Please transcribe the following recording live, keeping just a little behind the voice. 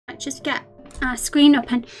just get our screen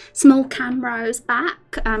up and small cameras back.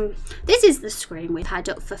 This is the screen we've had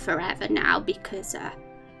up for forever now because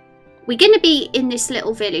we're going to be in this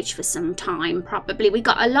little village for some time probably. We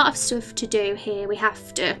got a lot of stuff to do here. We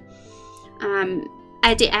have to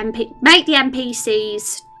make the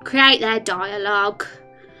NPCs, create their dialogue,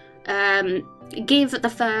 give the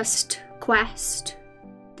first quest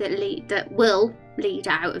that will lead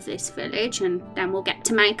out of this village, and then we'll get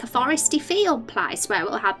to make a foresty field place where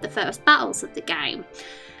we'll have the first battles of the game.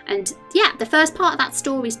 And yeah, the first part of that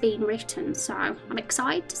story's been written, so I'm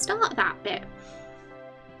excited to start that bit.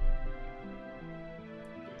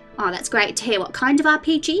 Oh, that's great to hear. What kind of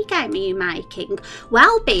RPG game are you making?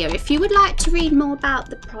 Well, Bea, if you would like to read more about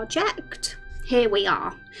the project, here we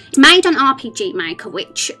are. It's made on RPG Maker,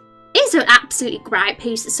 which is an absolutely great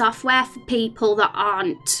piece of software for people that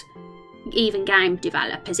aren't even game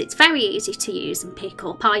developers. It's very easy to use and pick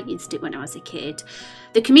up. I used it when I was a kid.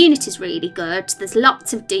 The community's really good. There's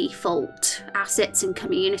lots of default assets and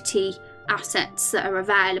community assets that are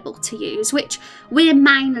available to use, which we're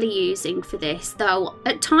mainly using for this, though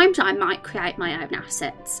at times I might create my own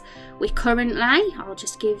assets. I'll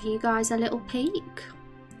just give you guys a little peek.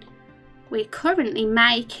 We're currently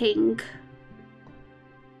making,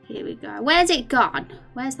 here we go, where's it gone?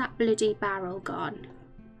 Where's that bloody barrel gone?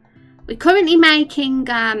 We're currently making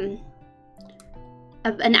an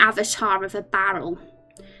avatar of a barrel,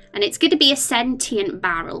 and it's going to be a sentient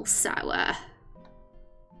barrel, so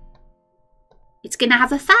it's going to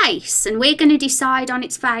have a face, and we're going to decide on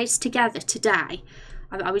its face together today.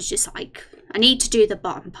 I was just like, I need to do the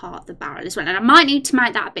bottom part of the barrel as well, and I might need to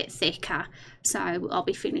make that a bit thicker, so I'll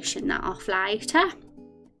be finishing that off later.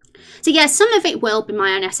 So yeah, some of it will be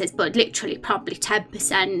my own assets, but literally probably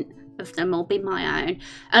 10% of them will be my own.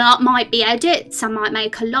 A lot might be edits. I might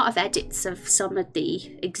make a lot of edits of some of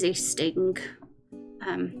the existing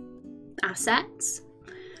assets.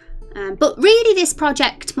 But really this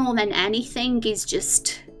project, more than anything, is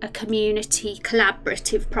just a community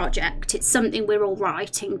collaborative project. It's something we're all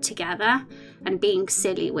writing together and being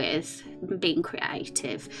silly with and being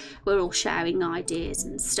creative. We're all sharing ideas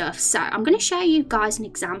and stuff. So I'm going to show you guys an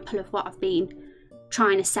example of what I've been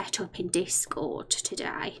trying to set up in Discord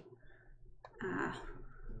today.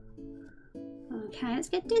 Okay, let's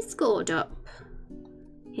get Discord up.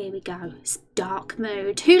 Here we go. It's dark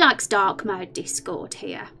mode. Who likes dark mode Discord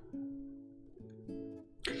here?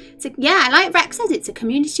 So yeah, like Rex says, it's a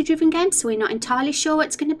community driven game, so we're not entirely sure what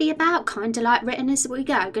it's going to be about. Kind of like written as we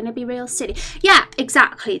go, going to be real silly. Yeah,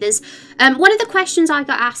 exactly. There's one of the questions I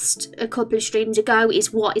got asked a couple of streams ago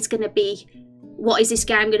is what is this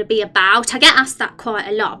game going to be about? I get asked that quite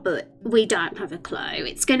a lot, but we don't have a clue.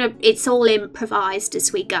 It's all improvised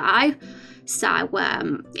as we go. So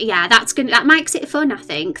yeah, that makes it fun. I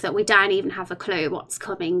think that we don't even have a clue what's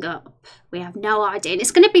coming up. We have no idea, and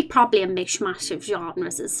it's going to be probably a mishmash of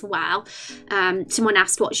genres as well. Someone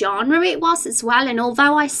asked what genre it was as well, and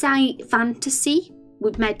although I say fantasy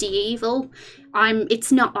with medieval,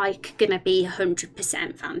 it's not like going to be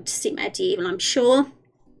 100% fantasy medieval. I'm sure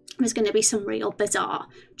there's going to be some real bizarre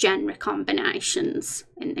genre combinations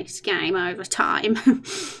in this game over time.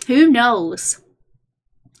 Who knows?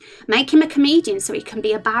 Make him a comedian so he can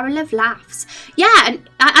be a barrel of laughs. Yeah, and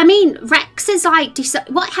I mean, Rex is like,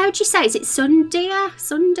 how do you say? Is it Sundir?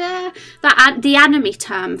 The anime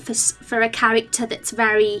term for a character that's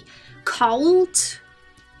very cold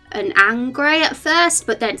and angry at first,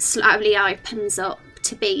 but then slowly opens up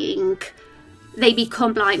to being, they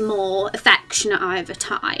become like more affectionate over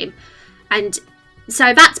time. And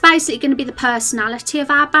so that's basically going to be the personality of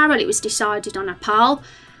our barrel. It was decided on a poll.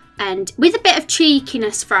 And with a bit of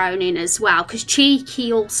cheekiness thrown in as well, because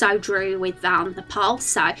cheeky also drew with that on the poll.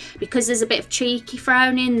 So because there's a bit of cheeky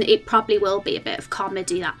thrown in, it probably will be a bit of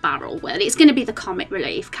comedy, that barrel will. It's going to be the comic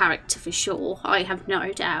relief character for sure. I have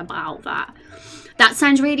no doubt about that. That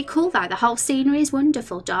sounds really cool though. The whole scenery is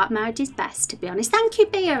wonderful. Dark mode is best, to be honest. Thank you,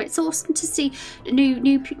 Bea. It's awesome to see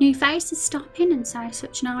new faces stop in and say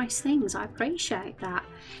such nice things. I appreciate that.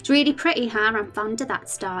 It's really pretty here. I'm fond of that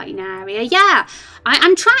starting area. Yeah,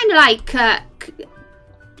 I'm trying to like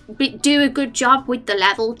do a good job with the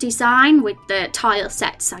level design, with the tile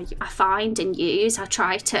sets I find and use. I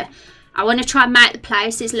want to try and make the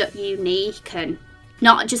places look unique and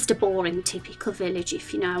not just a boring typical village,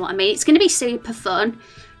 if you know what I mean. It's going to be super fun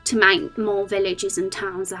to make more villages and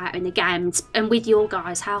towns out in the games, and with your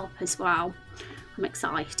guys' help as well. I'm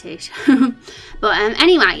excited. But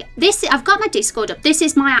anyway, I've got my Discord up. This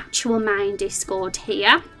is my actual main Discord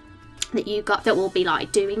here. that you got that will be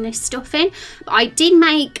like doing this stuff in. But I did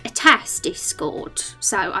make a test Discord,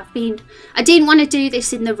 so I didn't want to do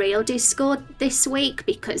this in the real Discord this week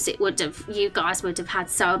because it would have, you guys would have had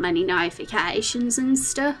so many notifications and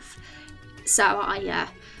stuff. So I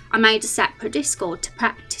made a separate Discord to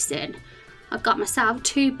practice in. I've got myself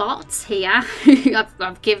 2 bots here.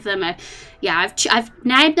 I've given them a, yeah, I've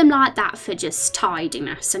named them like that for just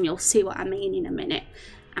tidiness, and you'll see what I mean in a minute.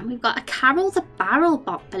 And we've got a Carol the Barrel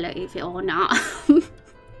bot, believe it or not.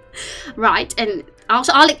 Right, and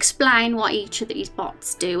I'll explain what each of these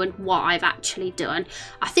bots do and what I've actually done.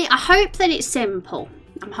 I hope that it's simple.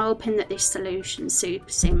 I'm hoping that this solution's super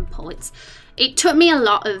simple. It took me a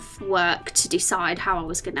lot of work to decide how I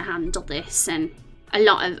was going to handle this, and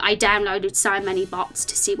I downloaded so many bots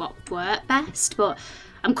to see what would work best, but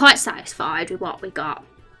I'm quite satisfied with what we got.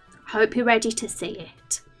 I hope you're ready to see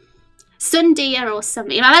it. Sundia or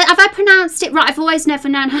something. Have I pronounced it right? I've always never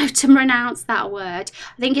known how to pronounce that word.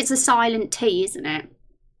 I think it's a silent T, isn't it?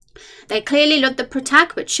 They clearly love the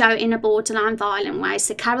protag, but show it in a borderline violent way.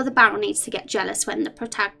 So Carol the Barrel needs to get jealous when the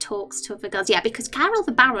protag talks to other girls. Yeah, because Carol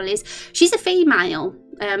the Barrel she's a female.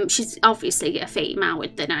 She's obviously a female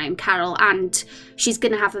with the name Carol, and she's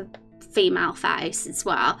going to have a female face as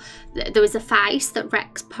well. There was a face that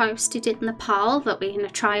Rex posted in the poll that we're going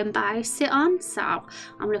to try and base it on, so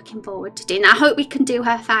I'm looking forward to doing that. I hope we can do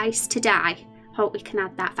her face today. Hope we can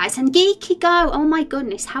add that face. And Geeky Go, oh my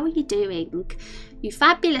goodness, how are you doing? You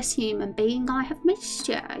fabulous human being, I have missed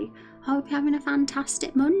you. Hope you're having a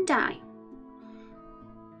fantastic Monday.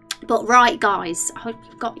 But right guys, I hope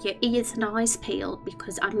you've got your ears and eyes peeled,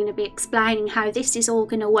 because I'm going to be explaining how this is all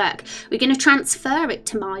going to work. We're going to transfer it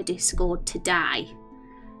to my Discord today.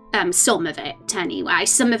 Some of it anyway.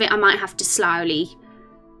 Some of it I might have to slowly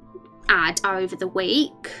add over the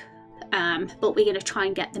week. But we're going to try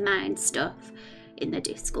and get the main stuff in the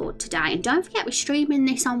Discord today. And don't forget, we're streaming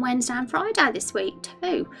this on Wednesday and Friday this week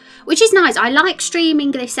too, which is nice. I like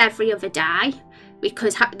streaming this every other day,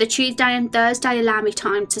 because the Tuesday and Thursday allow me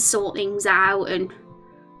time to sort things out and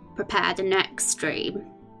prepare the next stream.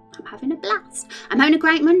 I'm having a blast. I'm having a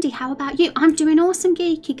great Monday. How about you? I'm doing awesome,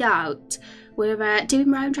 Geeky Goat. We're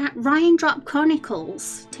doing Raindrop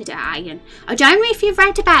Chronicles today. And I don't know if you've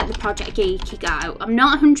read about the Project Geeky Goat. I'm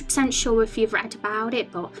not 100% sure if you've read about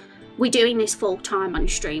it, but we're doing this full time on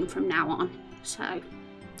stream from now on. So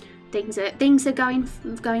things are going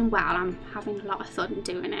well. I'm having a lot of fun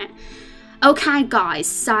doing it. Okay guys,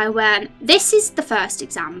 so this is the first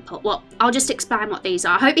example. Well, I'll just explain what these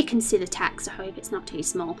are. I hope you can see the text. I hope it's not too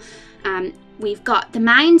small. We've got the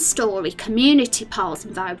main story, community polls,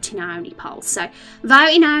 and voting only polls. So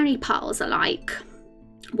voting only polls are like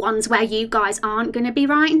ones where you guys aren't going to be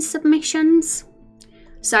writing submissions.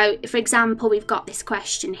 So for example, we've got this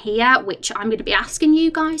question here, which I'm going to be asking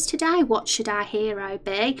you guys today. What should our hero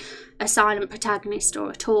be? A silent protagonist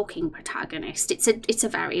or a talking protagonist? It's a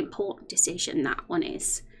very important decision, that one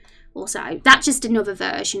is. Also, that's just another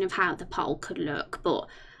version of how the poll could look, but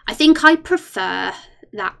I think I prefer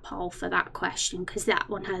that poll for that question, because that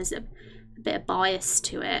one has a bit of bias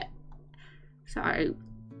to it. So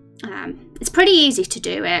it's pretty easy to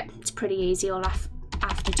do it. It's pretty easy. All I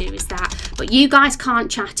have to do is that, but you guys can't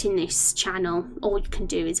chat in this channel. All you can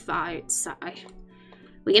do is vote. So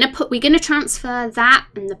we're gonna transfer that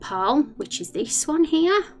and the poll, which is this one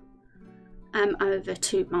here, over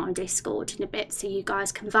to my Discord in a bit, so you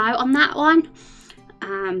guys can vote on that one.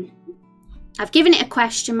 I've given it a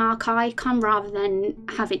question mark icon rather than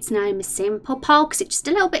have its name a simple poll, because it's just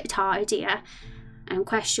a little bit tidier, and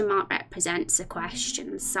question mark represents a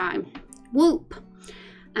question. So whoop.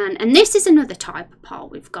 And this is another type of poll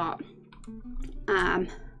we've got.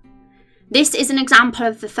 This is an example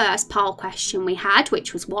of the first poll question we had,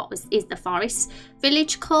 which was is the forest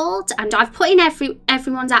village called? And I've put in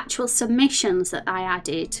everyone's actual submissions that I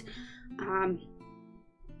added.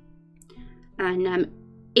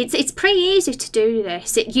 It's pretty easy to do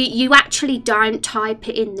this. You actually don't type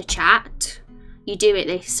it in the chat. You do it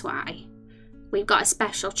this way. We've got a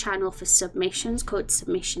special channel for submissions called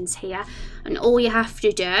Submissions here, and all you have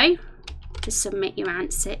to do to submit your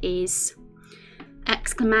answer is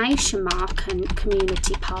exclamation mark and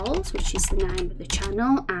community polls, which is the name of the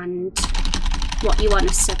channel, and what you want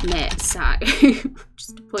to submit. So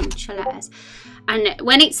just a bunch of letters, and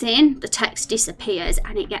when it's in, the text disappears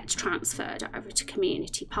and it gets transferred over to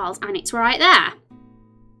community polls, and it's right there.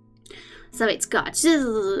 So it's got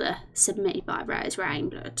submitted by Rose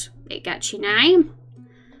Rainblood. It gets your name,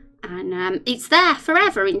 and it's there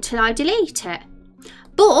forever until I delete it.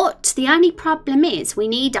 But the only problem is we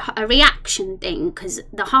need a reaction thing, because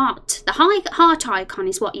the heart icon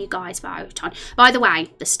is what you guys vote on. By the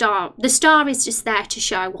way, the star is just there to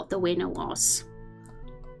show what the winner was.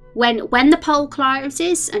 When the poll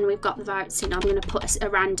closes and we've got the votes in, I'm going to put a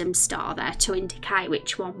random star there to indicate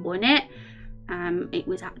which one won it. It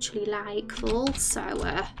was actually Lakeville, so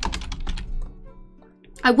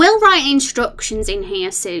I will write instructions in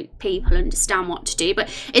here so people understand what to do, but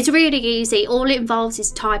it's really easy. All it involves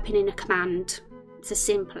is typing in a command. It's as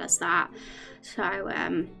simple as that. So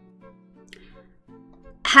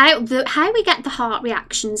how we get the heart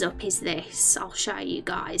reactions up is this. I'll show you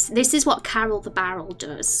guys. This is what Carol the Barrel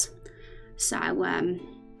does. So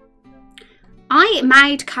I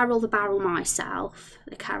made Carol the Barrel myself,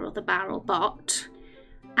 the Carol the Barrel bot,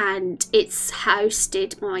 and it's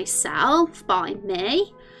hosted myself by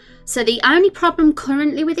me. So the only problem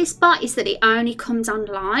currently with this bot is that it only comes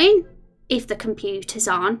online if the computer's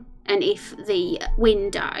on and if the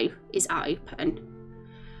window is open.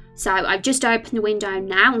 So I've just opened the window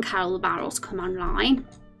now and Carol the Barrel's come online,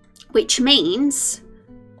 which means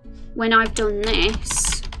when I've done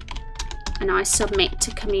this and I submit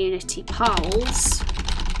to community polls,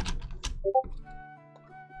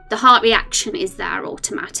 the heart reaction is there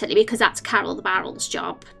automatically, because that's Carol the Barrel's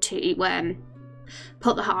job to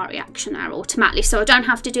put the heart reaction there automatically, so I don't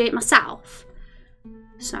have to do it myself.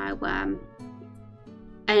 So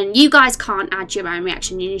and you guys can't add your own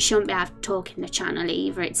reaction, you shouldn't be able to talk in the channel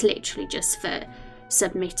either. It's literally just for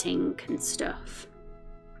submitting and stuff.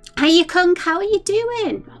 Hey you Kunk, how are you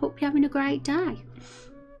doing? I hope you're having a great day.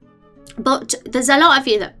 But there's a lot of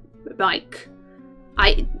you that, like,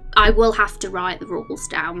 I will have to write the rules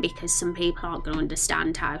down because some people aren't going to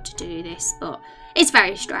understand how to do this, but it's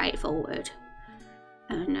very straightforward.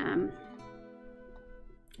 And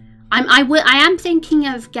I am thinking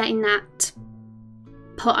of getting that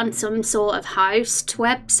put on some sort of host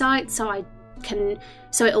website so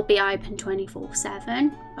it'll be open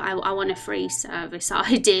 24/7. I want a free service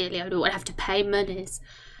ideally. I don't want to have to pay monies,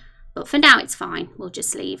 but for now it's fine. We'll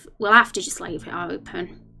have to just leave it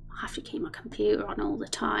open. I have to keep my computer on all the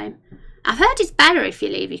time. I've heard it's better if you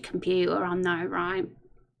leave your computer on though, right?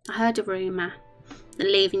 I heard a rumour that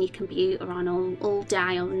leaving your computer on all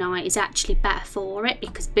day, all night is actually better for it,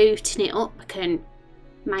 because booting it up can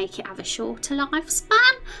make it have a shorter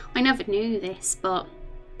lifespan. I never knew this, but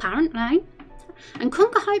apparently. And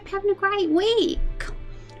Kung, I hope you're having a great week.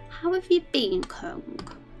 How have you been, Kung?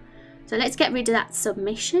 So let's get rid of that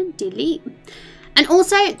submission, delete. And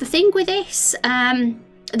also the thing with this,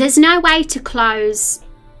 there's no way to close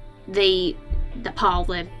the poll.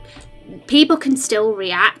 People can still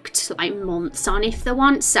react like months on if they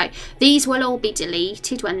want, so these will all be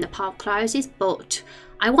deleted when the poll closes. But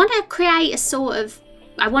I want to create a sort of,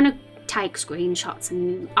 I want to take screenshots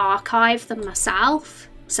and archive them myself,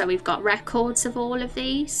 so we've got records of all of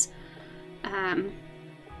these, because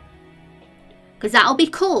that'll be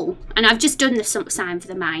cool. And I've just done the same for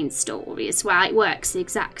the main story as well. It works the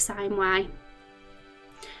exact same way.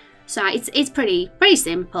 So it's pretty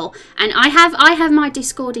simple. And I have my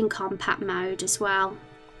Discord in compact mode as well.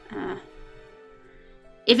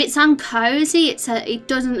 If it's on cozy, it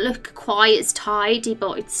doesn't look quite as tidy,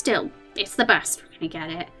 but it's the best we're gonna get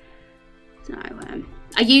it. So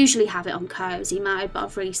I usually have it on cozy mode, but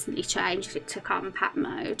I've recently changed it to compact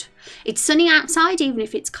mode. It's sunny outside even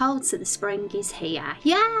if it's cold, so the spring is here.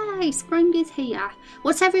 Yay, spring is here.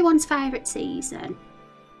 What's everyone's favourite season?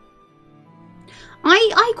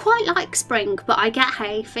 I quite like spring, but I get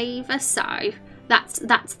hay fever, so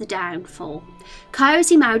that's the downfall.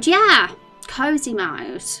 Cozy mode, yeah, cozy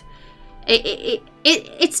mode.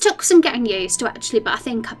 It's took some getting used to actually, but I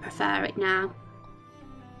think I prefer it now.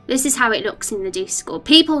 This is how it looks in the Discord.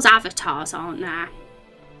 People's avatars aren't there.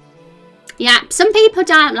 Yeah, some people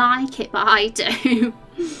don't like it, but I do.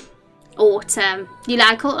 Autumn. You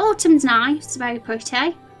like autumn's nice, it's very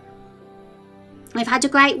pretty. I've had a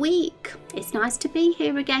great week. It's nice to be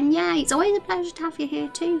here again. Yeah, it's always a pleasure to have you here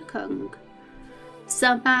too, Kung.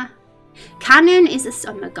 Summer. Cannon is a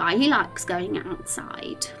summer guy. He likes going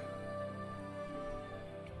outside.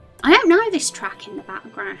 I don't know this track in the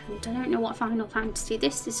background. I don't know what Final Fantasy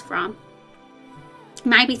this is from.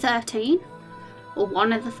 Maybe 13? Or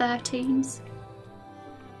one of the 13s?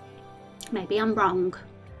 Maybe I'm wrong.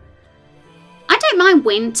 I don't mind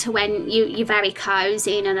winter when you're very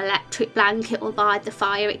cosy in an electric blanket or by the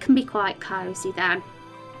fire. It can be quite cosy then.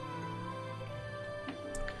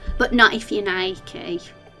 But not if you're naked.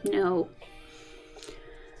 No.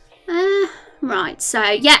 Right, so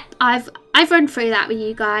yeah, I've run through that with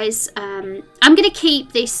you guys. I'm going to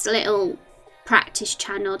keep this little practice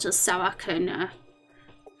channel just so I can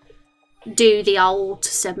do the old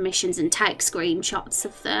submissions and take screenshots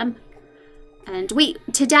of them. And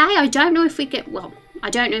today, I don't know if we get, well, I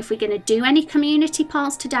don't know if we're going to do any community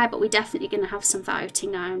polls today, but we're definitely going to have some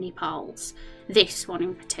voting only polls. This one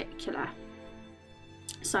in particular.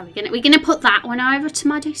 So we're gonna put that one over to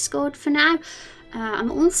my Discord for now.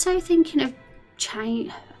 I'm also thinking of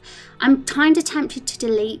I'm kind of tempted to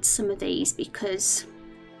delete some of these because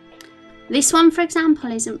this one, for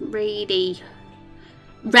example, isn't really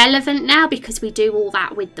relevant now because we do all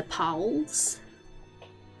that with the polls.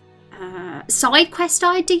 Side quest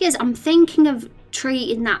ideas, I'm thinking of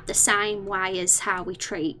treating that the same way as how we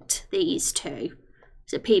treat these two,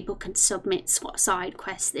 so people can submit side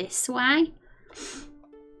quests this way.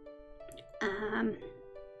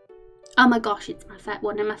 Oh my gosh, it's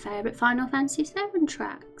one of my favourite Final Fantasy VII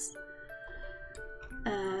tracks.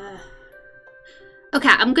 Okay,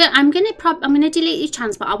 I'm gonna delete these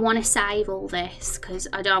channels, but I want to save all this because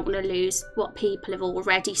I don't want to lose what people have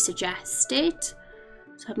already suggested.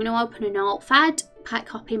 So I'm going to open a notepad,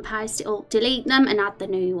 copy and paste it all, delete them, and add the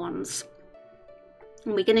new ones.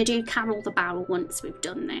 And we're going to do Carol the Barrel once we've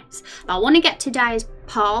done this. But I want to get today's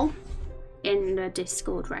poll in the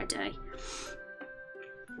Discord ready.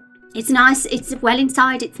 It's nice, it's well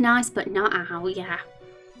inside, it's nice, but not out, yeah.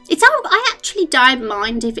 I actually don't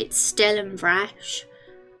mind if it's still and fresh.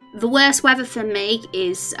 The worst weather for me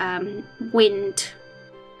is wind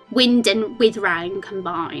and with rain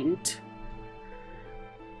combined.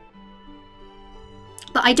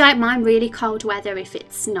 But I don't mind really cold weather if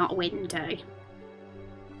it's not windy.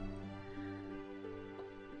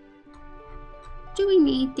 Do we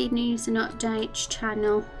need the news and updates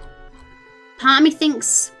channel? Part of me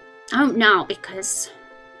thinks, I don't know, because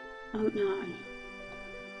I don't know.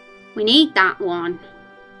 We need that one.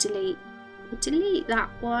 We'll delete that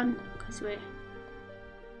one because we're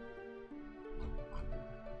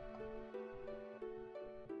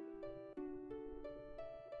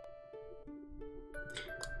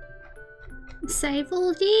save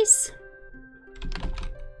all these.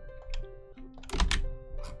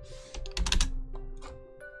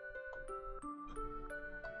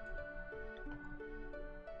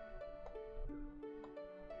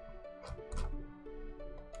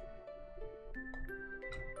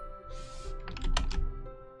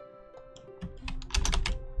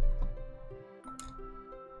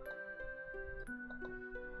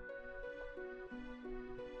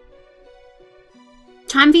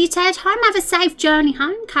 Time for you to head home. Have a safe journey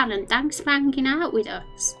home, Callum. Thanks for hanging out with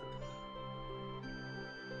us.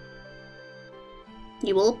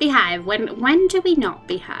 You all behave. When do we not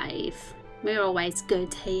behave? We're always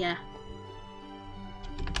good here.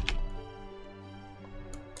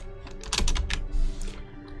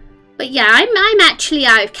 But yeah, I'm actually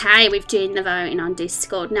okay with doing the voting on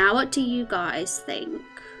Discord now. What do you guys think?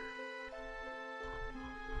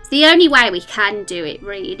 The only way we can do it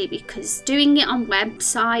really, because doing it on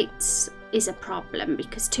websites is a problem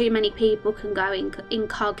because too many people can go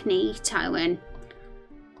incognito and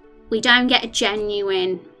we don't get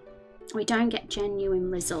genuine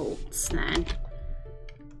results then.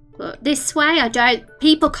 But this way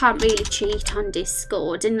people can't really cheat on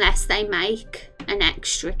Discord unless they make an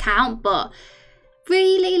extra account, but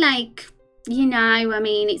really, like, you know, I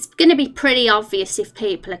mean, it's going to be pretty obvious if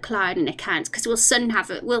people are cloning accounts because we'll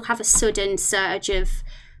have a sudden surge of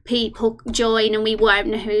people join and we won't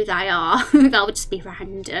know who they are. They'll just be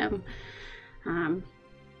random.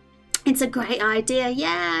 It's a great idea,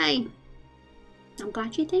 yay! I'm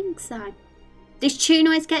glad you think so. This tune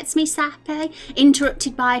always gets me sappy.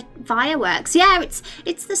 Interrupted by fireworks. Yeah,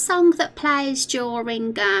 it's the song that plays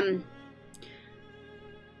during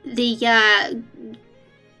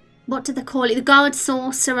what do they call it? The God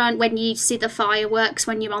Sorcerer, when you see the fireworks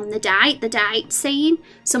when you're on the date scene.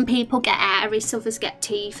 Some people get Aries, others get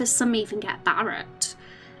Tifa, some even get Barrett.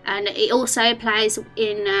 And it also plays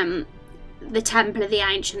in the Temple of the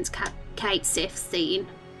Ancients Kate Sith scene,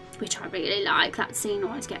 which I really like. That scene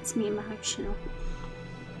always gets me emotional.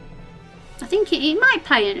 I think it might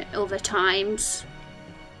play at other times.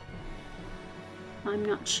 I'm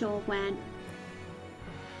not sure when.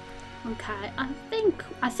 Okay, I think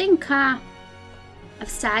I've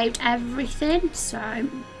saved everything, so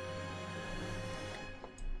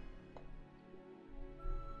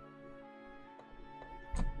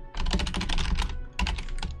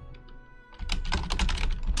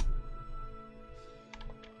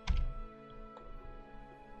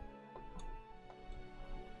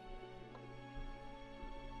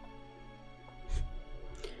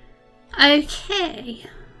okay.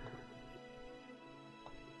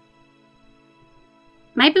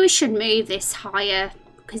 Maybe we should move this higher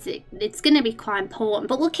because it's going to be quite important,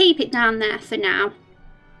 but we'll keep it down there for now.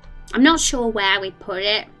 I'm not sure where we put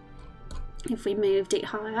it, if we moved it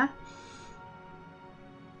higher.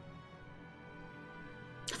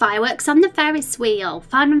 Fireworks on the Ferris wheel.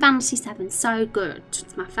 Final Fantasy 7, so good.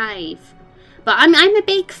 It's my fave. But I'm a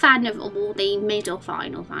big fan of all the middle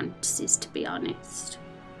Final Fantasies, to be honest.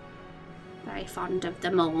 Very fond of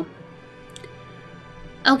them all.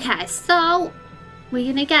 Okay, so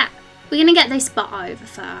we're gonna get this bot over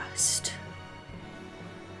first.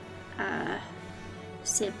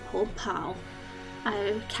 Simple Pearl.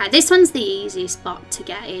 Okay, this one's the easiest bot to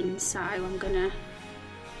get in, so I'm gonna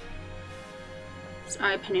just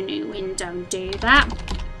open a new window and do that.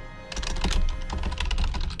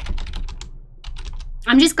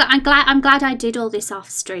 I'm glad I did all this off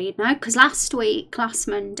stream though, because last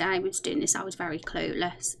Monday I was doing this, I was very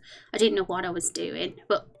clueless. I didn't know what I was doing,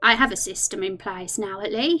 but I have a system in place now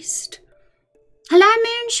at least. Hello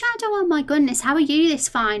Moonshadow, oh my goodness, how are you this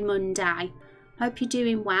fine Monday? Hope you're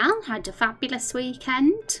doing well, had a fabulous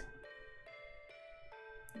weekend.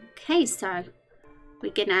 Okay, so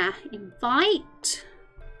we're gonna invite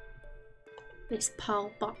this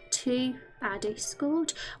Pearl bot to our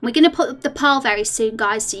Discord. We're going to put up the poll very soon,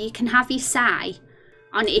 guys, so you can have your say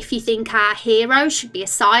on if you think our hero should be a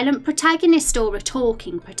silent protagonist or a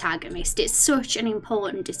talking protagonist. It's such an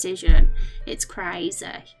important decision. It's crazy.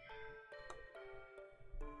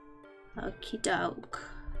 Okie doke.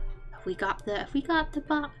 Have we got the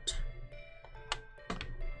bot?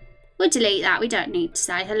 We'll delete that. We don't need to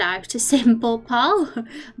say hello to Simple Pearl.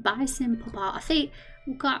 Bye, Simple Pearl. I think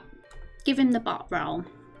we've got... Give him the bot role.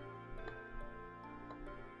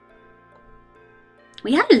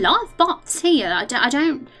 We had a lot of bots here. We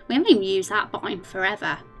haven't even used that bot in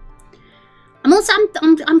forever.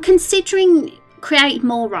 I'm considering creating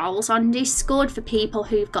more roles on Discord for people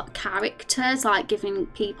who've got characters, like giving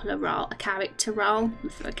people a character role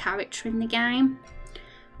for a character in the game.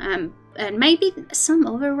 And maybe some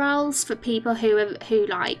other roles for people who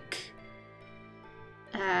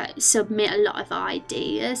submit a lot of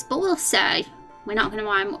ideas, but we'll see. We're not going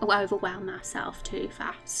to overwhelm ourselves too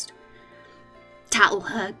fast. Tattle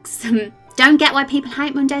hugs. Don't get why people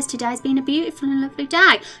hate Mondays. Today's been a beautiful and lovely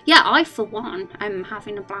day. Yeah, I for one am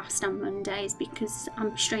having a blast on Mondays because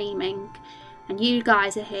I'm streaming and you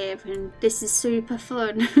guys are here and this is super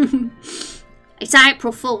fun. It's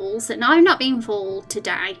April Fool's and I'm not being fooled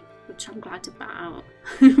today, which I'm glad about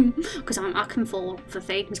because I can fall for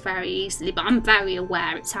things very easily, but I'm very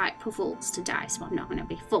aware it's April Fool's today, so I'm not going to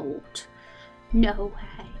be fooled. No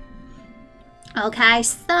way. Okay,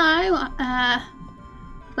 so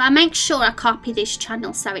I'll make sure I copy this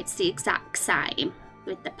channel so it's the exact same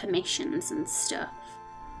with the permissions and stuff.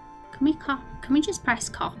 Can we just press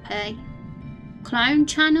copy? Clone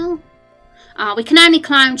channel? Oh, we can only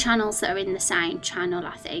clone channels that are in the same channel,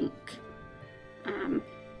 I think.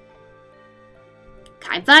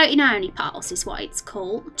 Okay, voting only polls is what it's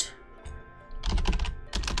called.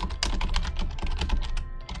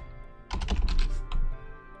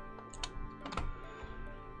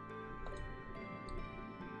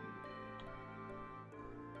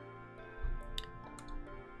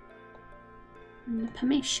 And the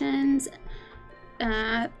permissions,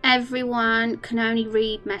 everyone can only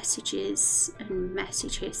read messages and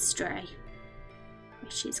message history,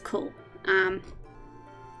 which is cool.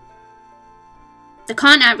 They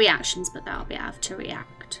can't add reactions, but they'll be able to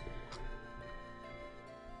react.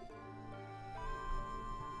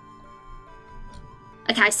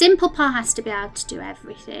 Okay, Simple Pearl has to be able to do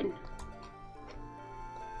everything.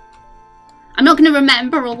 I'm not going to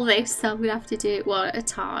remember all this, so we'll have to do it one at a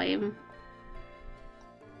time.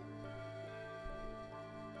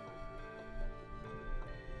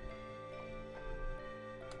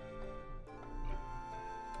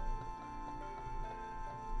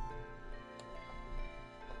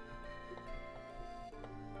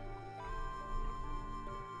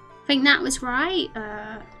 I think that was right.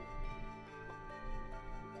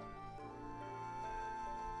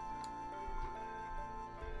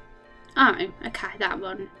 Oh, okay, that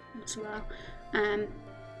one as well. Oh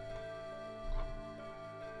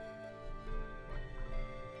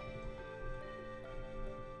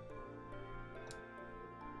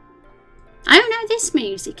I don't know this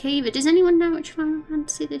music either. Does anyone know which Final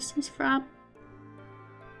Fantasy this is from?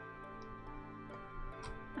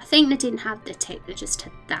 I think they didn't have the tick, they just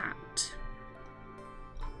had that.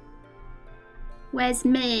 Where's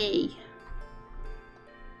me?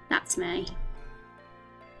 That's me.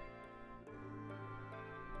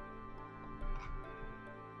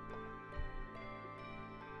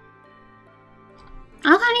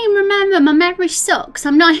 I can't even remember. My memory sucks.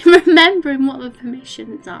 I'm not even remembering what the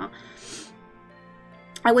permissions are.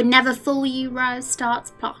 I would never fool you, Rose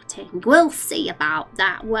starts plotting. We'll see about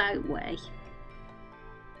that, won't we?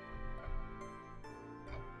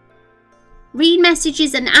 Read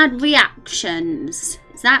messages and add reactions.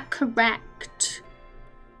 Is that correct?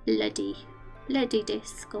 Bloody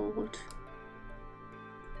Discord.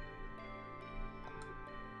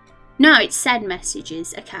 No, it's send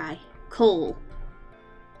messages. Okay, cool.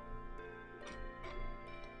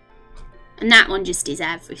 And that one just is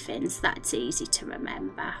everything, so that's easy to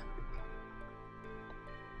remember.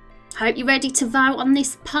 Hope you're ready to vote on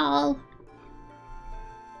this poll.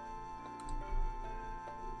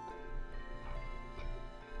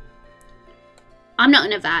 I'm not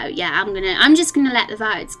gonna vote, yeah, I'm just gonna let the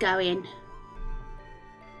votes go in.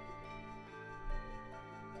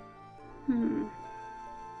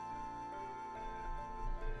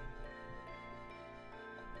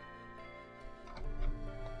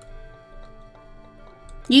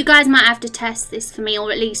 You guys might have to test this for me, or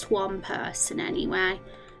at least one person anyway,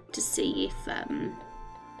 to see if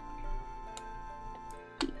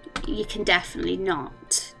you can definitely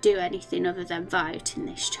not do anything other than vote in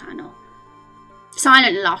this channel.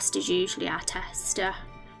 Silent Lost is usually our tester.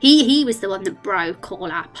 He was the one that broke all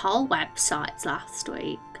our poll websites last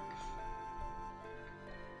week.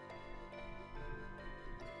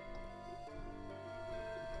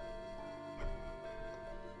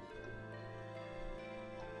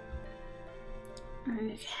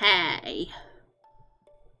 Okay.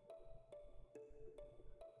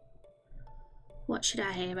 What should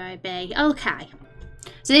our hero be? Okay.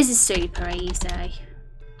 So this is super easy.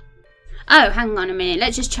 Oh, hang on a minute.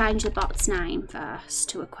 Let's just change the bot's name first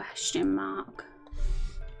to a question mark.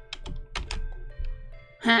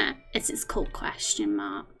 Huh, it's called question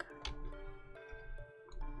mark.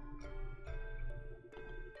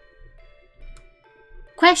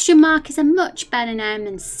 Question mark is a much better name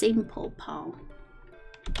than simple poll.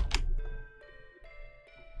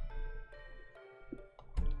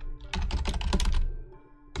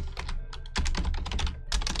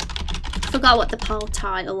 Forgot what the poll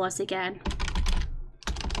title was again.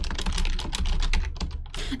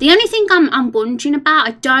 The only thing I'm wondering about,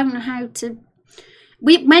 I don't know how to...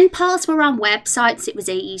 when polls were on websites, it was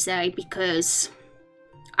easy because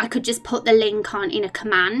I could just put the link on in a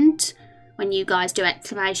command when you guys do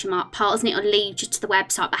exclamation mark polls and it'll lead you to the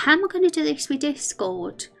website. But how am I going to do this with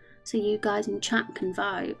Discord so you guys in chat can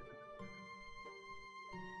vote?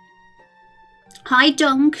 Hi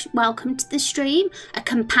Dunk, welcome to the stream. A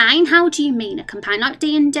campaign? How do you mean a campaign? Like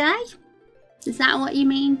D&D? Is that what you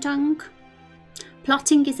mean, Dunk?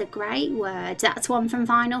 Plotting is a great word. That's one from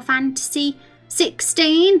Final Fantasy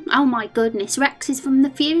 16. Oh my goodness, Rex is from the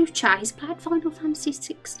future. He's played Final Fantasy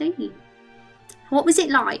 16. What was it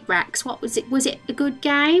like, Rex? What was it? Was it a good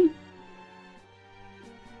game?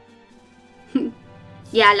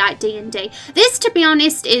 Yeah, like D&D. This, to be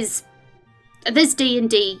honest, is... There's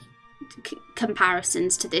D&D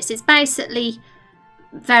comparisons to this. It's basically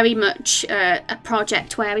very much a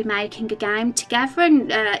project where we're making a game together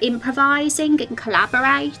and improvising and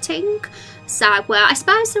collaborating. So, well, I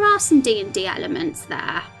suppose there are some D&D elements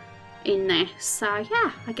there in this. So,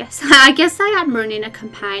 yeah, I guess I am running a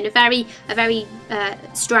campaign, a very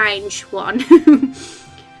strange one.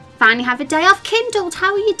 Finally have a day off. Kindled,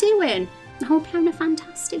 how are you doing? I hope you're having a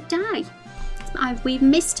fantastic day. We've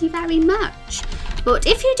missed you very much. But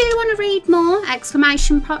if you do want to read more,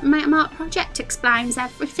 exclamation mark project explains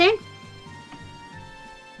everything.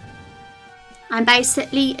 I'm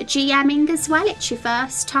basically GMing as well. It's your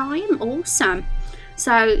first time. Awesome.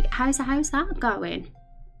 So how's that going?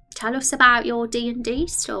 Tell us about your D&D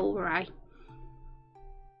story.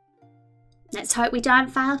 Let's hope we don't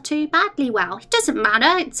fail too badly. Well, it doesn't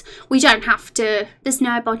matter. We don't have to. There's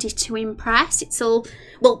nobody to impress. It's all,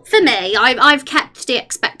 well, for me, I've kept the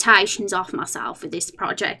expectations off myself with this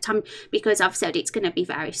project. Because I've said it's going to be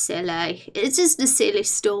very silly. It's just a silly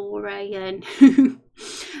story, and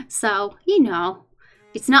so you know,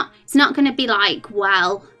 it's not going to be like,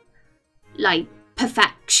 well, like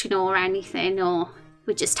perfection or anything. Or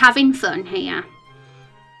we're just having fun here.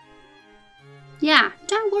 Yeah,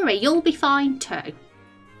 don't worry, you'll be fine too.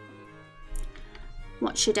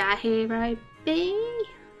 What should our hero be?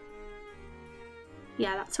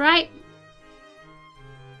 Yeah, that's right.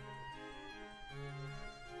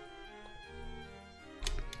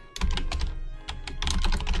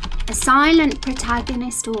 A silent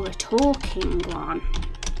protagonist or a talking one?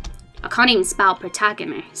 I can't even spell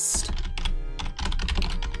protagonist.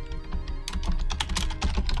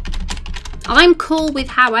 I'm cool with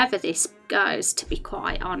however this goes, to be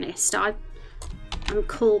quite honest. I I'm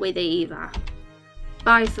cool with either.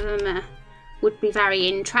 Both of them would be very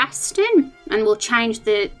interesting and will change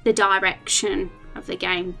the direction of the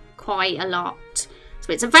game quite a lot.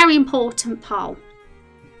 So it's a very important poll.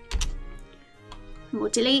 And we'll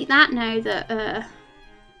delete that now that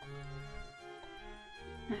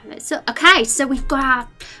okay, so we've got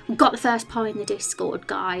the first poll in the Discord,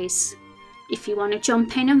 guys. If you want to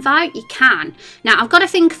jump in and vote, you can. Now I've got to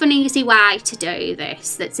think of an easy way to do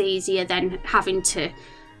this that's easier than having to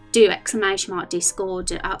do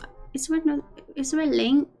 !Discord. Is there a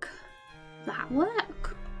link? Does that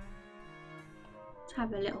work? Let's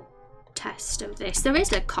have a little test of this. There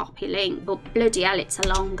is a copy link, but bloody hell, it's a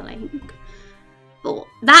long link. But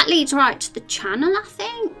that leads right to the channel, I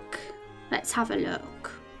think. Let's have a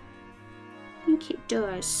look. I think it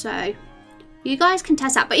does. So you guys can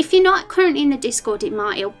test that. But if you're not currently in the Discord,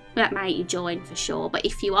 it'll make you join for sure. But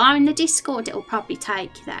if you are in the Discord, it'll probably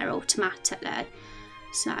take you there automatically.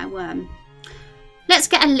 So let's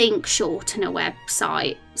get a link short and a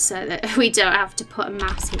website so that we don't have to put a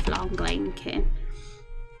massive long link in.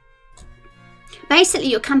 Basically,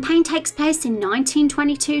 your campaign takes place in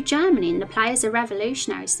 1922 Germany, and the players are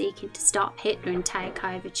revolutionaries seeking to stop Hitler and take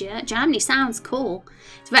over Germany. Sounds cool.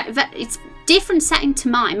 It's different setting to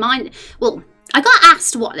mine. Well, I got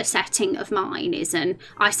asked what the setting of mine is, and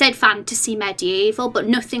I said fantasy medieval, but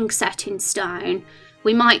nothing set in stone.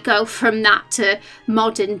 We might go from that to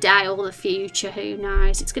modern day or the future, who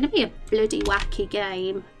knows. It's going to be a bloody wacky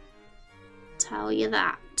game. Tell you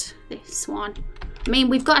that, this one. I mean,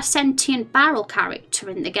 we've got a sentient barrel character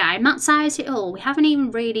in the game. That says it all. We haven't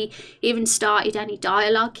even started any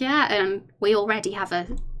dialogue yet, and we already have a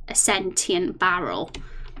sentient barrel.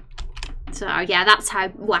 So yeah, that's how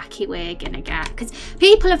wacky we're gonna get. Because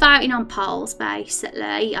people are voting on polls,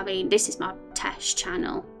 basically. I mean, this is my test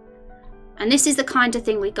channel. And this is the kind of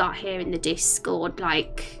thing we got here in the Discord.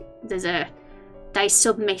 Like, they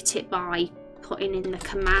submit it by putting in the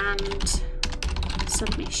command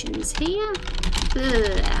submissions here.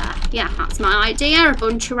 Yeah, that's my idea. A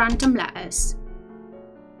bunch of random letters.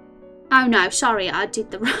 Oh no, sorry, I did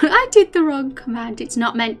the wrong command. It's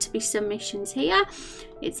not meant to be submissions here.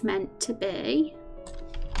 It's meant to be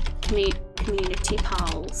community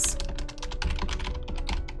polls.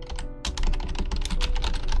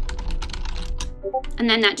 And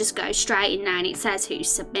then that just goes straight in there, and it says who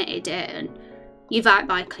submitted it, and you vote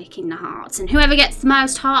by clicking the hearts. And whoever gets the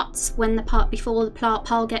most hearts when before the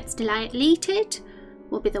poll gets deleted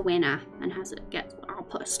will be the winner, and I'll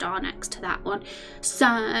put a star next to that one.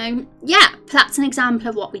 So yeah, that's an example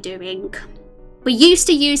of what we're doing. We used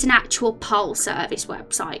to use an actual poll service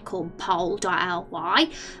website called poll.ly,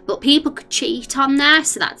 but people could cheat on there,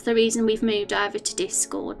 so that's the reason we've moved over to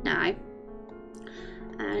Discord now.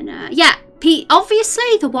 And yeah,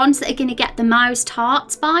 obviously the ones that are going to get the most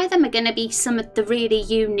hearts by them are going to be some of the really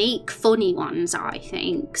unique, funny ones, I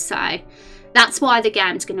think. So that's why the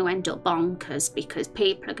game's going to end up bonkers, because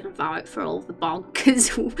people are going to vote for all the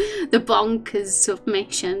bonkers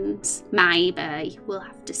submissions. Maybe, we'll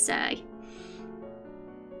have to say.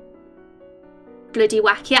 Bloody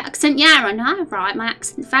wacky accent. Yeah, I know, right? My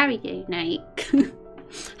accent's very unique.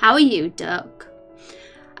 How are you, Duck?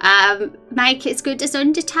 Make it as good as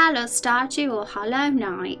Undertale or Stardew or Hollow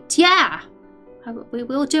Knight. Yeah, we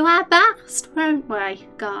will do our best, won't we,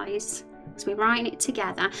 guys? Because we're writing it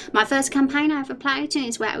together. My first campaign I ever played in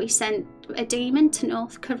is where we sent a demon to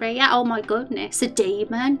North Korea. Oh my goodness, a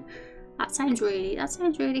demon. That sounds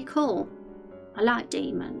really cool. I like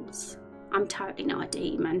demons. I'm totally not a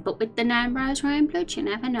demon, but with the name Rose Rainblood, you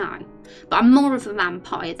never know. But I'm more of a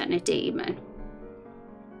vampire than a demon.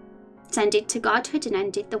 Ascended to godhood and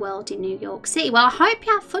ended the world in New York City. Well, I hope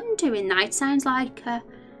you have fun doing that. It sounds like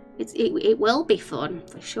it will be fun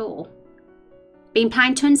for sure. Been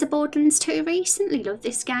playing tons of Borderlands 2 recently. Love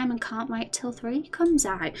this game and can't wait till 3 comes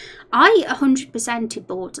out. I 100%ed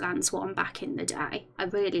Borderlands 1 back in the day. I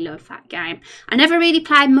really love that game. I never really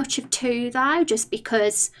played much of 2 though, just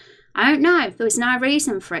because, I don't know, there was no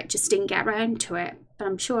reason for it. Just didn't get around to it. But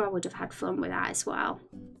I'm sure I would have had fun with that as well.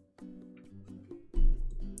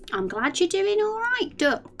 I'm glad you're doing alright,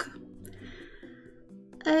 Duck.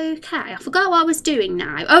 Okay, I forgot what I was doing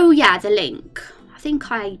now. Oh yeah, the link. I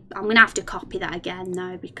think I'm going to have to copy that again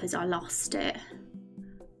though, because I lost it.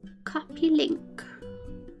 Copy link.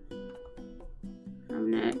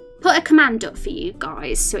 I'm going to put a command up for you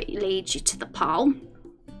guys so it leads you to the poll.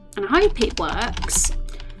 And I hope it works,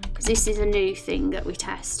 because this is a new thing that we're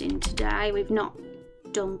testing today. We've not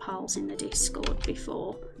done polls in the Discord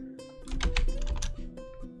before.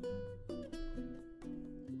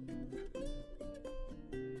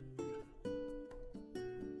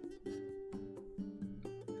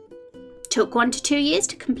 Took 1 to 2 years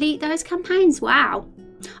to complete those campaigns. Wow.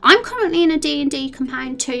 I'm currently in a D&D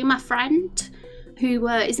campaign too. My friend, who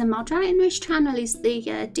is a moderator in this channel, is the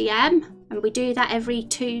DM, and we do that every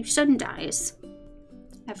 2 Sundays.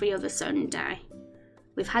 Every other Sunday.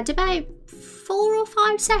 We've had about 4 or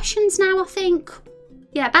 5 sessions now, I think.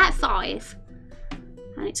 Yeah, about 5.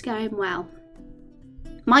 And it's going well.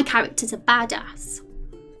 My character's a badass.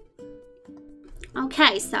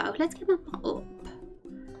 Okay, so let's get my pot up.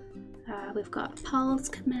 We've got a pulse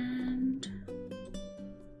command.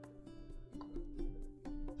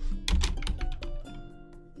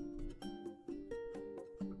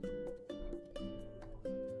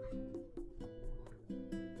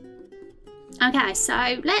 Okay,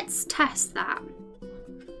 so let's test that.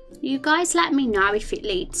 You guys let me know if it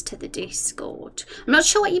leads to the Discord. I'm not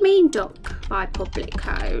sure what you mean, Duck, by public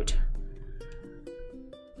code.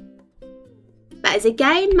 But as a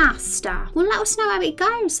game master, well, let us know how it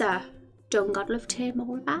goes, Dung. I'd love to hear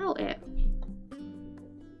more about it.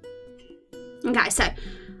 Okay, so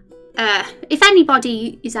if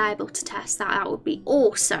anybody is able to test that, that would be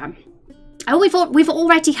awesome. Oh, we've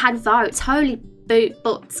already had votes. Holy boot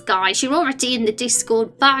butts, guys! You're already in the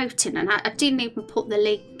Discord voting, and I didn't even put the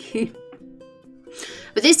link in.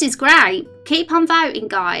 But this is great. Keep on voting,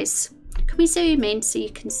 guys. Can we zoom in so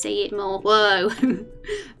you can see it more? Whoa,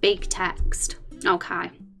 big text.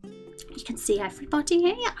 Okay, you can see everybody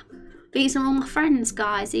here. These are all my friends,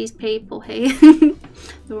 guys. These people here,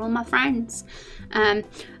 they're all my friends.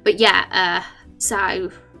 But yeah,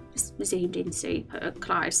 so just zoomed in super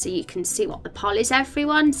close so you can see what the poll is,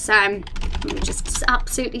 everyone. So let me just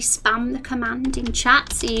absolutely spam the command in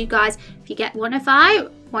chat. So you guys, if you want to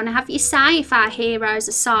vote, want to have your say, if our hero's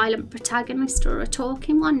a silent protagonist or a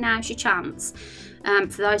talking one, now's your chance.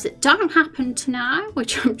 For those that don't happen to know,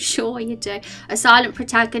 which I'm sure you do, a silent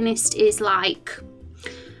protagonist is like,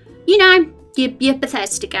 you know, your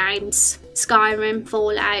Bethesda games, Skyrim,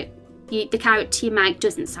 Fallout. The character you make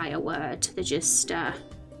doesn't say a word. They just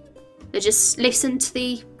listen to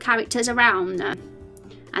the characters around them,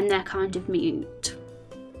 and they're kind of mute.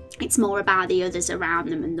 It's more about the others around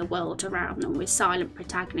them and the world around them with silent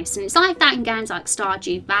protagonists, and it's like that in games like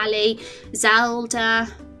Stardew Valley, Zelda.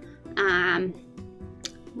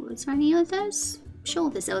 Was there any others? I'm sure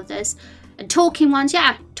there's others. And talking ones,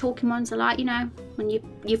 yeah, talking ones are like, you know, when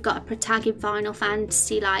you've got a protagonist in Final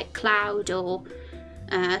Fantasy like Cloud, or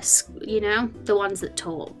you know, the ones that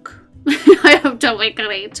talk. I don't think I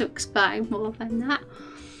need to explain more than that.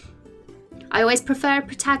 I always prefer a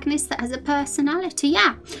protagonist that has a personality,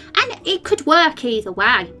 yeah. And it could work either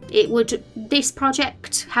way. It would, this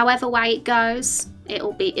project, however way it goes,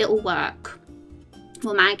 it'll work.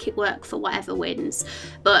 We'll make it work for whatever wins.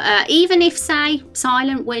 But even if, say,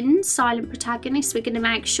 Silent wins, Silent protagonist, we're going to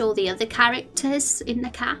make sure the other characters in the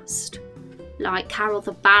cast, like Carol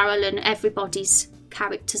the Barrel and everybody's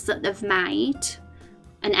characters that they've made,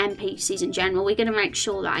 and NPCs in general, we're going to make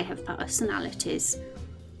sure that they have personalities,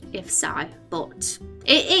 if so. But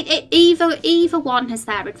either one has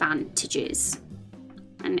their advantages,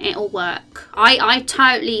 and it'll work. I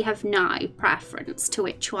totally have no preference to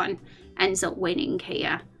which one ends up winning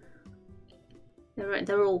here.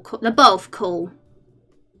 They're all cool. They're both cool.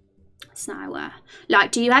 So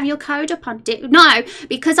like, do you have your code up on no,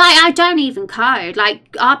 because I don't even code,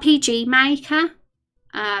 like RPG Maker,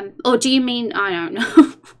 or do you mean, I don't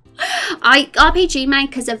know. RPG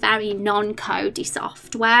Maker's a very non-codey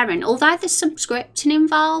software, and although there's some scripting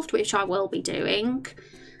involved, which I will be doing,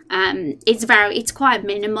 it's quite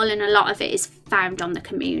minimal, and a lot of it is found on the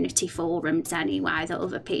community forums anyway that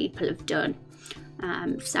other people have done.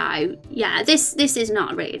 So yeah, this is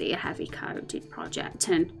not really a heavy coded project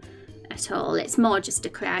at all. It's more just a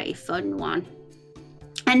creative, fun one.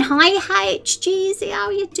 And hi HGZ, how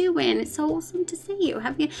are you doing? It's so awesome to see you.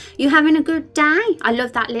 You having a good day? I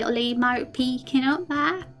love that little emote peeking up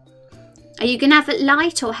there. Are you going to have a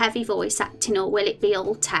light or heavy voice acting, or will it be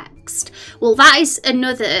all text? Well, that is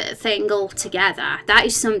another thing altogether. That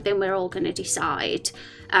is something we're all going to decide.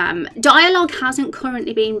 Dialogue hasn't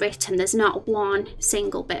currently been written. There's not one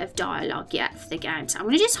single bit of dialogue yet for the game. So I'm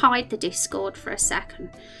going to just hide the Discord for a second.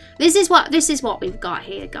 This is what we've got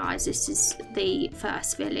here, guys. This is the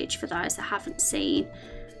first village for those that haven't seen.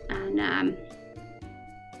 And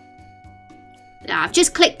yeah, I've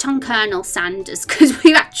just clicked on Colonel Sanders because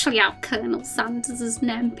we actually have Colonel Sanders as an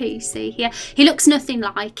NPC here. He looks nothing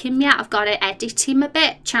like him yet. I've got to edit him a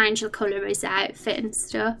bit, change the colour of his outfit and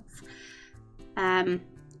stuff.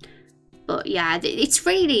 But yeah, it's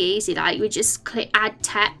really easy. Like, we just click add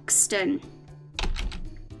text and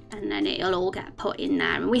then it'll all get put in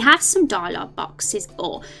there. And we have some dialogue boxes,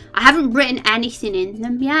 but I haven't written anything in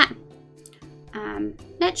them yet.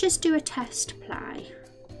 let's just do a test play.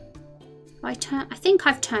 I think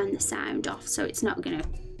I've turned the sound off, so it's not going to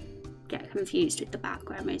get confused with the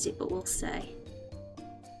background music, but we'll see.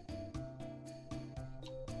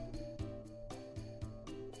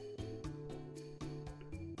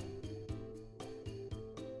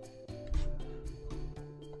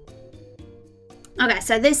 Okay,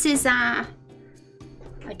 so this is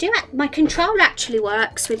my controller actually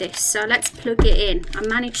works with this, so let's plug it in. I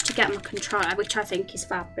managed to get my controller, which I think is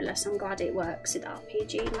fabulous. I'm glad it works with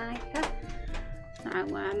RPG Maker.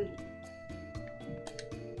 So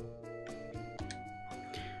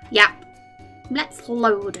yeah, let's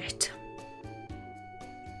load it.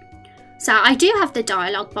 So I do have the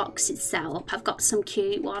dialogue boxes set up. I've got some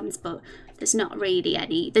cute ones, but there's not really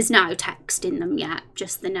any, there's no text in them yet,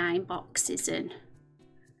 just the name boxes and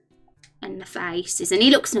the faces, and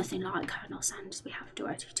he looks nothing like Colonel Sanders. We have to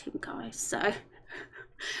edit him, guys, so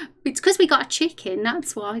it's because we got a chicken,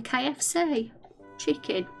 that's why. KFC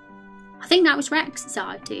chicken, I think that was Rex's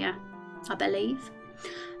idea, I believe.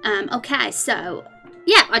 Okay, so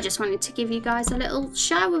yeah, I just wanted to give you guys a little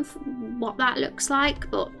show of what that looks like,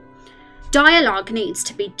 but dialogue needs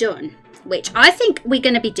to be done, which I think we're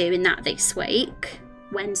going to be doing that this week,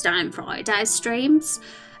 Wednesday and Friday streams.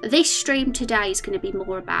 This stream today is going to be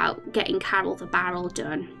more about getting Carol the Barrel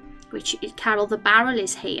done, which Carol the Barrel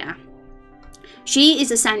is here. She is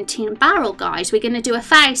a sentient barrel, guys. We're going to do a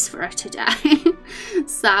face for her today.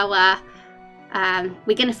 So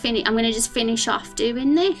we're going to finish. I'm going to just finish off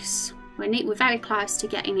doing this. We're very close to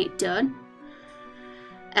getting it done.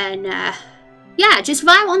 And yeah, just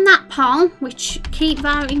vote on that poll, which keep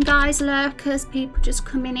voting, guys, lurkers, people just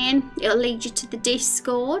coming in. It'll lead you to the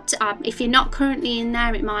Discord. If you're not currently in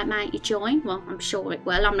there, it might make you join. Well, I'm sure it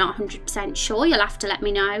will. I'm not 100% sure. You'll have to let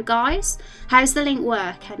me know, guys. How's the link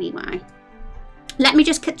work anyway? Let me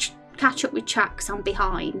just catch up with chat because I'm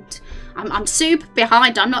behind. I'm super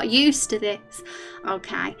behind. I'm not used to this.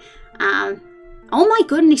 Okay. Oh my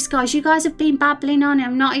goodness, guys, you guys have been babbling on.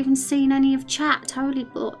 I've not even seen any of chat. Holy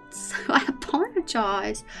butts. I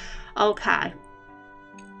apologise. Okay.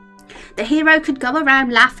 The hero could go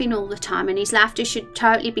around laughing all the time, and his laughter should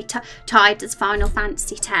totally be tied as Final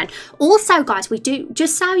Fantasy X. Also, guys, we do,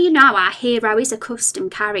 just so you know, our hero is a custom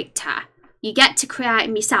character. You get to create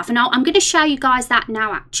him yourself. And I'm going to show you guys that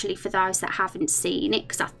now, actually, for those that haven't seen it,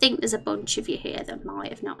 because I think there's a bunch of you here that might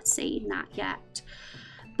have not seen that yet.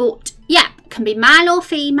 But yeah, can be male or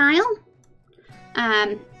female.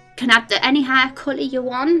 Can have any hair colour you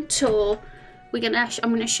want, or I'm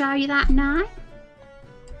gonna show you that now.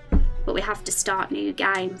 But we have to start a new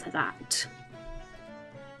game for that.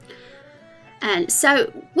 And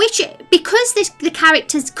so, because the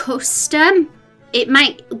character's custom,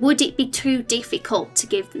 would it be too difficult to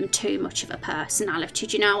give them too much of a personality?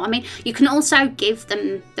 Do you know what I mean? You can also give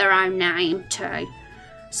them their own name too.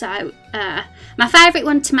 So, my favourite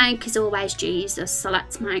one to make is always Jesus, so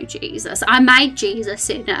let's make Jesus. I made Jesus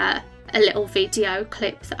in a little video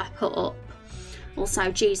clip that I put up. Also,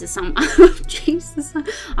 Jesus,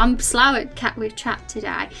 I'm slow with chat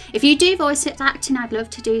today. If you do voice acting, I'd love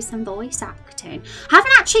to do some voice acting. I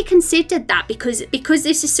haven't actually considered that because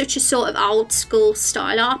this is such a sort of old school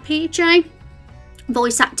style RPG.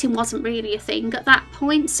 Voice acting wasn't really a thing at that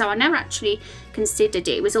point, so I never actually considered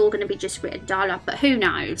it. It was all going to be just written dialogue, but who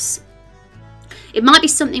knows? It might be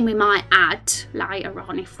something we might add later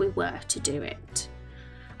on if we were to do it.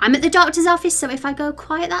 I'm at the doctor's office, so if I go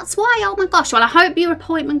quiet, that's why. Oh my gosh. Well, I hope your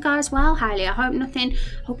appointment goes well, Hayley. I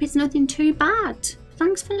hope it's nothing too bad.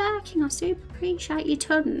 Thanks for lurking. I super appreciate you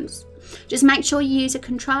tons. Just make sure you use a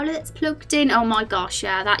controller that's plugged in. Oh my gosh,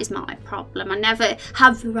 yeah, that is my problem. I never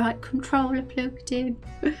have the right controller plugged in.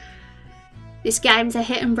 This game's a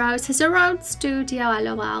hit and Rose has her own studio.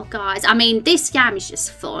 LOL, guys. I mean, this game is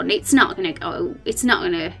just fun. It's not going to go...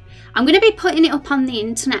 I'm going to be putting it up on the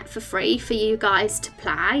internet for free for you guys to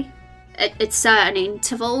play at certain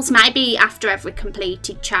intervals. Maybe after every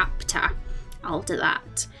completed chapter, I'll do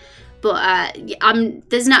that. But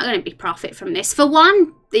there's not going to be profit from this. For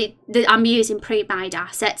one, I'm using pre-made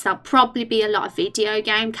assets. There'll probably be a lot of video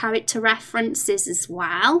game character references as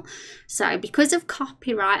well. So because of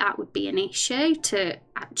copyright, that would be an issue to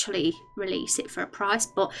actually release it for a price.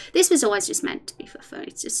 But this was always just meant to be for fun.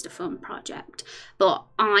 It's just a fun project. But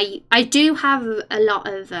I do have a lot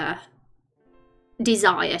of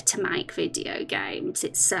desire to make video games.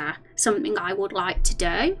 It's something I would like to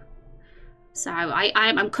do. So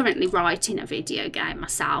I'm currently writing a video game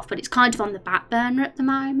myself, but it's kind of on the back burner at the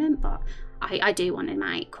moment, but I do want to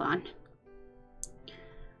make one.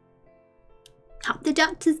 Hope the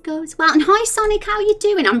doctors goes well. And hi Sonic, how are you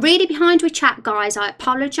doing? I'm really behind with chat, guys. I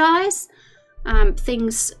apologise.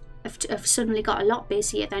 Things have suddenly got a lot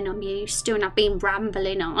busier than I'm used to, and I've been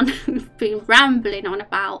rambling on, been rambling on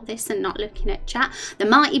about this and not looking at chat. The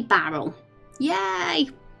Mighty Barrel. Yay!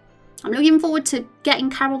 I'm looking forward to getting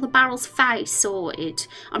Carol the Barrel's face sorted.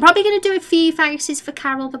 I'm probably going to do a few faces for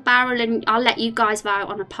Carol the Barrel, and I'll let you guys vote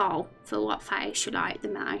on a poll for what face you like the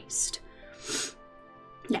most.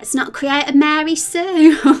 Let's not create a Mary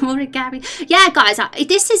Sue or a Gary. Yeah, guys,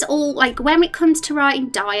 this is all, like, when it comes to writing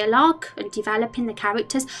dialogue and developing the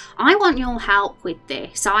characters, I want your help with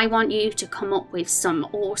this. I want you to come up with some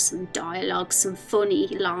awesome dialogue, some funny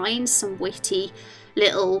lines, some witty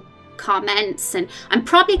little comments, and I'm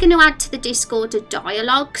probably going to add to the Discord a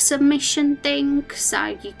dialogue submission thing,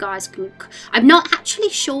 so you guys can, I'm not actually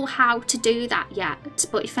sure how to do that yet,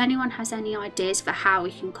 but if anyone has any ideas for how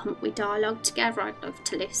we can come up with dialogue together, I'd love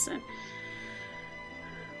to listen.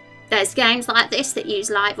 There's games like this that use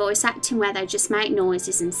light voice acting where they just make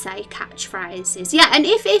noises and say catchphrases. Yeah, and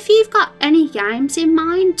if you've got any games in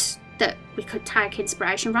mind that we could take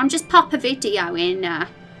inspiration from, just pop a video in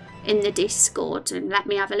the Discord and let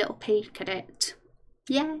me have a little peek at it.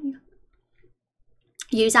 Yay.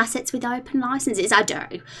 Use assets with open licenses. I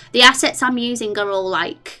do. The assets I'm using are all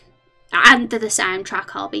like, and the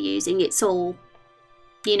soundtrack I'll be using, it's all,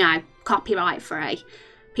 you know, copyright free.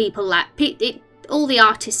 People like, all the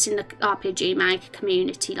artists in the RPG Maker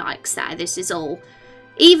community like say this is all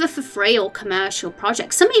either for free or commercial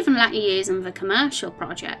projects. Some even let you use them for commercial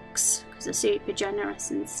projects because they're super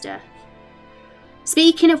generous and stuff.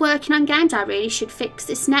 Speaking of working on games, I really should fix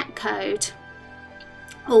this netcode.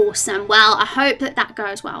 Awesome. Well, I hope that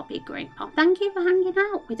goes well, Big Green Pop. Thank you for hanging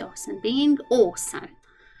out with us and being awesome.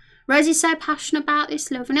 Rosie's so passionate about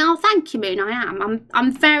this, love. And oh, thank you, Moon. I am.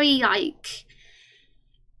 I'm very, like,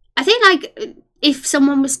 I think, like, if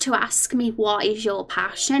someone was to ask me what is your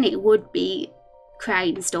passion, it would be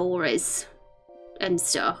creating stories and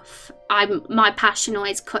stuff. My passion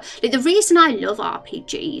always, like, the reason I love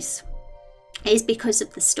RPGs is because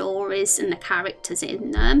of the stories and the characters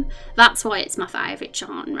in them. That's why it's my favourite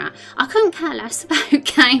genre. I couldn't care less about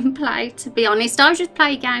gameplay, to be honest. I just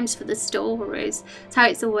play games for the stories. That's how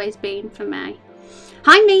it's always been for me.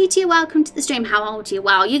 Hi Media, welcome to the stream. How old are you?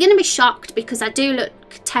 Well, you're going to be shocked because I do look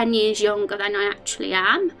 10 years younger than I actually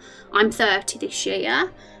am. I'm 30 this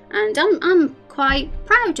year, and I'm quite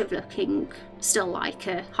proud of looking still like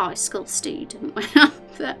a high school student when I'm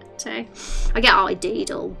 30. I get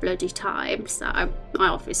ID'd all bloody time, so I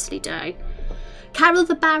obviously do. Carol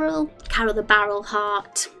the Barrel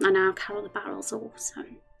heart. I know, Carol the Barrel's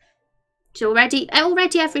awesome. She's already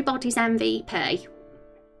everybody's MVP.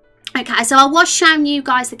 Okay, so I was showing you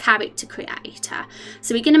guys the character creator.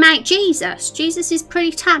 So we're going to make Jesus. Jesus is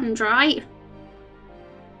pretty tanned, right?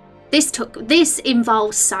 This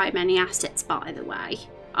involves so many assets, by the way.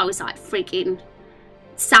 I was like frigging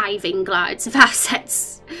saving loads of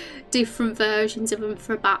assets, different versions of them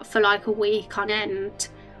for like a week on end.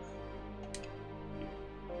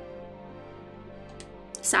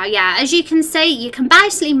 So yeah, as you can see, you can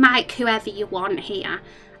basically make whoever you want here.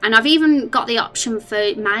 And I've even got the option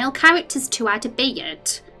for male characters to add a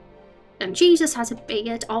beard. And Jesus has a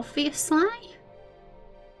beard, obviously.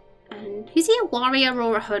 And is he a warrior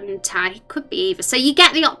or a hunter? He could be either. So you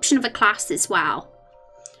get the option of a class as well.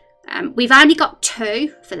 We've only got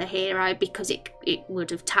 2 for the hero because it would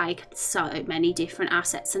have taken so many different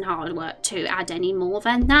assets and hard work to add any more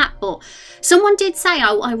than that. But someone did say,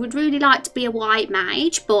 oh, I would really like to be a white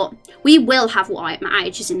mage, but we will have white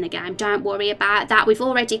mages in the game. Don't worry about that. We've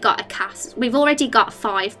already got a cast. We've already got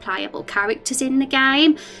 5 playable characters in the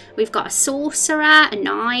game. We've got a sorcerer, a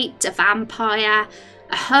knight, a vampire,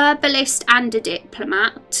 a herbalist, and a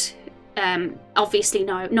diplomat. Obviously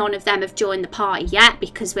none of them have joined the party yet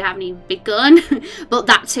because we haven't even begun, but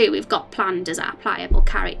that too we've got planned as our playable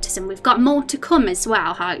characters, and we've got more to come as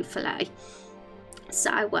well, hopefully.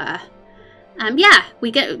 So yeah,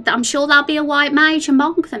 I'm sure there'll be a white mage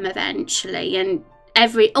among them eventually, and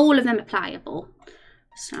all of them are playable,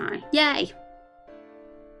 so yay.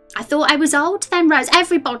 I thought I was old then, Rose.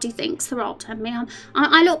 Everybody thinks they're older than me.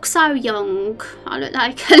 I look so young. I look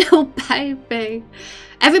like a little baby.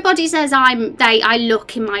 Everybody says I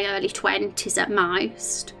look in my early 20s at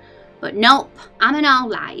most. But nope, I'm an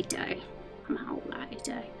old lady. I'm an old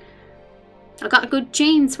lady. I got good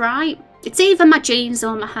genes, right? It's either my genes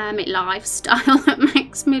or my hermit lifestyle that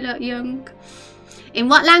makes me look young. In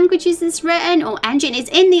what language is this written or engine?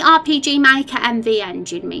 It's in the RPG Maker MV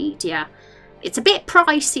engine, Media. It's a bit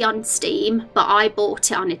pricey on Steam, but I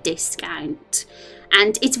bought it on a discount.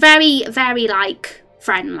 And it's very, very, like,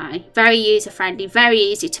 friendly, very user friendly, very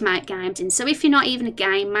easy to make games in. So if you're not even a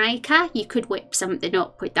game maker, you could whip something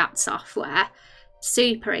up with that software.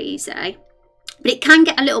 Super easy. But it can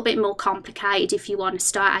get a little bit more complicated if you want to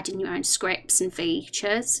start adding your own scripts and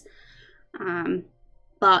features.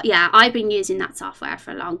 But yeah, I've been using that software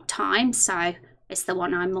for a long time, so it's the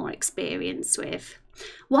one I'm more experienced with.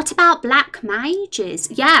 What about black mages?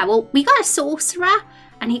 Yeah, well, we got a sorcerer,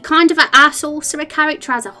 and he kind of, our sorcerer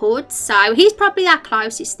character has a hood, so he's probably our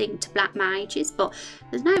closest thing to black mages, but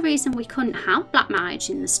there's no reason we couldn't have black mage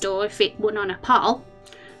in the store if it won on a poll.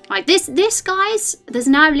 Like this guys, there's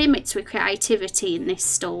no limits with creativity in this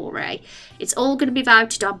story. It's all going to be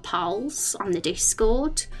voted on polls on the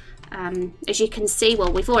Discord. As you can see,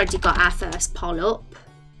 well, we've already got our first poll up.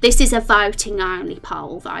 This is a voting only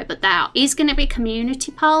poll though, but there is going to be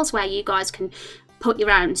community polls where you guys can put your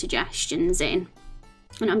own suggestions in.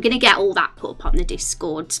 And I'm going to get all that put up on the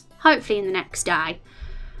Discord, hopefully in the next day.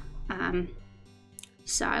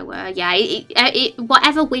 Yeah,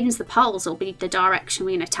 whatever wins the polls will be the direction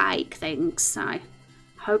we're going to take things. So I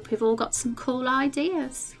hope we've all got some cool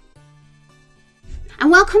ideas. And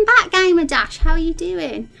welcome back, Gamer Dash. How are you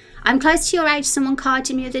doing? I'm close to your age. Someone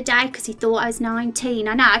carded me the other day because he thought I was 19.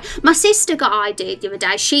 I know. My sister got ID'd the other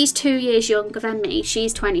day. She's 2 years younger than me.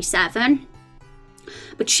 She's 27.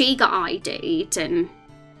 But she got ID'd, and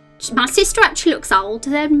my sister actually looks older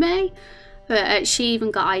than me. But she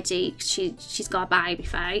even got ID. She's got a baby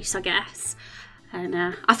face, I guess. And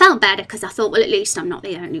I felt better because I thought, well, at least I'm not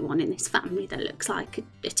the only one in this family that looks like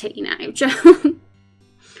a teenager.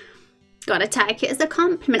 Gotta take it as a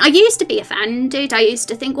compliment. I used to be offended. I used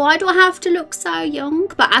to think, why do I have to look so young?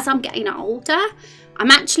 But as I'm getting older,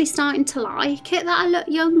 I'm actually starting to like it that I look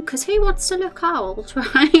young, because who wants to look old,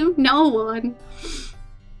 right? No one.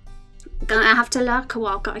 Gonna have to lurk a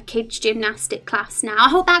while. Got a kids gymnastic class now. I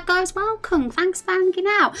hope that goes well, Kung. Thanks for hanging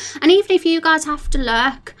out. And even if you guys have to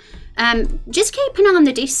lurk, just keep an eye on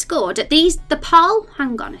the Discord. At the poll,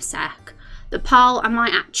 hang on a sec. The poll, I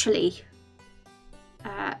might actually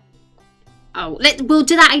we'll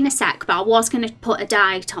do that in a sec, but I was going to put a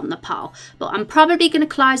date on the poll, but I'm probably going to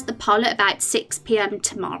close the poll at about 6 PM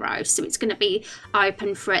tomorrow, so it's going to be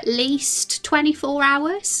open for at least 24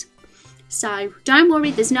 hours. So don't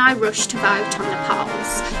worry, there's no rush to vote on the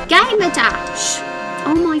polls. Gamer Dash,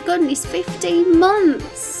 oh my goodness, 15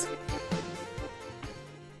 months.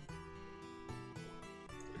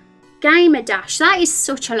 Gamer Dash, that is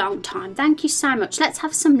such a long time. Thank you so much. Let's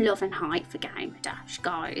have some love and hype for Gamer Dash,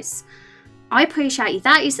 guys. I appreciate you.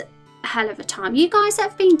 That is a hell of a time. You guys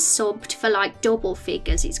have been subbed for like double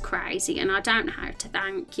figures. It's crazy, and I don't know how to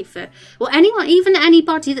thank you for, well, anyone, even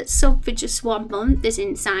anybody that's subbed for just 1 month is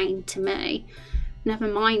insane to me. Never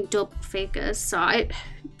mind double figures. So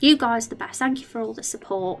you guys are the best. Thank you for all the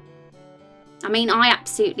support. I mean, I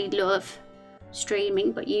absolutely love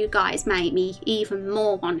streaming, but you guys make me even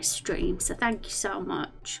more want to stream, so thank you so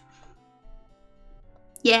much.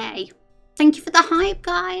 Yay. Thank you for the hype,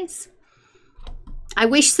 guys. I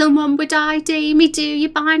wish someone would ID me, do you,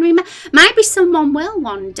 binary? Maybe someone will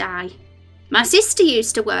one day. My sister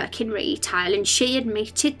used to work in retail, and she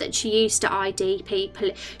admitted that she used to ID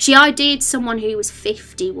people. She ID'd someone who was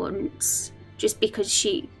 50 once, just because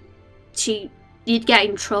you'd get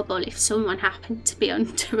in trouble if someone happened to be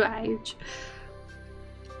underage.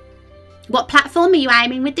 What platform are you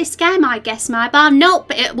aiming with this game? I guess mobile.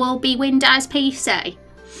 Nope, it will be Windows PC.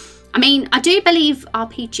 I mean, I do believe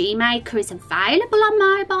RPG Maker is available on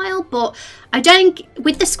mobile, but I don't,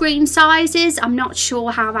 with the screen sizes, I'm not sure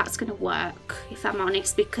how that's going to work, if I'm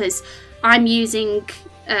honest, because I'm using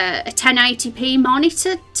a 1080p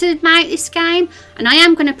monitor to make this game, and I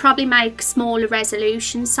am going to probably make smaller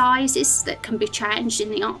resolution sizes that can be changed in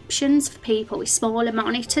the options for people with smaller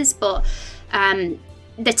monitors, but the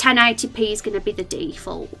 1080p is going to be the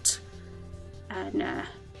default. And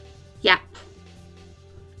yeah.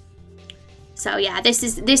 So yeah,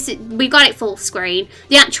 we got it full screen.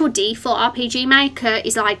 The actual default RPG Maker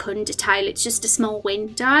is like Undertale. It's just a small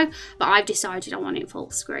window, but I've decided I want it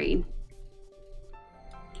full screen.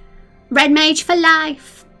 Red Mage for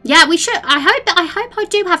life. Yeah, we should. I hope I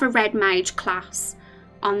do have a Red Mage class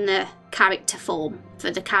on the character form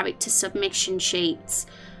for the character submission sheets.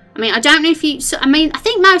 I mean, I don't know if you. I mean, I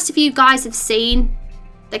think most of you guys have seen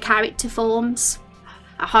the character forms.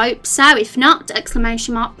 I hope so. If not,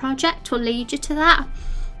 exclamation mark project will lead you to that.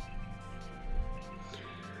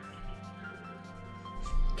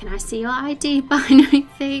 Can I see your ID, binary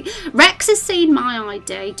thing? Rex has seen my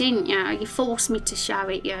ID, didn't you? You forced me to show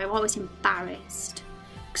it you. I was embarrassed.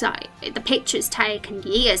 Because the picture's taken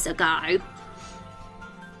years ago.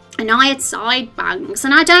 And I had side bangs,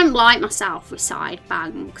 and I don't like myself with side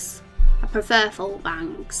bangs. I prefer full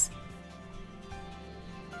bangs.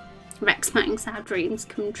 Rex makes our dreams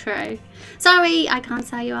come true. Sorry, I can't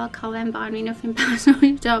say you are Colin, buy me nothing personal.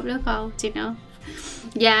 You don't look old enough.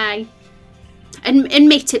 Yay. And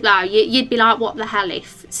admit it though, you'd be like, what the hell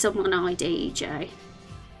if someone ID'd you?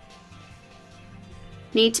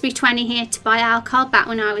 Need to be 20 here to buy alcohol. Back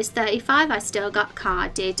when I was 35, I still got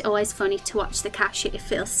carded. Always funny to watch the cashier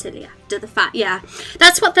feel silly after the fact. Yeah,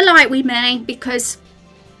 that's what they're like with me, because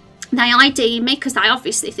they ID me because they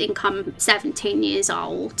obviously think I'm 17 years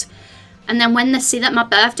old. And then when they see that my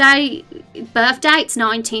birth date's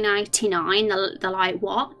 1989, they're like,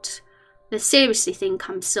 what? They seriously think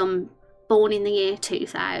I'm some born in the year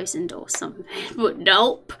 2000 or something. But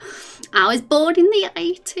nope, I was born in the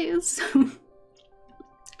 80s.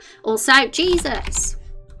 Also, Jesus.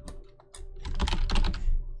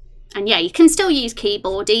 And yeah, you can still use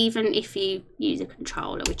keyboard even if you use a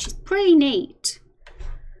controller, which is pretty neat.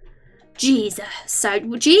 Jesus. So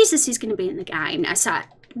Jesus is going to be in the game now. So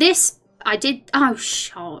this, I did, oh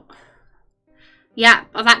shit. Yeah,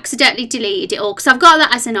 I've accidentally deleted it all because I've got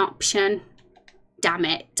that as an option. Damn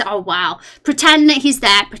it. Oh wow. Pretend that he's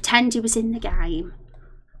there. Pretend he was in the game.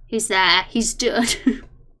 He's there. He's done.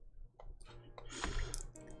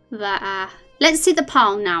 But let's see the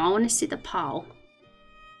poll now. I want to see the poll.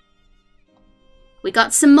 We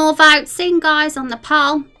got some more votes in, guys, on the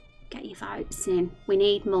poll. Get your votes in. We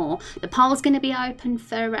need more. The poll's going to be open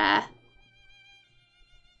for...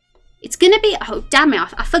 it's going to be... Oh, damn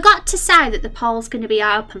it. I forgot to say that the poll's going to be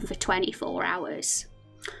open for 24 hours.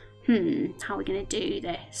 How are we going to do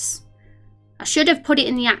this? I should have put it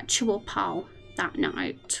in the actual poll, that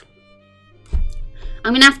note.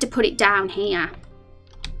 I'm going to have to put it down here.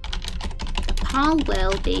 The poll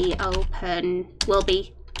will be open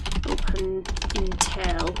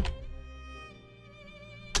until...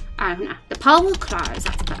 Oh no, the poll will close,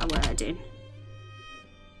 that's better wording.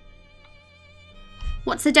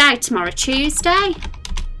 What's the day tomorrow? Tuesday?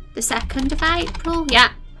 The 2nd of April?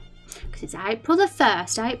 Yeah. Because it's April the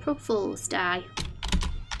 1st, April Fool's Day.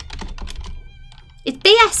 It's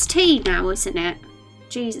BST now, isn't it?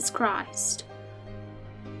 Jesus Christ.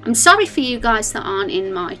 I'm sorry for you guys that aren't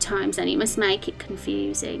in my times and it must make it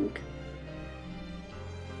confusing.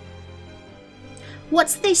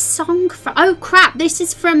 What's this song from? Oh crap, this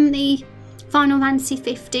is from the Final Fantasy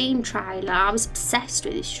 15 trailer. I was obsessed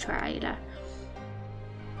with this trailer.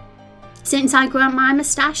 Since I grew out my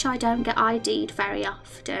moustache, I don't get ID'd very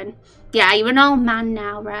often. Yeah, you're an old man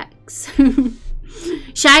now, Rex.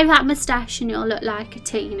 Shave that moustache and you'll look like a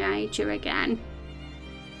teenager again.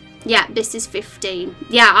 Yeah, this is 15.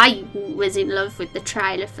 Yeah, I was in love with the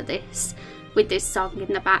trailer for this, with this song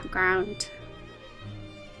in the background.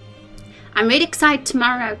 I'm really excited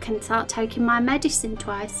tomorrow I can start taking my medicine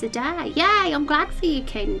twice a day. Yay, I'm glad for you,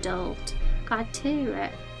 Kindled. Glad to hear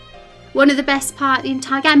it. One of the best part of the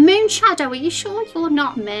entire game. Moonshadow, are you sure you're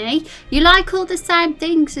not me? You like all the same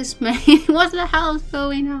things as me. What the hell's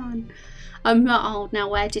going on? I'm not old now.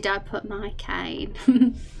 Where did I put my cane?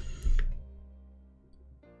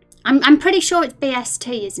 I'm pretty sure it's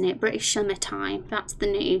BST, isn't it? British Summer Time. That's the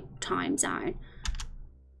new time zone.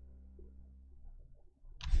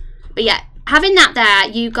 But yeah, having that there,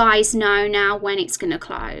 you guys know now when it's going to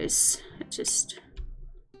close.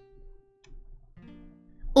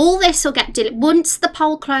 All this will get deleted. Once the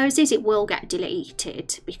poll closes, it will get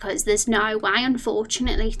deleted because there's no way,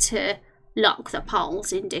 unfortunately, to lock the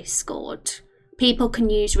polls in Discord. People can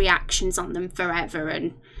use reactions on them forever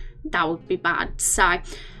and that would be bad. So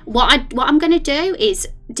what I'm going to do is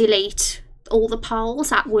delete all the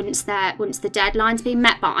polls at once the deadline's been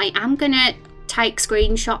met, but I am going to take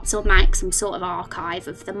screenshots or make some sort of archive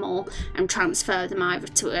of them all and transfer them over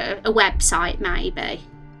to a website maybe,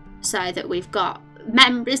 so that we've got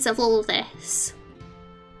memories of all this.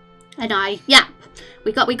 And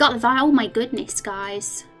we got the vote. Oh my goodness,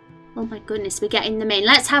 guys, oh my goodness, we're getting them in.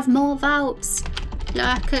 Let's have more votes,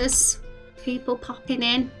 lurkers, people popping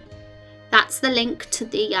in. That's the link to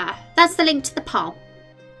the poll.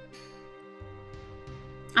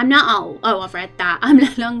 I'm not old. Oh, I've read that. I'm no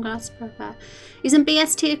longer lost brother. Isn't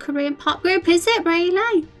BST a Korean pop group? Is it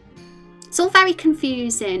really? It's all very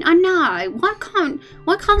confusing. I know. Why can't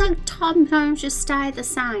the time zones just stay the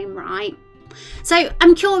same, right? So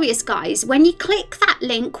I'm curious, guys. When you click that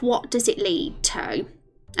link, what does it lead to?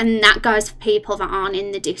 And that goes for people that aren't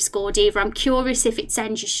in the Discord either. I'm curious if it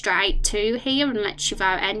sends you straight to here and lets you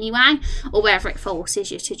vote anyway, or whether it forces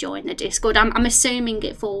you to join the Discord. I'm assuming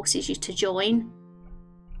it forces you to join,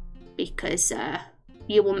 because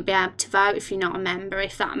you wouldn't be able to vote if you're not a member,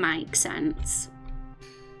 if that makes sense.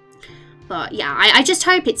 But yeah, I just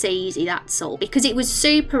hope it's easy, that's all, because it was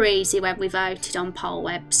super easy when we voted on poll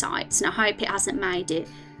websites, and I hope it hasn't made it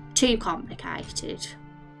too complicated.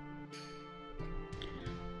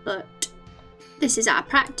 But this is our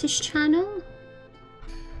practice channel.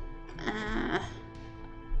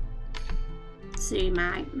 Zoom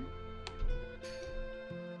out.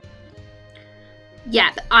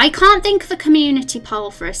 Yeah, I can't think of a community poll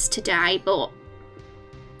for us today, but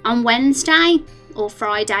on Wednesday or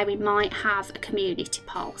Friday we might have a community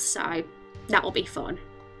poll, so that will be fun.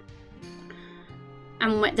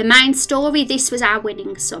 And the main story, this was our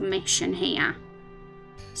winning submission here.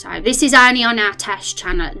 So this is only on our test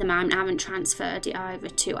channel at the moment. I haven't transferred it over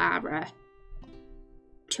to our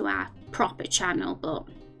proper channel, but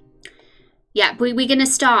yeah, we're going to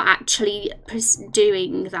start actually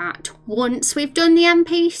doing that once we've done the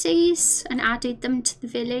NPCs and added them to the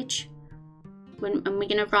village. And we're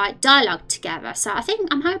going to write dialogue together. So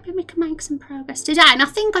I'm hoping we can make some progress today. And I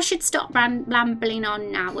think I should stop rambling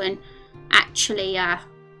on now and actually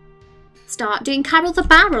start doing Carol the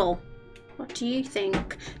Barrel. What do you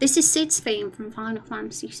think? This is Sid's theme from Final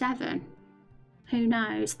Fantasy VII. Who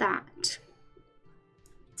knows that?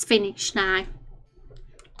 It's finished now.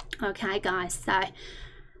 Okay, guys, so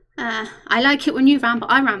I like it when you ramble.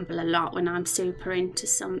 I ramble a lot when I'm super into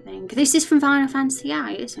something. This is from Final Fantasy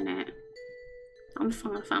VIII, isn't it? I'm a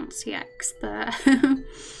Final Fantasy expert.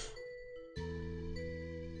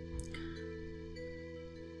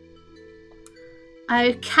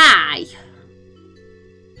 Okay.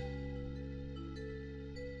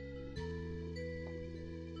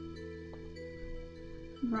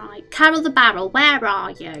 Right, Carol the Barrel, where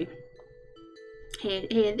are you?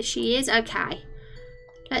 Here she is. Okay,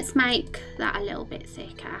 let's make that a little bit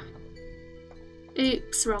thicker.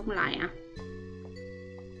 Oops, wrong layer.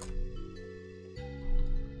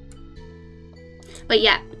 But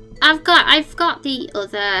yeah, I've got the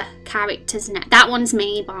other characters now. That one's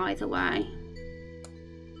me, by the way.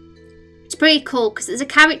 It's pretty cool because there's a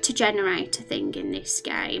character generator thing in this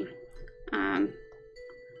game.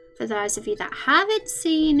 For those of you that haven't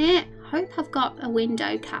seen it, I hope I've got a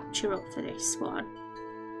window capture up for this one.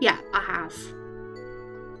 Yeah, I have.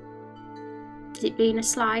 Has it been a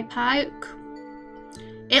sly poke?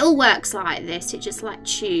 It all works like this. It just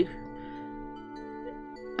lets you...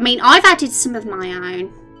 I mean, I've added some of my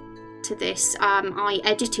own to this. I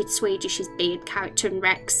edited Swedish's beard character and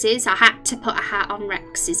Rex's. I had to put a hat on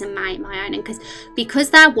Rex's and make my own. And because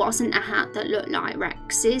there wasn't a hat that looked like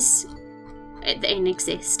Rex's in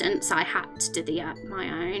existence, I had to do my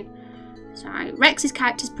own. So Rex's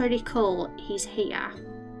character's pretty cool. He's here.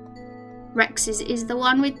 Rex's is the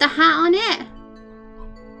one with the hat on it.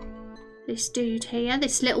 This dude here,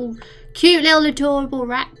 this little cute little adorable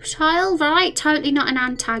reptile, right? Totally not an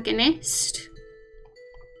antagonist.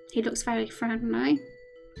 He looks very friendly.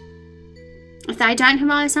 If they don't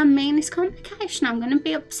realise I'm mean this complication, I'm going to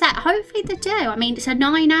be upset. Hopefully they do. I mean, it's a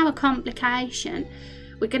 9-hour complication.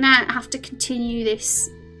 We're going to have to continue this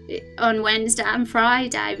on Wednesday and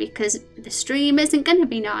Friday because the stream isn't going to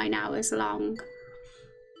be 9 hours long.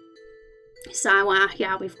 So,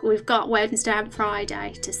 yeah, we've got Wednesday and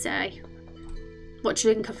Friday to see. What do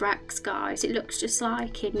you think of Rex, guys? It looks just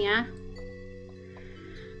like him, yeah?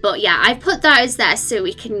 But, yeah, I've put those there so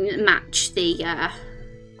we can match the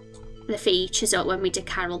features up when we do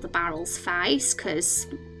Carol the Barrel's face, because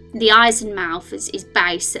the eyes and mouth is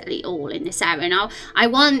basically all in this area. And I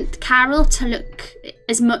want Carol to look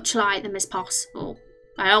as much like them as possible.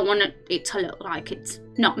 I don't want it to look like it's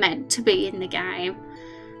not meant to be in the game.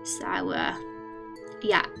 So,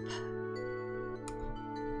 yep.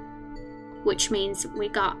 Which means we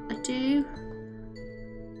got to do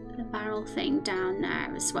the barrel thing down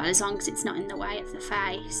there as well, as long as it's not in the way of the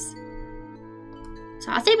face.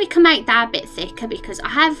 So I think we can make that a bit thicker because I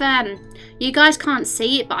have, you guys can't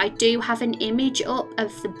see it, but I do have an image up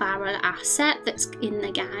of the barrel asset that's in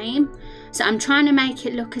the game. So I'm trying to make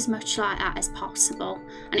it look as much like that as possible.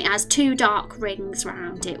 And it has 2 dark rings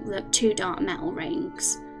around it, 2 dark metal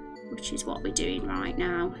rings, which is what we're doing right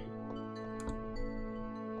now.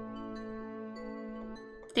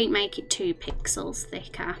 I think make it 2 pixels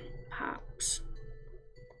thicker, perhaps.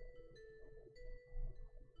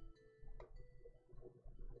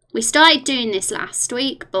 We started doing this last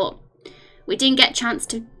week, but we didn't get a chance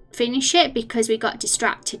to finish it because we got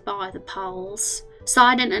distracted by the polls.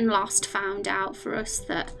 Silent and Lost found out for us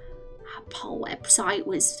that our poll website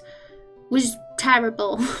was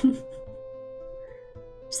terrible.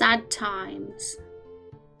 Sad times.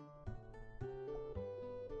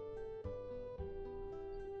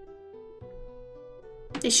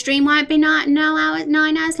 This stream won't be 9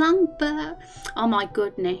 hours long, but oh my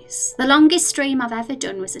goodness. The longest stream I've ever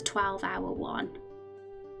done was a 12-hour one.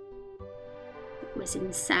 It was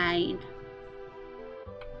insane.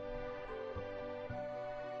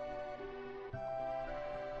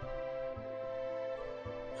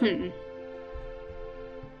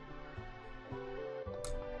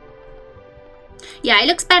 Yeah, it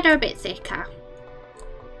looks better a bit thicker.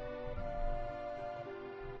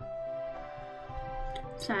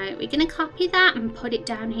 So we're going to copy that and put it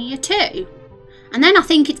down here too. And then I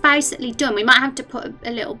think it's basically done. We might have to put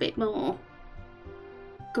a little bit more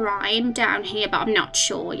grime down here, but I'm not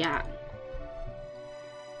sure yet.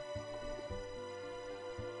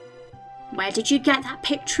 Where did you get that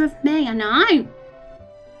picture of me? I know.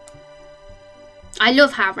 I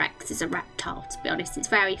love how Rex is a reptile, to be honest. It's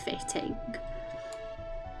very fitting.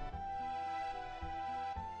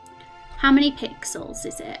 How many pixels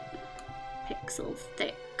is it? Pixels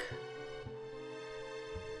thick.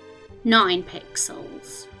 9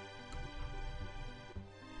 pixels.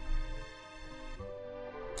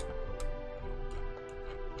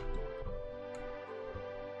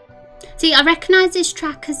 See, I recognise this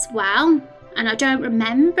track as well, and I don't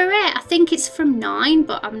remember it. I think it's from 9,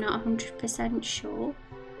 but I'm not 100% sure.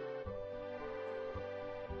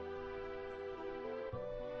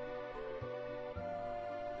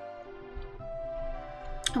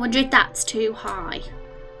 I wonder if that's too high.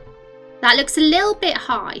 That looks a little bit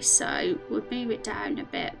high, so we'll move it down a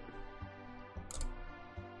bit.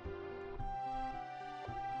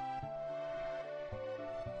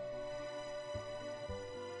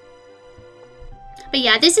 But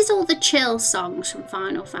yeah, this is all the chill songs from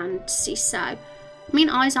Final Fantasy, so I mean,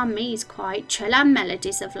 Eyes on Me is quite chill, and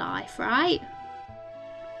Melodies of Life, right?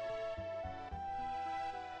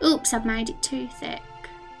 Oops, I've made it too thick.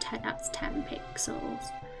 That's 10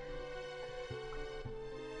 pixels.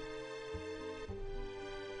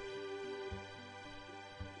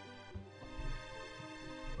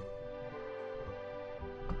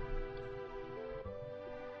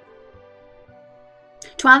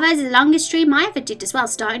 "12 hours is the longest stream I ever did as well,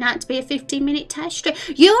 starting out to be a 15-minute test stream."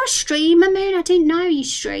 You're a streamer, Moon. I didn't know you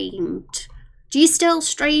streamed. Do you still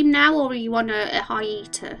stream now, or are you on a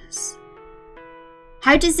hiatus?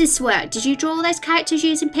 How does this work? Did you draw those characters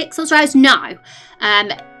using pixels, Rose? No.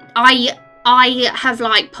 I have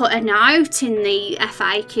like put a note in the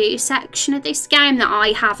FAQ section of this game that I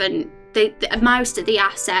haven't. Most of the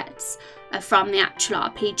assets are from the actual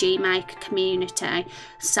RPG Maker community,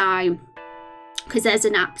 so because there's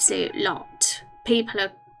an absolute lot. People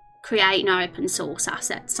are creating open source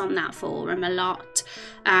assets on that forum a lot,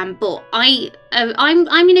 but I'm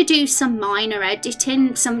going to do some minor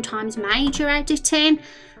editing, sometimes major editing,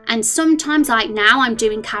 and sometimes, like now, I'm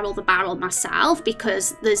doing Carol the Barrel myself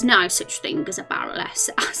because there's no such thing as a barrel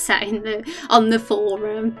asset on the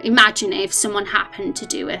forum. Imagine if someone happened to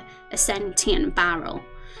do a sentient barrel,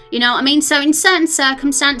 you know what I mean? So in certain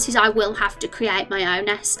circumstances I will have to create my own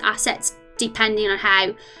assets depending on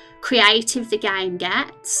how creative the game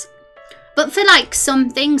gets. But for like some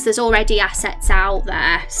things, there's already assets out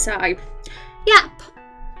there. So, yep.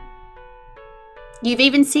 You've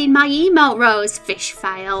even seen my emote, Rose. Fish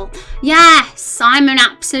fail. Yes, I'm an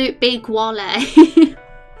absolute big wally.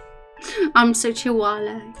 I'm such a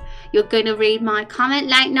wally. You're going to read my comment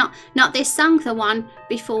like not this song, the one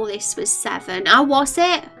before this was 7. Oh, was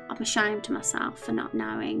it? I'm ashamed of myself for not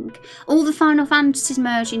knowing. All the Final Fantasies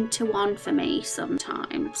merge into one for me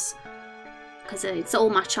sometimes, because it's all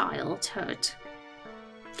my childhood.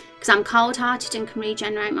 Because I'm cold-hearted and can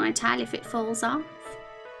regenerate my tail if it falls off.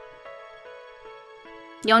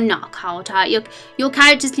 You're not cold-hearted. Your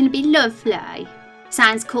character's going to be lovely.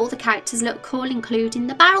 Sounds cool. The characters look cool, including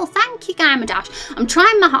the barrel. Thank you, Gamer Dash. I'm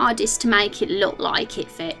trying my hardest to make it look like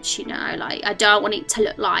it fits, you know. Like, I don't want it to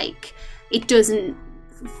look like it doesn't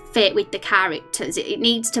fit with the characters. It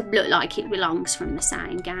needs to look like it belongs from the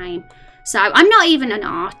same game. So I'm not even an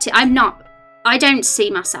artist. I don't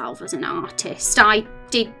see myself as an artist. I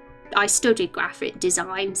studied graphic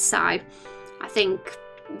design, so I think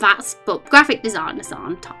but graphic designers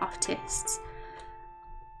aren't artists.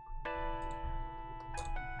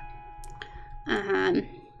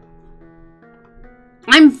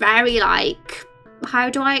 I'm very like, how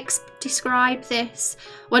do I describe this?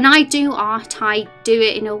 When I do art, I do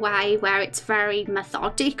it in a way where it's very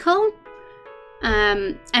methodical.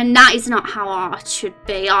 And that is not how art should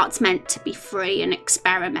be. Art's meant to be free and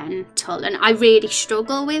experimental, and I really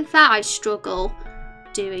struggle with that. I struggle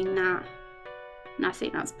doing that, and I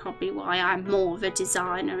think that's probably why I'm more of a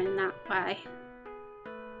designer in that way.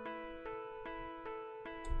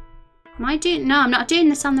 Am I doing? No, I'm not doing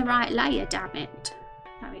this on the right layer, damn it.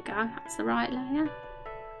 There we go, that's the right layer.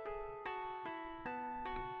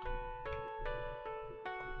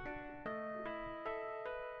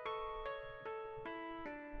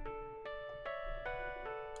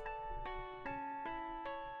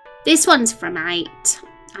 This one's from 8.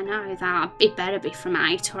 I know that. It better be from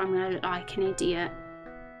 8 or I'm going to look like an idiot.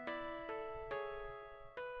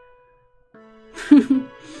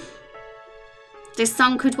 This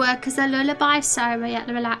song could work as a lullaby, so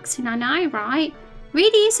relaxing. I know, right?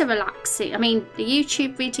 Really is a relaxing. I mean, the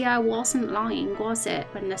YouTube video wasn't lying, was it,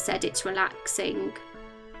 when they said it's relaxing?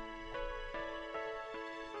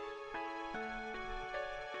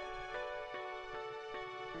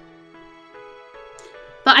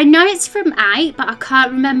 But I know it's from 8, but I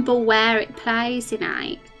can't remember where it plays in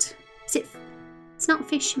 8. Is it? It's not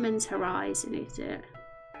Fisherman's Horizon, is it?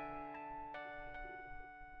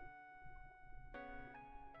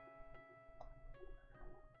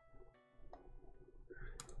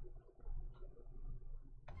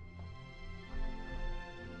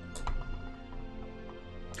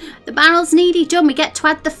 The barrel's nearly done. We get to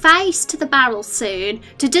add the face to the barrel soon.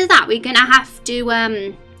 To do that, we're gonna have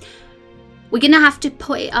to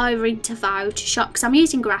put it over into Photoshop because I'm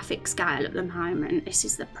using graphic scale at the moment. This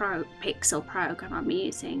is the pixel program I'm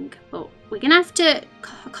using, but we're gonna have to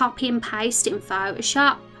copy and paste it in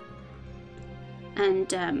Photoshop,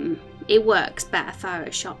 and it works better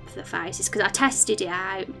Photoshop for the faces because I tested it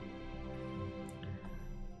out.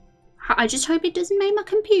 I just hope it doesn't make my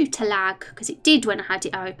computer lag because it did when I had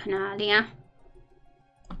it open earlier.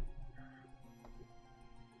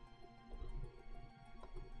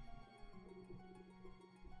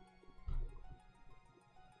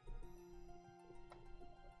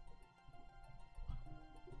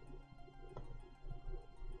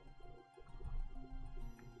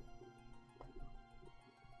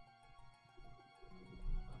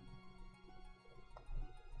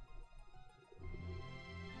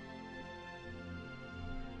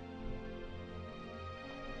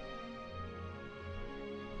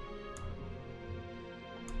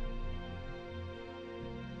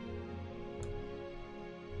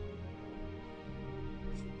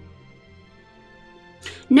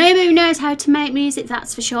 Nobu knows how to make music,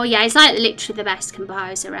 that's for sure. Yeah, he's like literally the best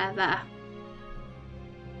composer ever.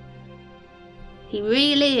 He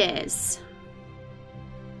really is.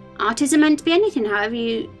 Art isn't meant to be anything. However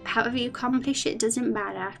you accomplish it, doesn't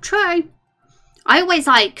matter. True. I always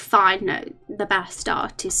find that the best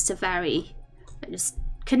artists are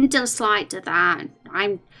can just do that.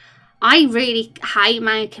 I really hate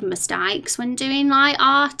making mistakes when doing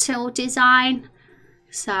art or design.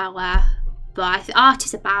 So but art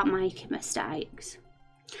is about making mistakes.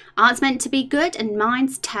 Art's meant to be good and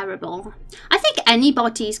mine's terrible. I think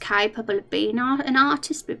anybody's capable of being an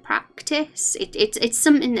artist with practice. It's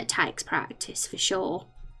something that takes practice for sure.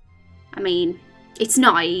 I mean, it's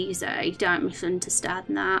not easy, don't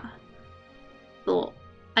misunderstand that. But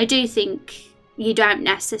I do think you don't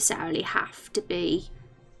necessarily have to be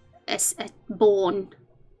a born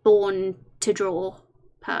to draw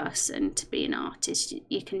person to be an artist.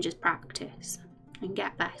 You can just practice and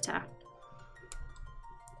get better.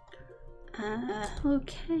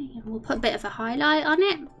 Okay, we'll put a bit of a highlight on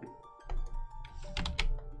it.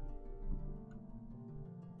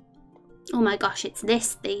 Oh my gosh, it's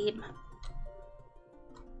this theme.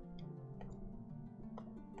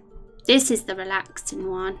 This is the relaxing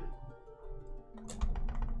one.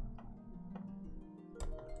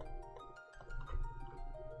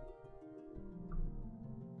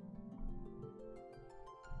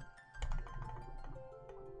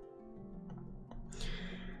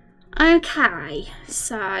 Okay,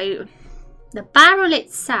 so the barrel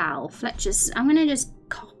itself, I'm going to just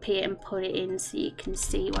copy it and put it in so you can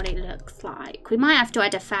see what it looks like. We might have to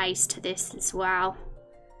add a face to this as well,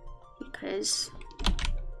 because,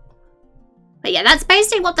 but yeah, that's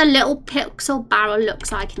basically what the little pixel barrel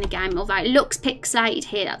looks like in the game. Although it looks pixelated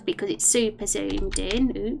here, that's because it's super zoomed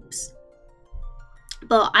in. Oops.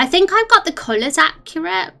 But I think I've got the colours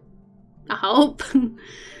accurate, I hope.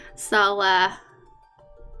 So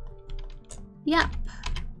yep,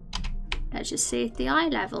 let's just see if the eye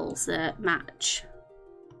levels match.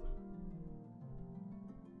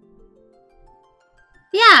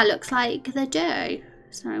 Yeah, looks like they do.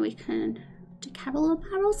 So we can decal the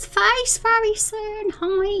barrel's face very soon.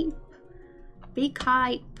 Hype. Big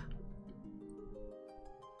hype.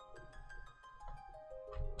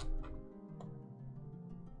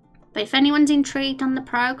 But if anyone's intrigued on the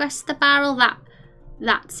progress of the barrel,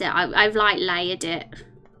 that's it. I've layered it.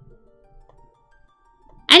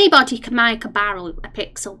 Anybody can make a barrel, a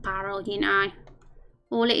pixel barrel, you know.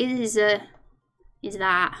 All it is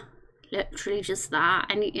that literally just that,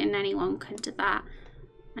 and anyone can do that.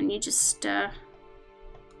 And you just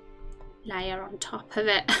layer on top of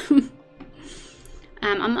it.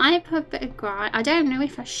 I might put a bit of grime. I don't know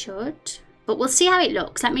if I should, but we'll see how it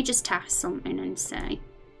looks. Let me just test something and see.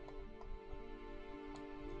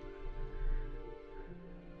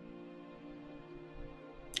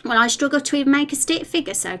 Well, I struggle to even make a stick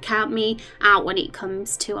figure, so count me out when it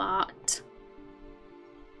comes to art.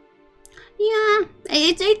 Yeah,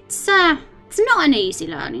 it's not an easy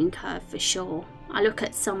learning curve for sure. I look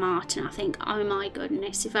at some art and I think, oh my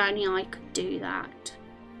goodness, if only I could do that.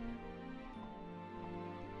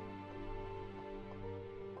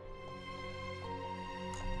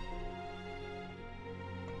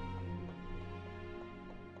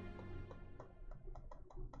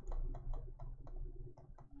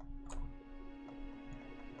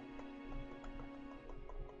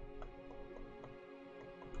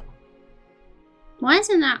 Why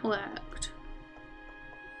hasn't that worked?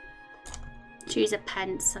 Choose a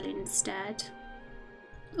pencil instead.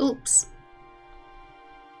 Oops.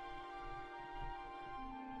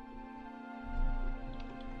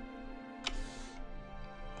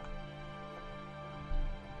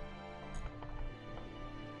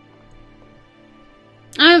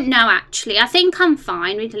 Oh no, actually, I think I'm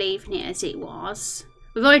fine with leaving it as it was.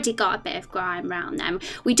 We've already got a bit of grime around them.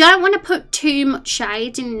 We don't want to put too much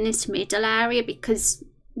shade in this middle area because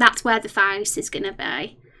that's where the face is going to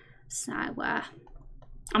be. So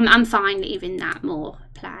I'm fine leaving that more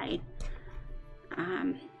plain.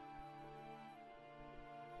 To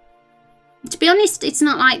be honest, it's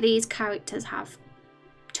not like these characters have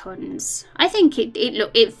tons. I think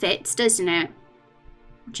it fits, doesn't it?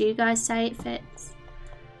 Do you guys say it fits?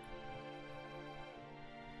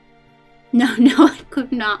 No, I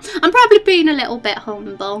could not. I'm probably being a little bit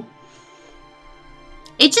humble.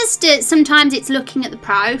 It just sometimes it's looking at the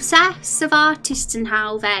process of artists and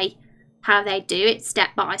how they do it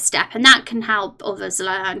step by step, and that can help others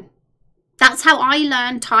learn. That's how I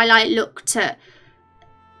learned. I looked at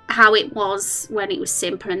how it was when it was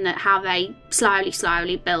simple, and that how they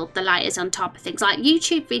slowly build the layers on top of things, like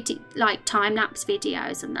YouTube video, like time-lapse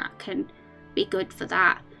videos, and that can be good for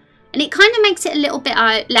that. And it kind of makes it a little bit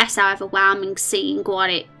less overwhelming seeing what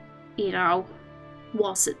it, you know,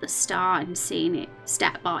 was at the start and seeing it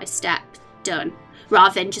step by step done,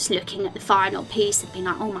 rather than just looking at the final piece and being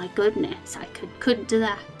like, oh my goodness, I couldn't do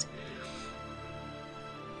that.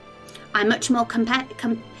 I'm much more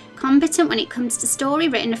competent when it comes to story.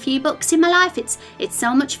 Written a few books in my life. It's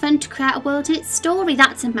so much fun to create a world and its story.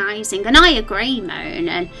 That's amazing, and I agree, Moon.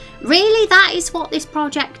 And really, that is what this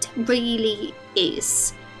project really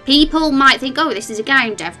is. People might think, oh, this is a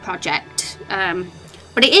game dev project,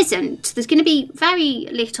 but it isn't. There's going to be very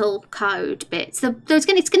little code bits. It's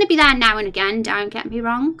going to be there now and again, don't get me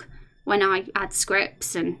wrong, when I add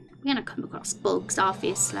scripts, and we're going to come across bugs,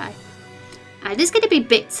 obviously. There's going to be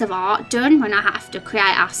bits of art done when I have to create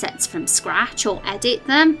assets from scratch or edit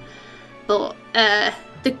them, but a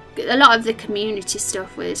lot of the community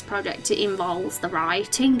stuff with this project, it involves the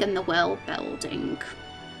writing and the world building.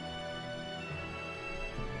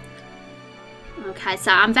 Okay,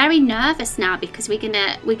 so I'm very nervous now because we're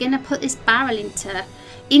gonna put this barrel into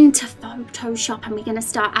Photoshop, and we're gonna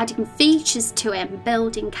start adding features to it and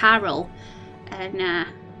building Carol. And I'm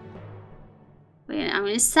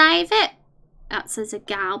gonna save it. That's as a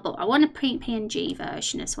gal, but I want a PNG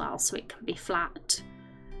version as well, so it can be flat.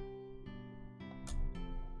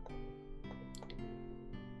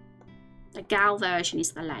 The gal version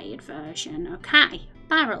is the layered version. Okay,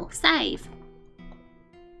 barrel, save.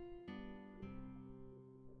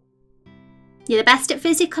 You're the best at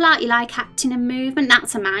physical art, you like acting and movement.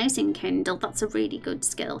 That's amazing, Kindle. That's a really good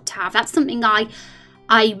skill to have. That's something I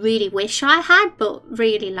really wish I had, but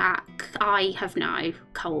really lack. I have no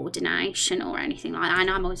coordination or anything like that, and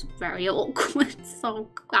I'm always very awkward, so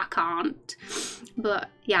I can't. But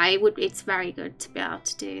yeah, it's very good to be able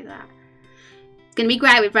to do that. It's going to be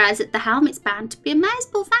great with Rose at the helm. It's bound to be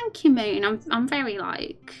amazing. Thank you, Moon. I'm very,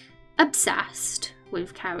 like, obsessed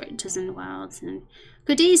with characters and worlds, and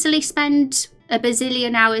could easily spend a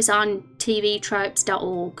bazillion hours on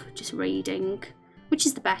tvtropes.org just reading, which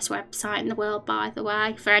is the best website in the world, by the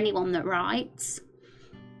way, for anyone that writes.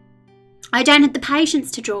 I don't have the patience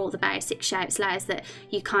to draw all the basic shapes layers that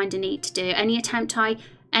you kind of need to do. Any attempt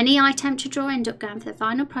to draw end up going for the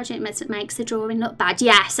final project makes the drawing look bad.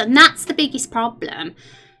 Yes, and that's the biggest problem.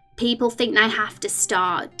 People think they have to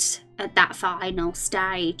start at that final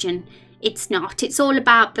stage, and it's not. It's all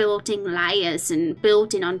about building layers and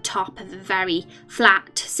building on top of a very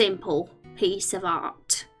flat, simple piece of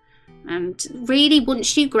art. And really,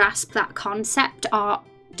 once you grasp that concept, art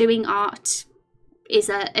doing art is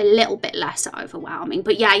a little bit less overwhelming.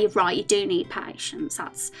 But yeah, you're right, you do need patience.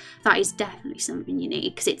 That is definitely something you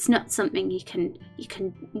need, because it's not something you can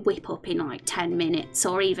whip up in like 10 minutes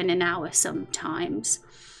or even an hour sometimes.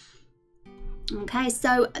 Okay,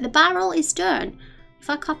 so the barrel is done. If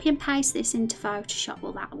I copy and paste this into Photoshop,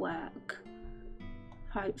 will that work?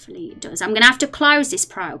 Hopefully it does. I'm going to have to close this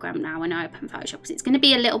program now and open Photoshop, because it's going to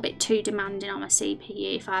be a little bit too demanding on my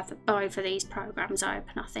CPU if I have both of these programs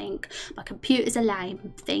open, I think. My computer's a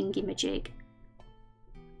lame thingy-majig.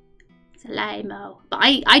 It's a lame-o. But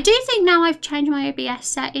I do think now I've changed my OBS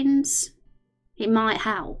settings, it might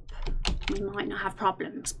help. We might not have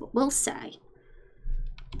problems, but we'll see.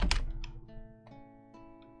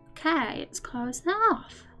 Okay, let's close that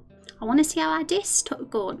off. I want to see how our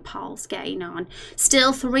Discord poll's getting on.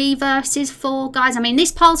 Still 3 versus 4, guys. I mean,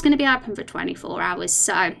 this poll's going to be open for 24 hours,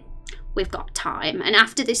 so we've got time. And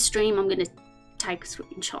after this stream, I'm going to take a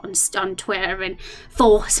screenshot on Twitter and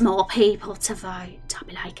force more people to vote. I'll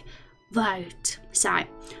be like, vote. So I'm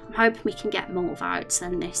hoping we can get more votes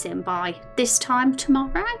than this in by this time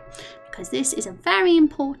tomorrow, because this is a very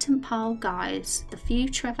important poll, guys. The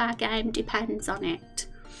future of our game depends on it.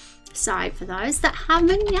 So for those that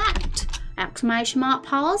haven't yet, exclamation mark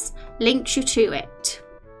polls links you to it.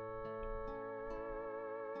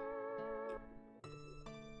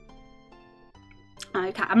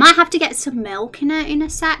 Okay, I might have to get some milk in her in a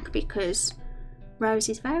sec, because Rose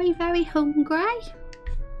is very, very hungry.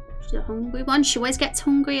 She's a hungry one. She always gets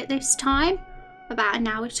hungry at this time, about an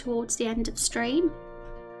hour towards the end of stream.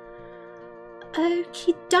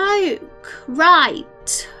 Okie doke.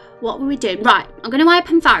 Right. What were we doing? Right, I'm going to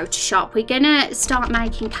open Photoshop. We're going to start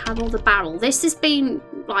making Carol the Barrel. This has been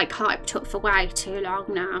like hyped up for way too long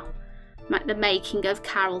now. The making of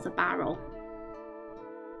Carol the Barrel.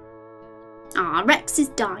 Ah, Rex's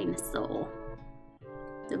dinosaur.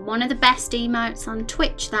 One of the best emotes on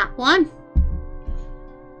Twitch, that one.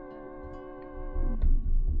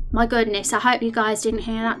 My goodness, I hope you guys didn't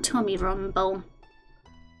hear that tummy rumble.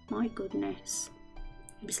 My goodness.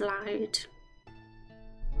 It was loud.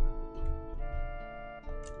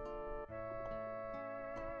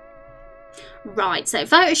 Right, so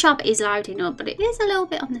Photoshop is loading up, but it is a little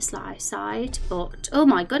bit on the slow side. But, oh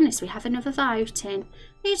my goodness, we have another voting.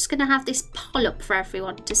 We're just going to have this poll up for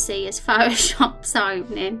everyone to see as Photoshop's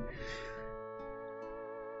opening.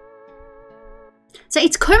 So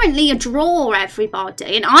it's currently a draw,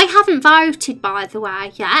 everybody, and I haven't voted, by the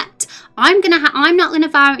way, yet. I'm not gonna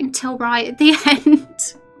vote until right at the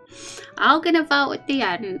end. I'm gonna vote at the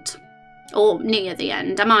end. Or near the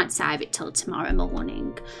end. I might save it till tomorrow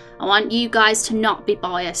morning. I want you guys to not be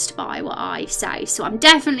biased by what I say. So I'm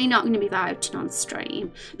definitely not going to be voting on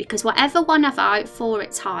stream, because whatever one I vote for,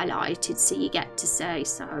 it's highlighted so you get to see.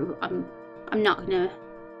 So I'm not going to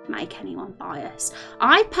make anyone biased.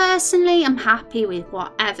 I personally am happy with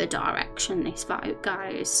whatever direction this vote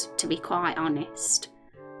goes, to be quite honest.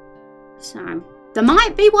 So there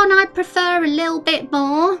might be one I prefer a little bit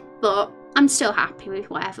more, but I'm still happy with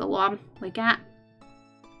whatever one we get.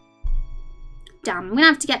 Damn, I'm going to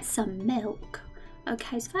have to get some milk.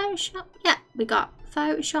 Okay, so Photoshop. Yeah, we got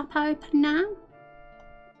Photoshop open now.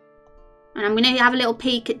 And I'm going to have a little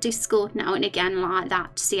peek at Discord now and again like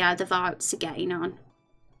that to see how the votes are getting on.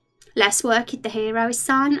 Less work if the hero is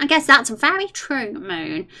silent. I guess that's very true,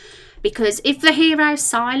 Moon. Because if the hero's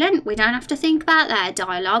silent, we don't have to think about their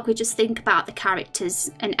dialogue. We just think about the characters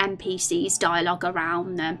and NPCs' dialogue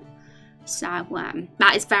around them. So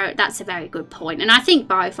that's a very good point, and I think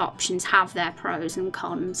both options have their pros and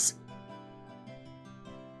cons.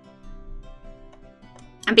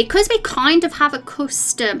 And because we kind of have a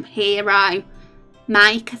custom hero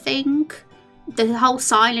maker thing, the whole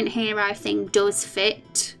silent hero thing does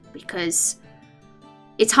fit, because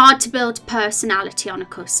it's hard to build personality on a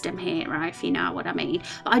custom hero, if you know what I mean.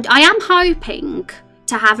 I am hoping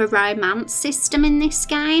to have a romance system in this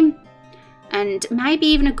game. And maybe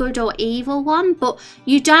even a good or evil one, but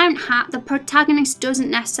you don't have, the protagonist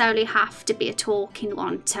doesn't necessarily have to be a talking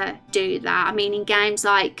one to do that. I mean, in games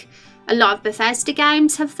like a lot of Bethesda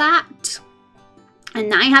games have that,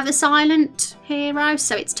 and they have a silent hero,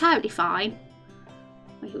 so it's totally fine.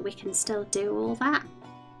 We can still do all that.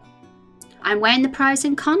 I'm weighing the pros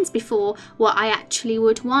and cons before what I actually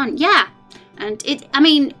would want. Yeah, and I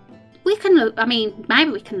mean, we can look,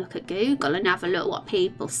 maybe we can look at Google and have a look what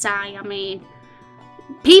people say. I mean,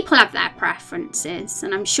 people have their preferences,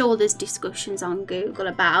 and I'm sure there's discussions on Google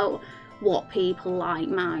about what people like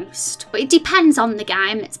most. But it depends on the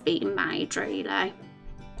game that's being made, really.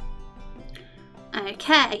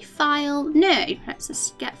 Okay, file new. Let's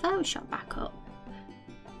just get Photoshop back up.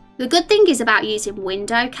 The good thing is about using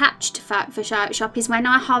window capture for Photoshop is when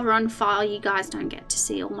I hover on file, you guys don't get to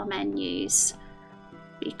see all my menus,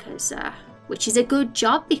 because which is a good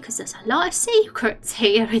job because there's a lot of secrets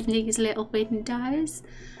here in these little windows.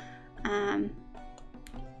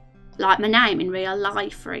 Like my name in real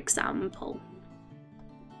life, for example.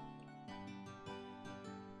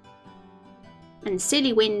 And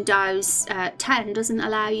silly Windows 10 doesn't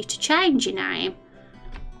allow you to change your name.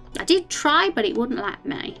 I did try, but it wouldn't let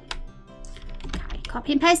me. Okay,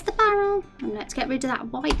 copy and paste the barrel. And let's get rid of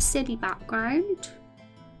that white silly background.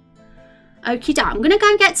 Okie doke, I'm going to go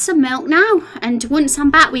and get some milk now. And once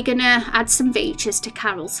I'm back, we're going to add some features to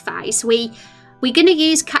Carol's face. We're going to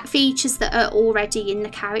use features that are already in the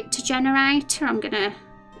character generator.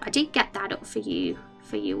 I did get that up for you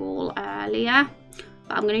all earlier.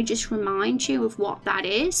 But I'm going to just remind you of what that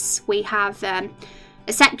is. We have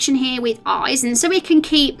a section here with eyes, and so we can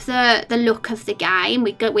keep the look of the game.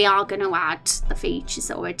 We are going to add the features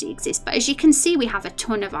that already exist. But as you can see, we have a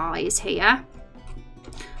ton of eyes here.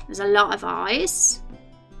 There's a lot of eyes.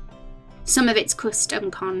 Some of it's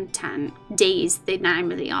custom content. D is the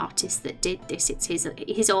name of the artist that did this. It's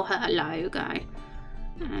his or her logo.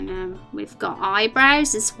 And we've got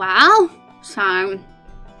eyebrows as well. So I'm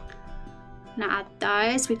gonna add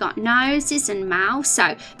those. We've got noses and mouths.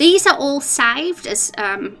 So these are all saved as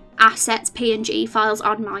assets, PNG files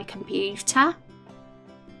on my computer.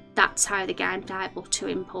 That's how the game's able to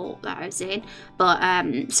import those in. But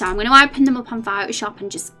so I'm going to open them up on Photoshop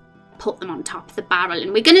and just put them on top of the barrel,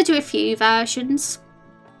 and we're going to do a few versions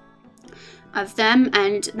of them,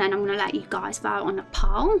 and then I'm going to let you guys vote on a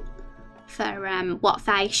poll for what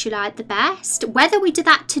face you like the best. Whether we do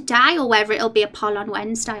that today or whether it'll be a poll on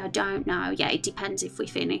Wednesday, I don't know. Yeah, it depends if we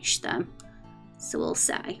finish them, so we'll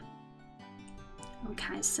see.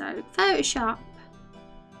 Okay, so Photoshop.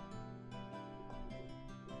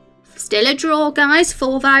 Still a draw, guys.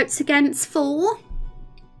 4 votes against 4.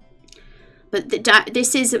 But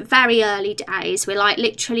this is very early days. We're like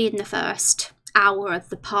literally in the first hour of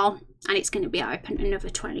the poll, and it's going to be open another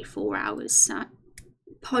 24 hours. So,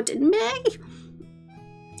 pardon me.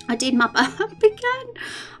 I did my burp again.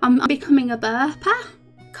 I'm becoming a burper.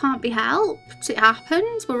 Can't be helped. It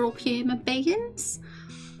happens. We're all human beings.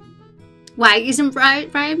 Wait, isn't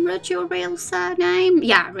Raindrop your real surname?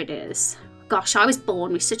 Yeah, it is. Gosh, I was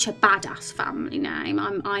born with such a badass family name.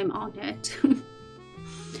 I'm honoured.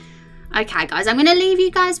 Okay, guys, I'm going to leave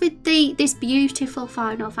you guys with this beautiful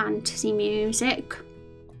Final Fantasy music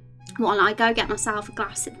while I go get myself a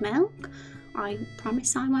glass of milk. I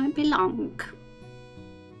promise I won't be long.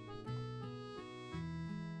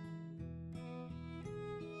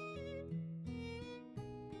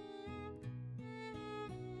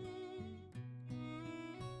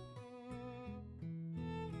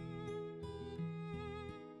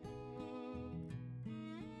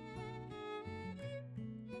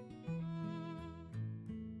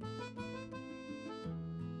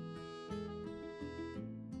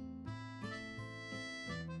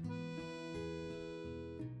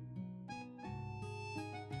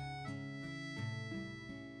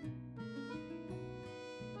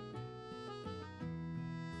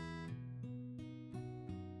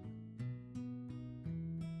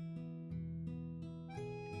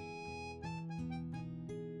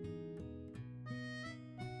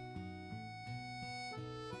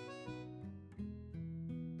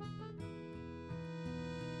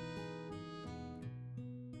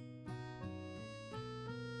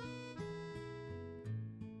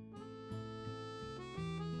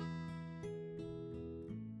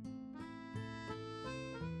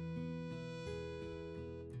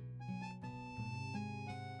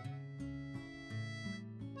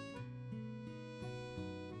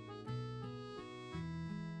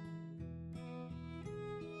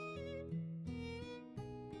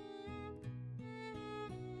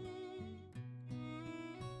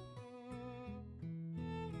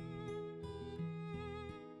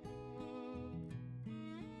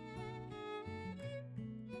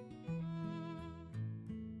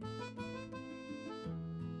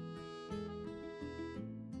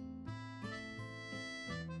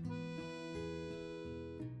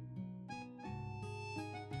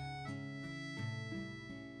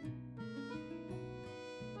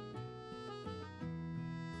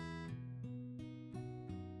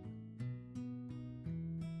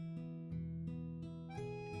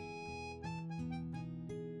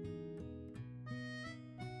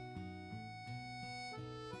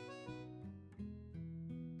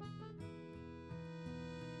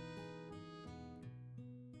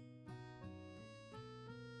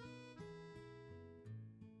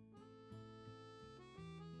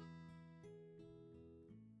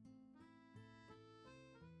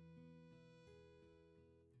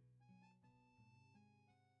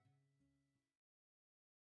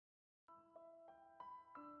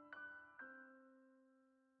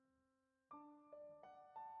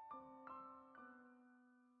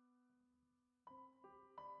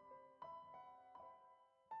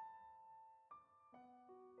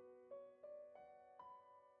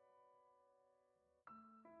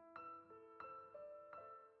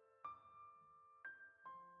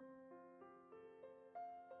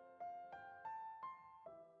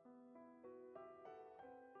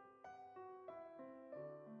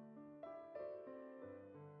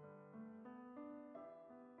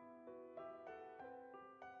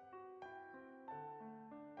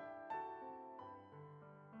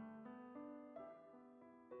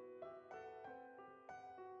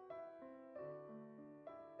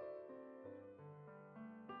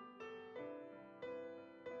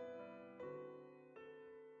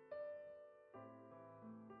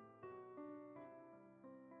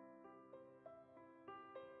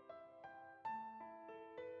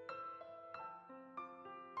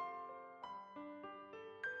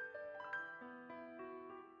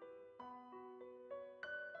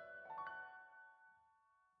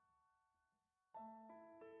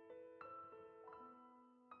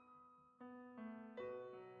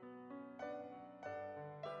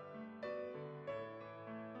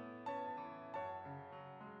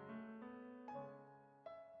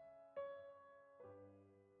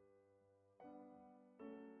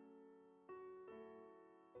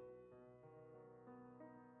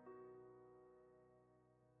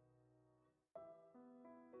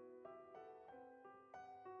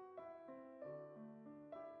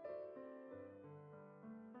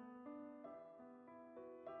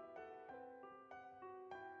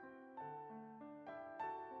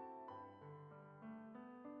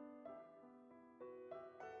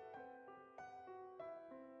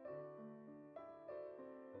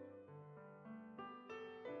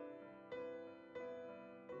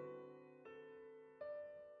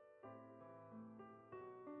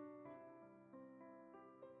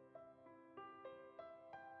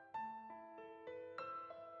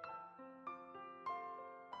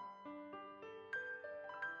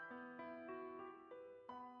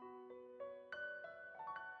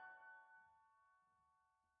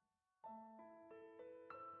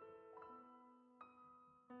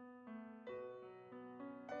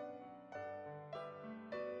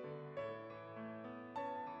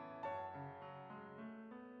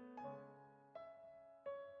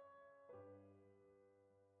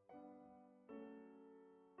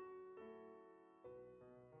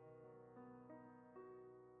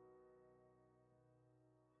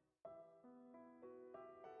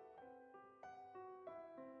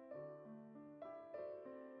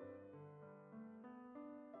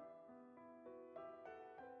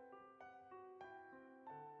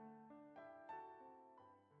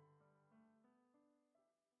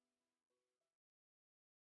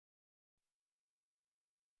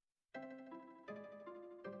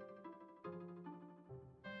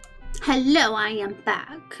 Hello, I am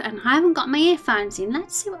back, and I haven't got my earphones in.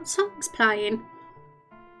 Let's see what song's playing.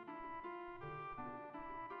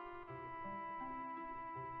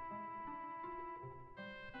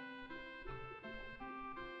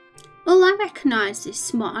 Oh, I recognise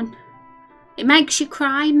this one. It Makes You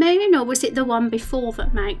Cry, Moon, or was it the one before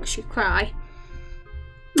that makes you cry?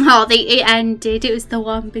 Oh, it ended. It was the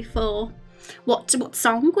one before. What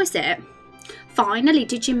song was it? Finally,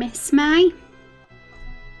 Did You Miss Me?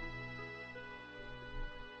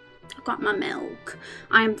 I've got my milk.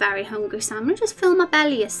 I am very hungry, so I'm going to just fill my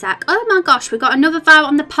belly a sec. Oh my gosh, we got another vote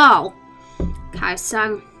on the poll. Okay,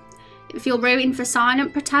 so if you're rooting for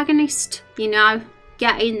silent protagonist, you know,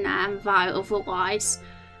 get in there and vote.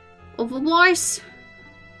 Otherwise,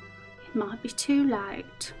 it might be too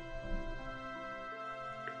late.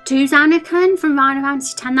 Choose Anakin from Final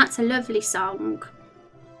Fantasy X. That's a lovely song.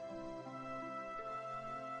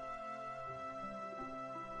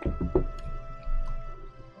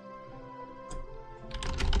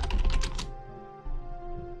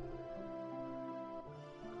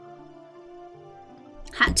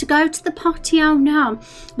 Had to go to the potty, oh no.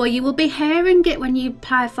 Well, you will be hearing it when you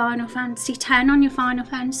play Final Fantasy X on your Final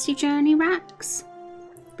Fantasy journey, Rex.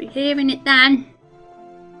 Be hearing it then.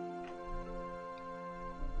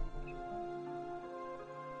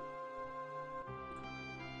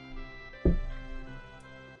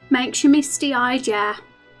 Makes you misty-eyed, yeah.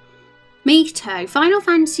 Me too. Final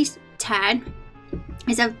Fantasy X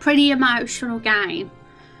is a pretty emotional game.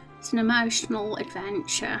 It's an emotional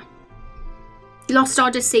adventure. Lost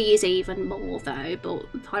Odyssey is even more though,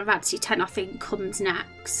 but Final Fantasy X I think comes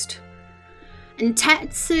next. And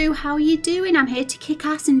Tetsu, how are you doing? I'm here to kick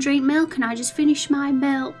ass and drink milk, and I just finished my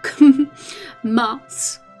milk.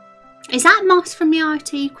 Moss. Is that Moss from the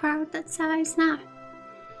IT crowd that says that?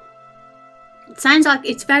 It sounds like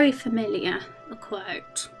it's very familiar, the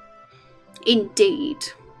quote. Indeed.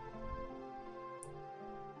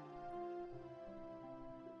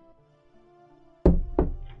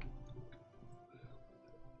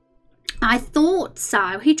 I thought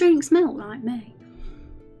so. He drinks milk like me.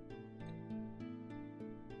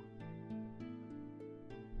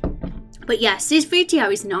 But yes, this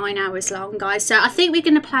video is 9 hours long, guys. So I think we're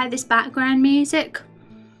going to play this background music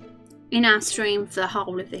in our stream for the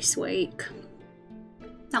whole of this week.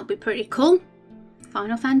 That'll be pretty cool.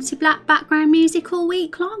 Final Fantasy Black background music all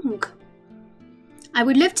week long. I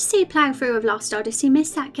would love to see a playthrough of Lost Odyssey.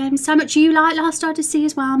 Miss that game so much. You like Lost Odyssey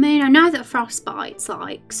as well, Moon? I know that Frostbite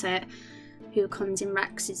likes it. Who comes in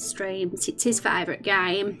Rex's streams. It's his favourite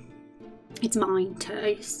game. It's mine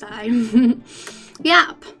too, so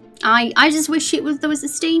yep. I just wish there was a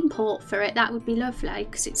Steam port for it. That would be lovely,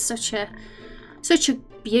 because it's such a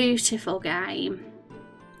beautiful game.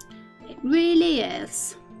 It really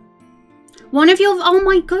is. One of your, oh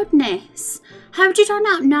my goodness, how did I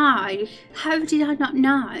not know? How did I not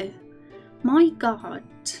know? My god,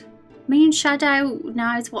 me and Shadow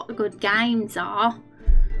knows what the good games are,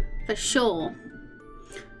 for sure.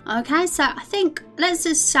 Okay, so I think let's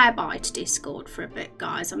just say bye to Discord for a bit,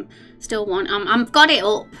 guys. I've got it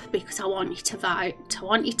up because I want you to vote. I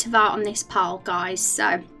want you to vote on this poll, guys.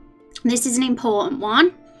 So this is an important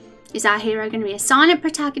one. Is our hero going to be a silent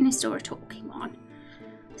protagonist or a talking one?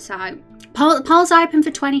 So the poll's open for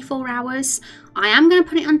 24 hours. I am going to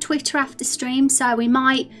put it on Twitter after stream, so we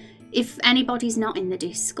might, if anybody's not in the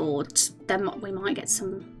Discord, then we might get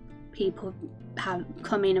some people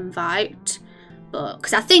come in and vote. But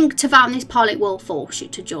because I think to vote on this poll, it will force you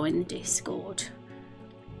to join the Discord.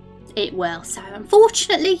 It will. So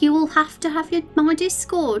unfortunately, you will have to have my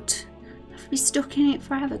Discord. I have to be stuck in it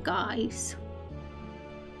forever, guys.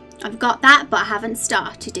 I've got that, but I haven't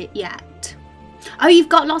started it yet. Oh, you've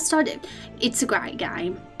got Lost Odyssey. It's a great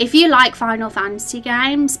game. If you like Final Fantasy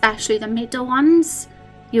games, especially the middle ones,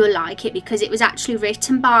 you will like it because it was actually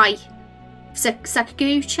written by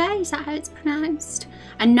Sakaguchi. Is that how it's pronounced?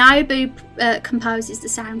 And Nobu composes the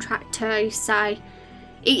soundtrack too. So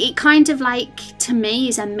it kind of like, to me,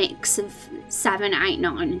 is a mix of 7, 8,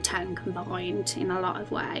 9 and 10 combined in a lot of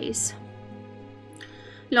ways.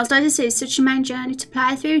 Lost Odyssey is such a main journey to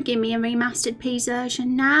play through. Give me a remastered PC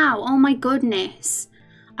version now. Oh my goodness.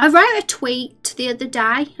 I wrote a tweet the other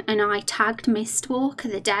day and I tagged Mistwalker,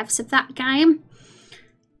 the devs of that game.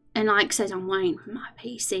 And like says, I'm waiting for my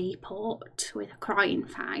PC port with a crying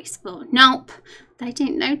face. But nope, they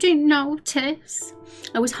didn't notice.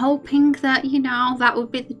 I was hoping that, you know, that would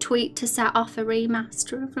be the tweet to set off a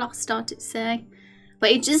remaster of Lost Odyssey.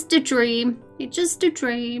 But it's just a dream. It's just a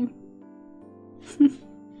dream.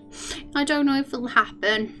 I don't know if it'll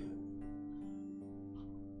happen.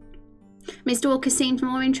 Mr. Walker seems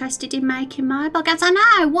more interested in making mobile games. I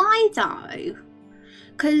know, why though?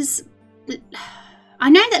 Because I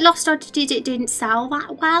know that Lost Odyssey didn't sell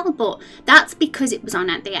that well, but that's because it was on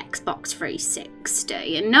at the Xbox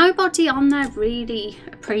 360 and nobody on there really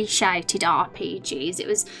appreciated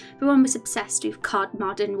RPGs. Everyone was obsessed with COD,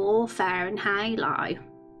 Modern Warfare and Halo.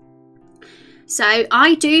 So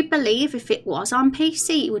I do believe if it was on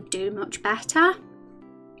PC it would do much better.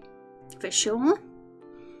 For sure.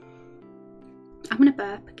 I'm going to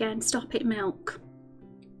burp again. Stop it, milk.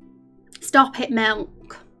 Stop it,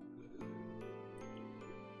 milk.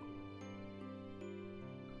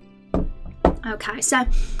 Okay, so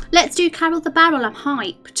let's do Carol the Barrel. I'm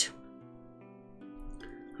hyped.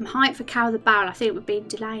 I'm hyped for Carol the Barrel. I think we've been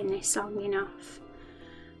delaying this long enough.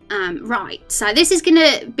 Right, so this is going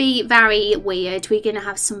to be very weird. We're going to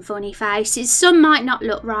have some funny faces. Some might not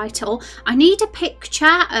look right at all. I need a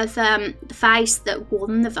picture of the face that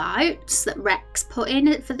won the votes that Rex put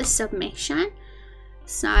in for the submission.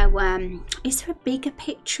 So, is there a bigger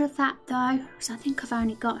picture of that though? Because I think I've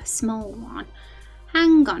only got a small one.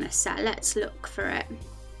 Hang on a sec, let's look for it.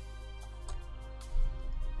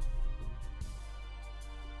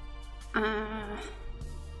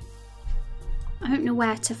 I don't know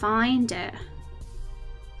where to find it.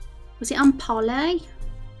 Was it on Polly?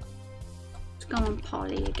 Let's go on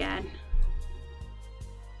Polly again.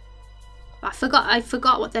 I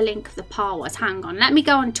forgot what the link of the poll was. Hang on, let me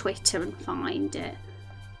go on Twitter and find it.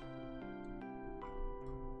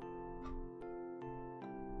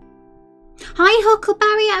 Hi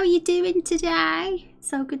Huckleberry, how are you doing today?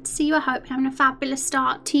 So good to see you. I hope you're having a fabulous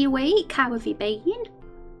start to your week. How have you been?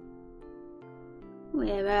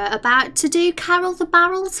 We're about to do Carol the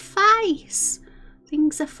Barrel's face.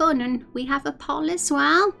 Things are fun and we have a poll as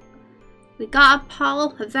well. We got a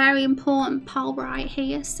poll, a very important poll right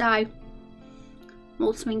here. So I'm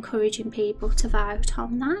also encouraging people to vote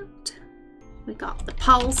on that. We got the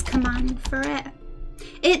polls command for it.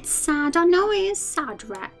 It's sad. I know it is sad,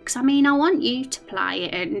 Rex. I mean, I want you to play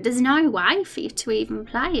it and there's no way for you to even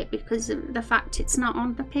play it because of the fact it's not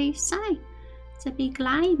on the PC. It's a big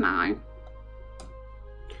lame-o.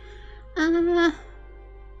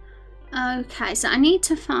 Okay, so I need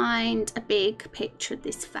to find a big picture of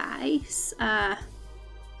this face.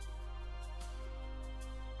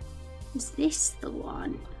 Is this the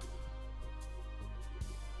one?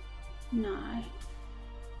 No.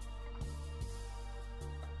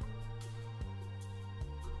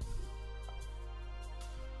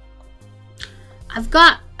 I've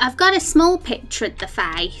got a small picture of the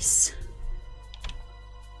face.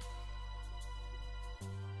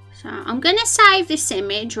 So I'm going to save this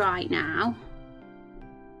image right now.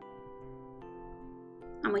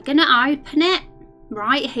 And we're going to open it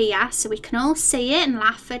right here so we can all see it and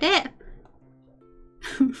laugh at it.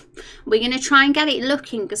 We're going to try and get it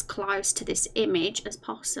looking as close to this image as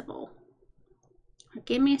possible.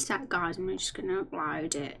 Give me a sec, guys. I'm just going to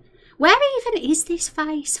upload it. Where even is this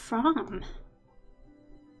face from?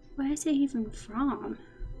 Where's it even from?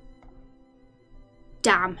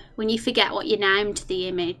 Damn, when you forget what you named the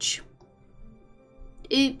image.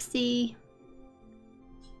 Oopsie.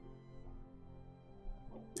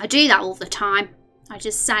 I do that all the time. I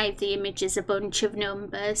just save the image as a bunch of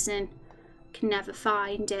numbers and can never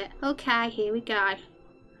find it. Okay, here we go.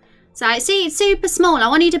 So, see, it's super small. I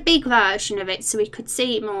wanted a big version of it so we could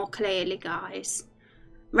see it more clearly, guys.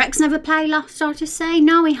 Rex never played Lost Odyssey?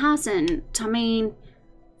 No, he hasn't. I mean,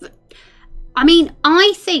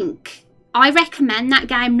 I recommend that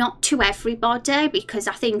game not to everybody because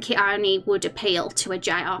I think it only would appeal to a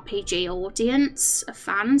JRPG audience of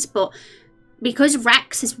fans, but because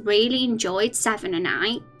Rex has really enjoyed 7 and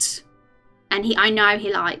 8 and I know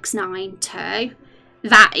he likes 9 too,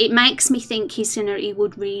 that it makes me think he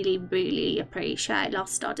would really appreciate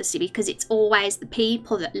Lost Odyssey because it's always the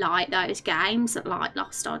people that like those games that like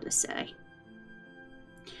Lost Odyssey.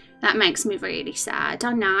 That makes me really sad.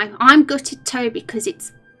 I know. I'm gutted too because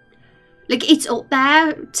it's up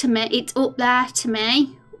there to me. It's up there to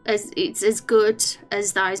me as it's as good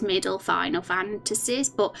as those middle Final Fantasies,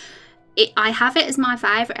 but I have it as my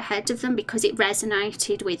favourite ahead of them because it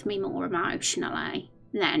resonated with me more emotionally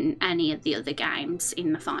than any of the other games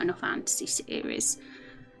in the Final Fantasy series.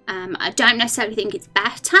 I don't necessarily think it's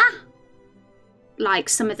better. Like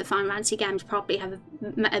some of the Final Fantasy games probably have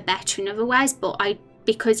a better in other ways, but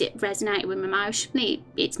because it resonated with me emotionally,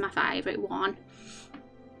 it's my favourite one.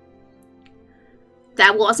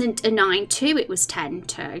 There wasn't a 9-2, it was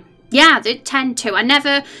 10-2. Yeah, the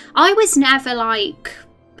 10-2. I was never like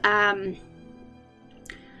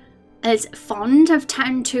as fond of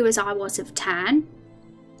 10-2 as I was of 10.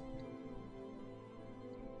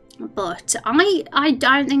 But I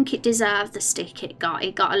don't think it deserved the stick it got.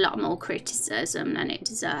 It got a lot more criticism than it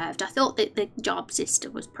deserved. I thought that the job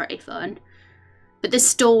system was pretty fun. But the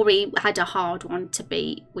story had a hard one to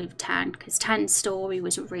beat with 10, because 10's story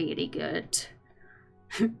was really good.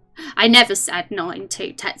 I never said 9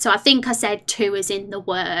 to 10, so I think I said 2 as in the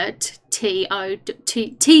word T-double-O.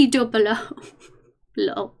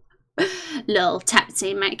 Lol. Lol,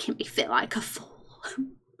 Tetsy making me feel like a fool.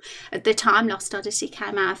 At the time Lost Odyssey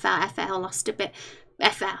came out, FF lost a bit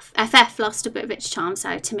of its charm,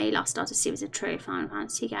 so to me Lost Odyssey was a true Final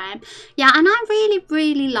Fantasy game. Yeah, and I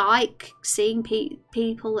really like seeing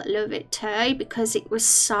people that love it too, because it was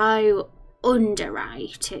so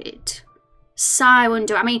underrated.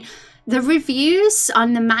 I mean, the reviews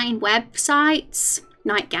on the main websites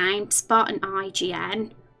like GameSpot and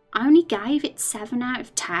IGN only gave it 7 out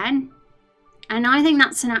of 10, and I think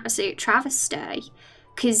that's an absolute travesty,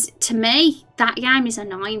 because to me that game is a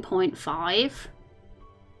 9.5.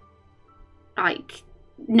 Like,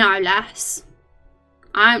 no less.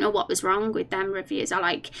 I don't know what was wrong with them reviews.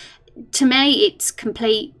 To me, it's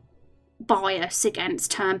complete bias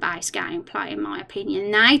against turn-based gameplay, in my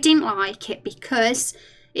opinion. They didn't like it because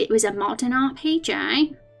it was a modern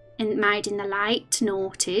RPG made in the late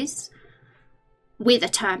noughties with a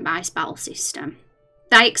turn-based battle system.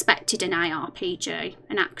 They expected an ARPG,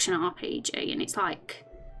 an action RPG, and it's like,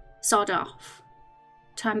 sod off.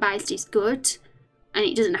 Turn-based is good. And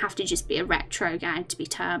it doesn't have to just be a retro game to be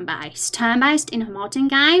turn-based. Turn-based in a modern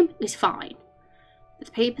game is fine. But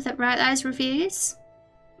the people that wrote those reviews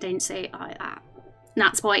didn't see it like that. And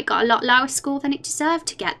that's why it got a lot lower score than it deserved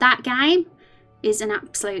to get. That game is an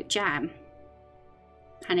absolute gem.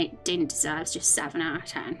 And it didn't deserve just 7 out of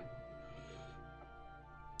 10.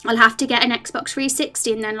 I'll have to get an Xbox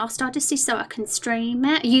 360 and then Lost Odyssey so I can stream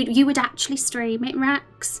it. You would actually stream it,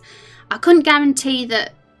 Rex? I couldn't guarantee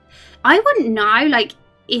that. I wouldn't know, like,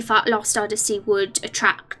 if Lost Odyssey would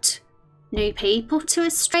attract new people to a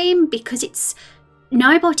stream, because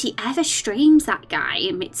nobody ever streams that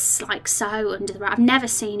game. It's like so under the radar. I've never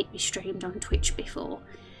seen it be streamed on Twitch before,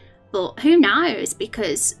 but who knows,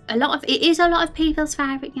 because it is a lot of people's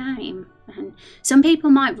favourite game, and some people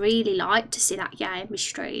might really like to see that game be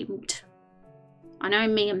streamed. I know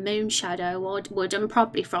me and Moonshadow would, and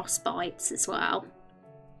probably Frostbites as well.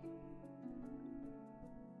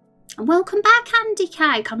 And welcome back, Andy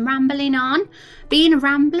Cake. I'm rambling on, being a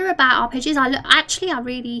rambler about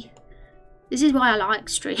RPGs. This is why I like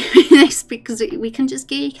streaming this, because we can just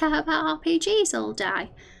geek out about RPGs all day.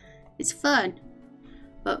 It's fun.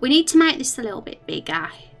 But we need to make this a little bit bigger.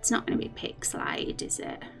 It's not going to be pixelated, is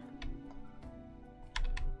it?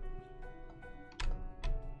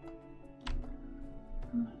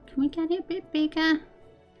 Can we get it a bit bigger?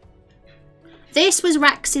 This was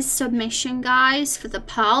Rex's submission, guys, for the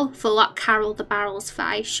poll for what Carol the Barrel's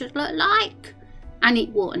face should look like, and it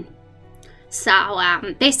won.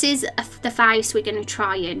 So this is the face we're going to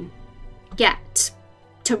try and get.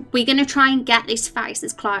 We're going to try and get this face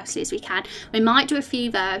as closely as we can. We might do a few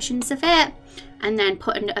versions of it, and then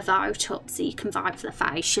put a vote up so you can vote for the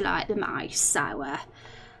face you like the most. So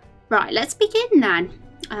right, let's begin then.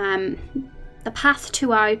 The path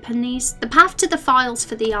to open these, the path to the files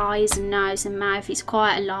for the eyes and nose and mouth is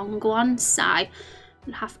quite a long one, so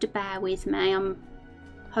you'll have to bear with me. I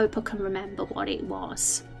hope I can remember what it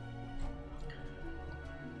was.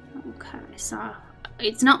 Okay, so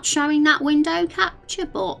it's not showing that window capture,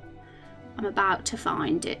 but I'm about to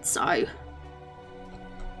find it, so.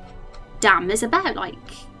 Damn, there's about, like,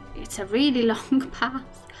 it's a really long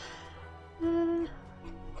path.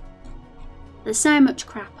 There's so much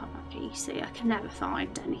crap on my PC, I can never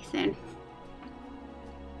find anything.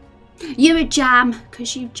 You're a jam,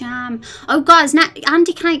 because you jam. Oh guys, now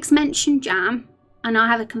Andy Cakes mentioned jam, and I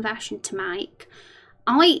have a confession to make.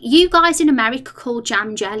 You guys in America call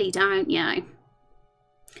jam jelly, don't you?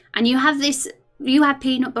 And you have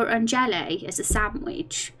peanut butter and jelly as a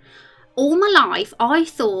sandwich. All my life, I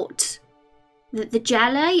thought that the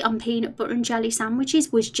jelly on peanut butter and jelly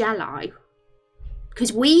sandwiches was Jello.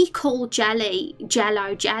 Because we call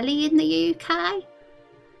Jello jelly in the UK.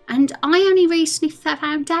 And I only recently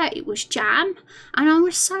found out it was jam. And I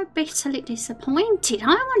was so bitterly disappointed.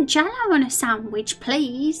 I want Jello on a sandwich,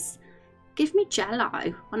 please. Give me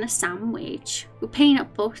Jello on a sandwich with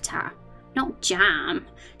peanut butter, not jam.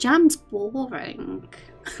 Jam's boring.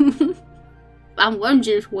 And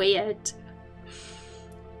just weird.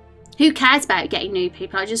 Who cares about getting new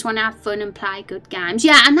people? I just want to have fun and play good games.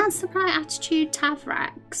 Yeah, and that's the right attitude to have,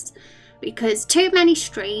 Rex. Because too many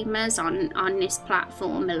streamers on this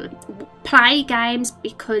platform play games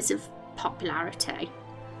because of popularity.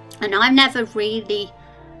 And I've never really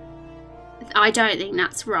I don't think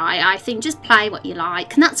that's right. I think just play what you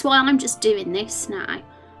like, and that's why I'm just doing this now.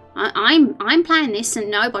 I'm playing this,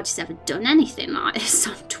 and nobody's ever done anything like this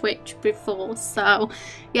on Twitch before. So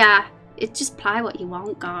yeah, it's just play what you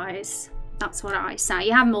want, guys. That's what I say.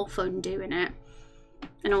 You have more fun doing it.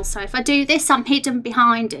 And also, if I do this, I'm hidden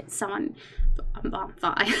behind it, so I'm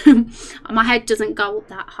fine. My head doesn't go up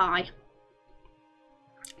that high.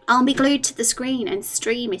 I'll be glued to the screen and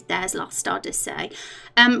stream if there's Lost Odyssey.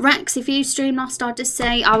 Rex, if you stream Lost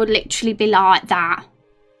Odyssey, I would literally be like that.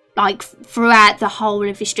 Like, throughout the whole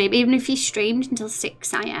of your stream. Even if you streamed until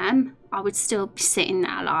 6 AM, I would still be sitting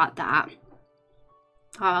there like that.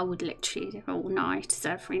 I would literally do all night,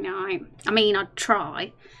 every night. I mean, I'd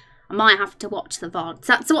try. I might have to watch the VODs.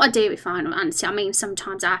 That's what I do with Final Fantasy. I mean,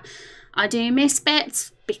 sometimes I do miss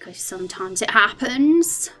bits, because sometimes it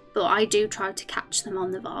happens. But I do try to catch them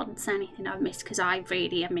on the VODs, anything I've missed, because I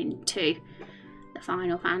really am into the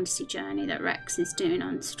Final Fantasy journey that Rex is doing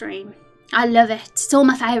on stream. I love it. It's all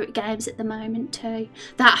my favourite games at the moment too.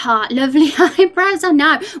 That heart, lovely eyebrows, I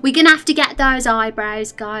know. We're going to have to get those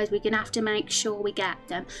eyebrows, guys. We're going to have to make sure we get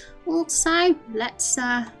them. Also, let's,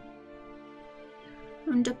 under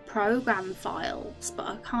program files, but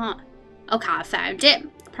I can't. Okay, I found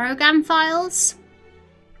it. Program files.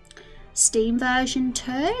 Steam version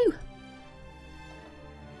 2.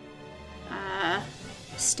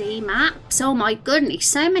 Steam apps. Oh my goodness,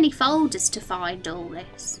 so many folders to find all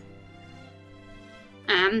this.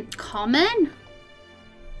 Common.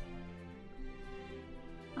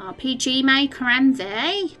 RPG Maker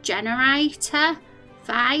MV. Generator.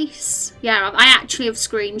 Face. Yeah, I actually have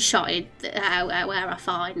screenshotted where I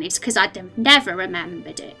find this, because I'd have never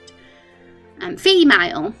remembered it.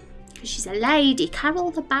 Female. Because she's a lady.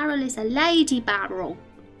 Carol the Barrel is a lady barrel.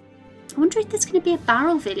 I wonder if there's going to be a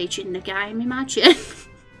barrel village in the game, imagine.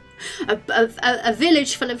 a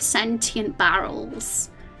village full of sentient barrels.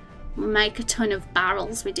 We'll make a ton of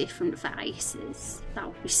barrels with different faces. That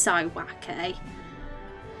would be so wacky.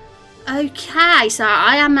 Okay, so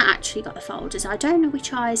I haven't actually got the folders. I don't know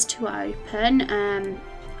which eyes to open. I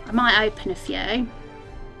might open a few. I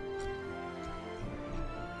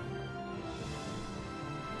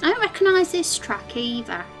don't recognise this track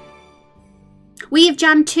either. We have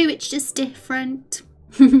Jam 2, it's just different.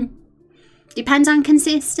 Depends on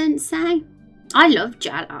consistency. I love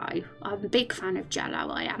Jello. I'm a big fan of Jello,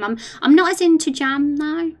 I am. I'm not as into jam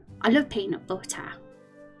though. I love peanut butter.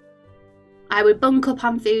 I would bunk up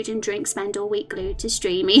on food and drink, spend all week glued to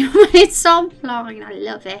streaming. It's offline. I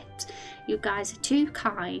love it. You guys are too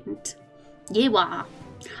kind. You are.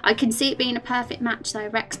 I can see it being a perfect match though.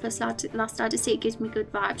 Rex plus Lost Odyssey gives me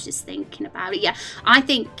good vibes just thinking about it. Yeah, I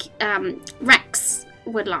think Rex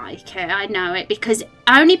would like it. I know it,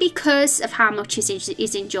 only because of how much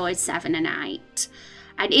he's enjoyed 7 and 8.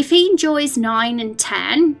 And if he enjoys 9 and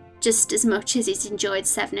 10 just as much as he's enjoyed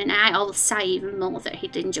 7 and 8, I'll say even more that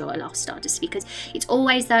he'd enjoy Lost Odyssey, because it's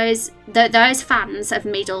always those fans of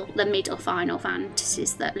the middle Final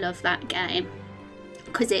Fantasies that love that game.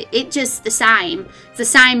 Because it just the same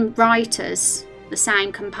writers, the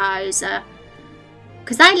same composer,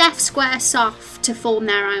 because they left Squaresoft to form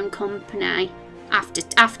their own company after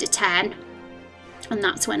 10, and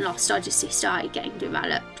that's when Lost Odyssey started getting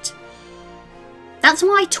developed. That's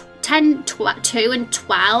why 10, 2 and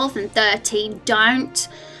 12 and 13 don't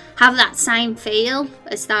have that same feel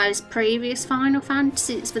as those previous Final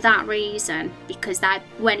Fantasies, for that reason, because they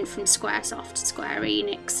went from Squaresoft to Square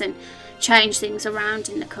Enix and change things around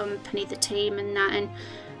in the company, the team and that, and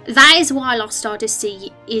that is why Lost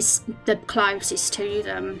Odyssey is the closest to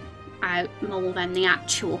them out more than the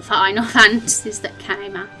actual Final Fantasies that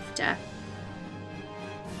came after.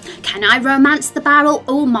 Can I romance the barrel?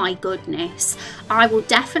 Oh my goodness, I will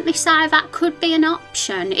definitely say that could be an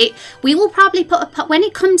option. We will probably when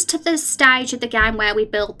it comes to the stage of the game where we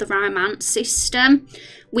build the romance system,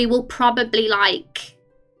 we will probably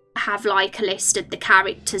have a list of the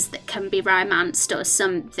characters that can be romanced or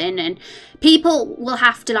something, and people will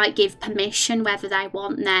have to give permission whether they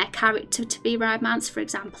want their character to be romanced. For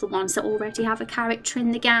example, the ones that already have a character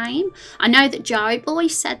in the game. I know that Joe Boy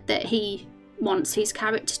said that he wants his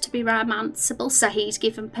character to be romanceable, so he's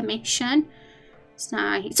given permission. So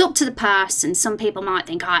it's up to the person. Some people might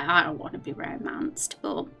think I don't want to be romanced,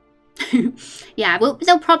 but yeah,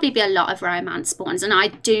 there'll probably be a lot of romance ones, and I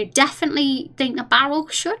do definitely think the barrel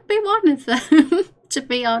should be one of them. To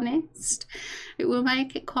be honest, it will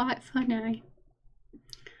make it quite funny.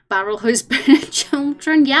 Barrel husband and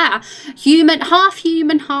children, yeah, half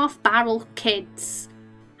human, half barrel kids.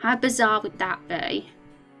 How bizarre would that be?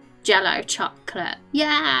 Jello chocolate,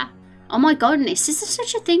 yeah. Oh my goodness, is there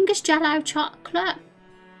such a thing as Jello chocolate?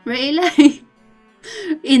 Really?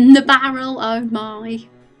 In the barrel? Oh my.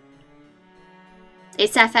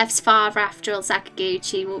 It's FF's father after all,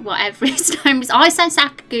 Sakaguchi, whatever his name is. I say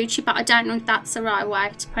Sakaguchi, but I don't know if that's the right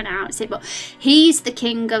way to pronounce it. But he's the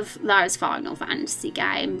king of those Final Fantasy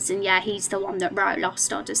games. And yeah, he's the one that wrote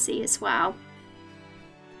Lost Odyssey as well.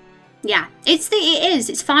 Yeah, it is.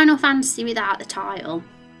 It's Final Fantasy without the title.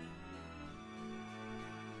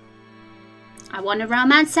 I want to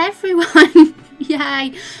romance everyone.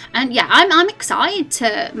 Yay. And yeah, I'm excited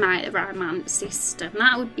to make the romance system.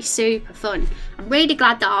 That would be super fun. I'm really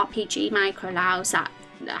glad that RPG Maker allows that,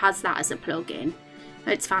 has that as a plugin.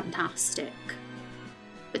 It's fantastic.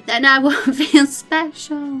 But then I won't feel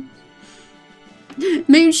special.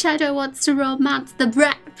 Moonshadow wants to romance the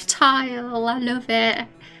reptile. I love it.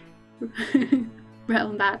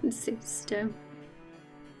 Romance system.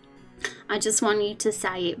 I just want you to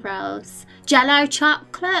say it, Rose. Jello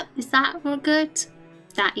chocolate, is that all good?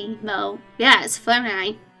 That emo. Yeah, it's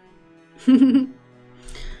funny.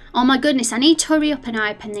 Oh my goodness, I need to hurry up and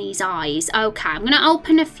open these eyes. Okay, I'm going to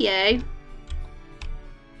open a few.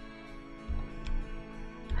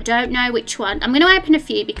 I don't know which one. I'm going to open a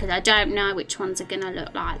few because I don't know which ones are going to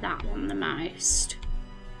look like that one the most.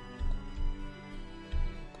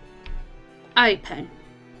 Open.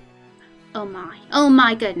 Oh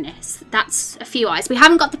my goodness, that's a few eyes. We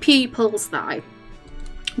haven't got the pupils though.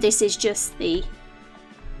 This is just the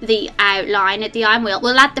outline at the eye.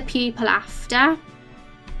 We'll add the pupil after.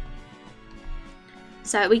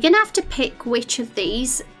 So we're gonna have to pick which of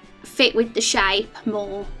these fit with the shape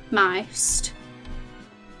most.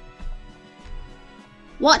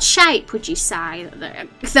 What shape would you say that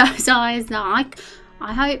those eyes like?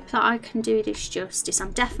 I hope that I can do this justice.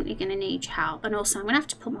 I'm definitely going to need your help. And also I'm going to have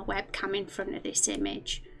to put my webcam in front of this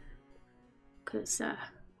image. Because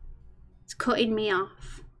it's cutting me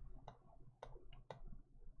off.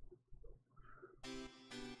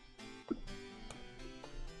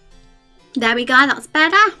 There we go, that's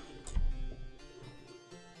better.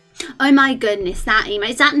 Oh my goodness, that emo.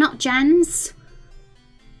 Is that not Jen's?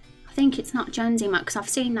 I think it's not Jen's emo because I've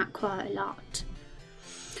seen that quite a lot.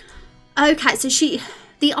 Okay, so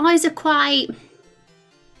the eyes are quite,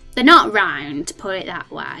 they're not round, put it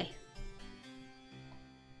that way.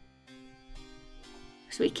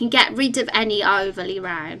 So we can get rid of any overly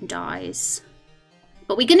round eyes.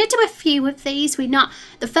 But we're going to do a few of these.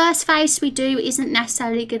 The first face we do isn't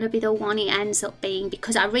necessarily going to be the one it ends up being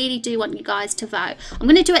because I really do want you guys to vote. I'm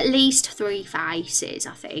going to do at least 3 faces,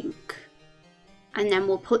 I think. And then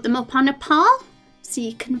we'll put them up on a poll so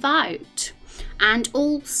you can vote. And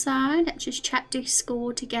also, let's just check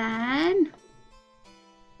Discord again.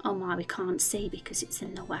 Oh my, we can't see because it's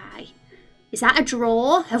in the way. Is that a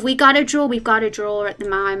draw? Have we got a draw? We've got a draw at the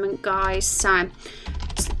moment, guys. So,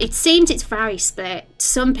 it seems it's very split.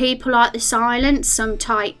 Some people like the silence, some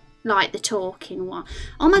like the talking one.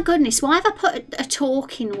 Oh my goodness, why have I put a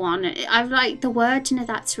talking one? I've like the wording of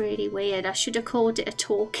that's really weird. I should have called it a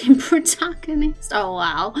talking protagonist. Oh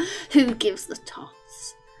wow, who gives the toss?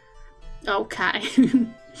 Okay,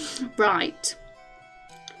 right.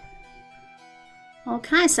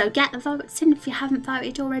 Okay, so get the votes in if you haven't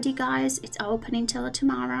voted already, guys. It's open until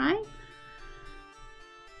tomorrow.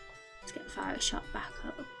 Let's get Photoshop back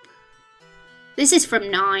up. This is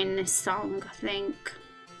from 9, this song, I think.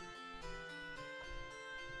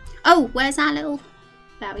 Oh, where's our little...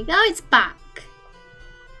 There we go, it's back.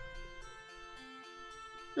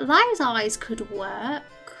 Those eyes could work.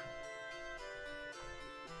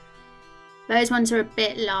 Those ones are a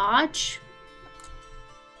bit large.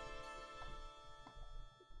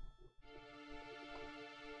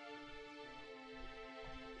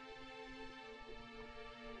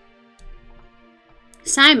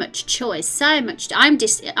 So much choice, so much. I'm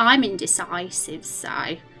indecisive,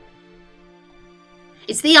 so.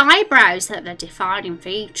 It's the eyebrows that are the defining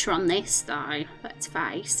feature on this, though. Let's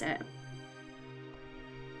face it.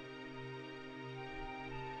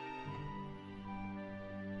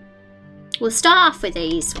 We'll start off with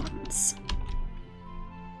these ones.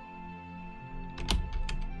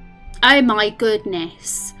 Oh my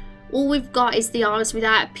goodness. All we've got is the eyes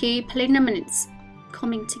without a pupil in them and it's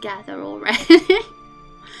coming together already.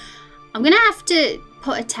 I'm going to have to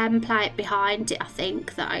put a template behind it, I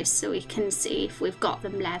think, though, so we can see if we've got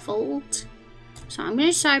them levelled. So I'm going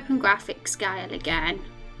to just open graphic scale again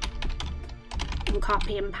and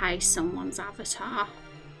copy and paste someone's avatar.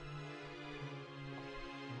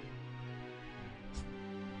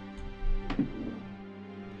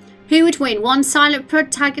 Who would win, one silent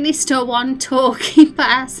protagonist or one talking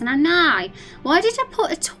person? I know. Why did I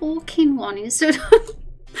put a talking one instead of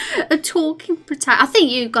a talking protagonist? I think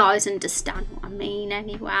you guys understand what I mean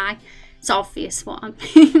anyway. It's obvious what I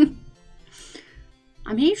mean.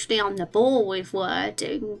 I'm usually on the ball with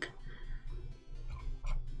wording.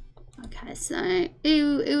 Okay, so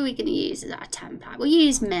who are we going to use as our template? We'll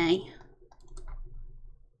use me.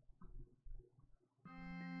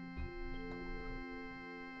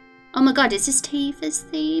 Oh my god, is this Tifa's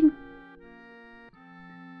theme?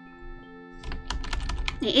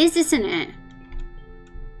 It is, isn't it?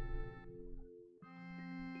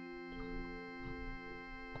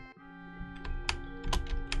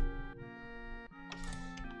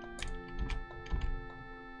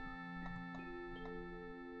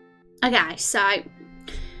 Okay, so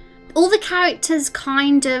all the characters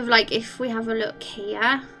kind of like, if we have a look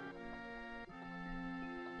here.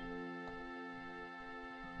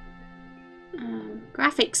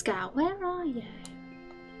 Graphics scale, where are you?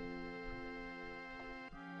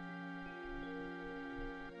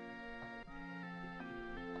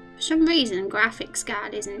 For some reason, graphics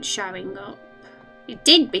scale isn't showing up. It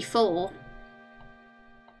did before.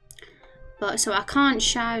 But so I can't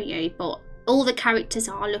show you, but all the characters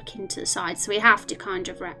are looking to the side, so we have to kind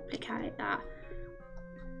of replicate that.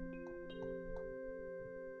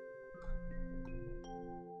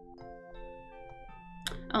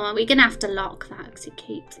 Oh, we're gonna have to lock that because it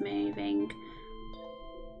keeps moving.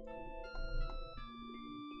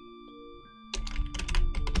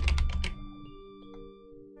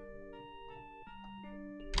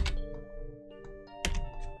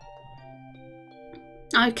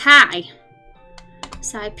 Okay,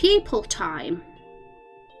 so pupil time.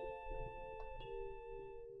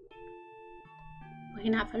 We're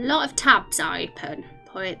gonna have a lot of tabs open,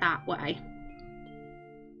 put it that way.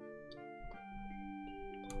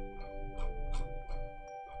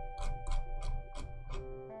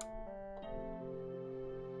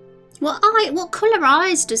 What colour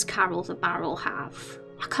eyes does Carol the Barrel have?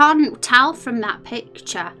 I can't tell from that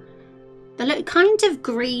picture. They look kind of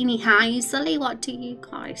greeny hazily. What do you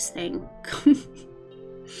guys think?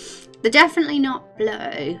 They're definitely not blue.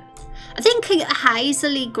 I think a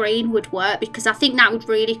hazily green would work because I think that would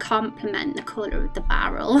really complement the colour of the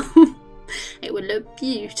barrel. It would look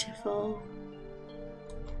beautiful.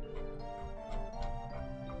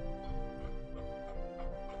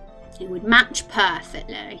 It would match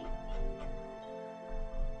perfectly.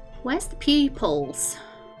 Where's the pupils?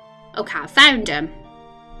 Okay, I found them.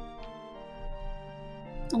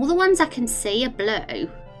 All the ones I can see are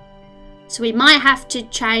blue. So we might have to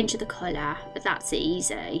change the colour, but that's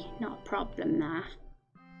easy. Not a problem there.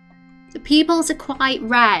 The pupils are quite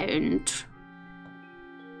round.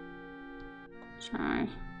 So...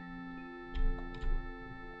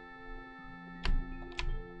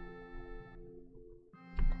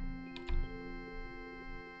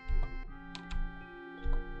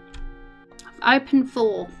 Open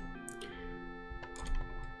 4.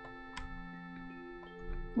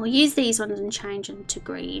 We'll use these ones and change them to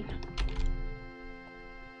green.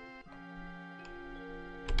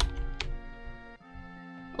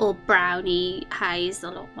 Or brownie,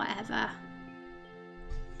 hazel or whatever.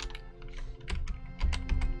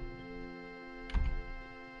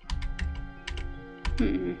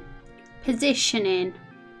 Positioning.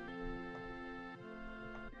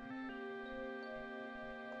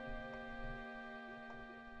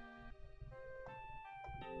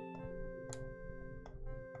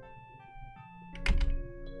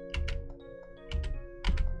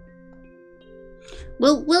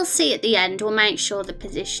 We'll see at the end. We'll make sure the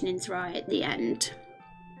positioning's right at the end.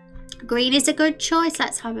 Green is a good choice.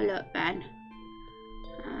 Let's have a look then.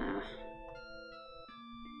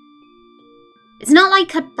 It's not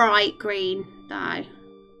like a bright green though.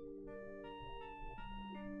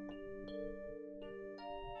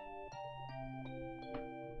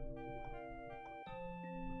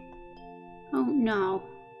 Oh no.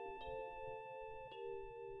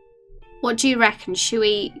 What do you reckon? Should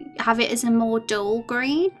we have it as a more dull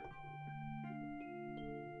green?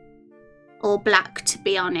 Or black, to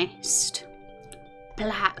be honest?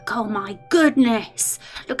 Black, oh my goodness.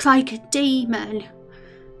 Looks like a demon.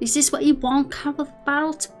 Is this what you want Carol the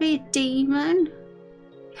Barrel to be, a demon?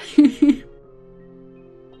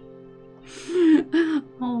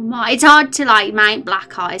 Oh my, it's hard to like make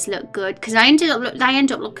black eyes look good because they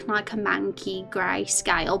end up looking like a manky grey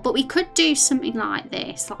scale. But we could do something like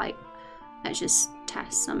this, like let's just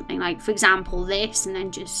test something like, for example, this, and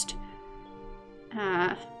then just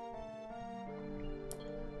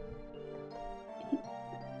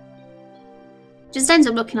ends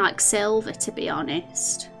up looking like silver, to be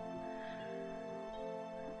honest.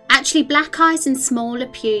 Actually, black eyes and smaller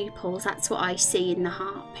pupils, that's what I see in the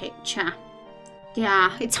heart picture.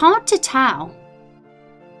 Yeah, it's hard to tell.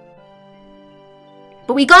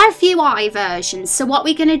 But we got a few eye versions, so what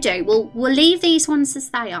we're going to do, we'll leave these ones as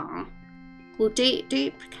they are. We'll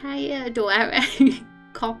duplicate it or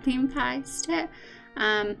copy and paste it.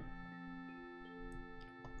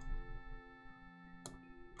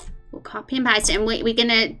 We'll copy and paste it, and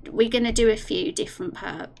we're gonna do a few different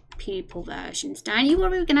pupil versions. Don't you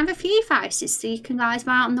worry, we're gonna have a few faces, so you can guys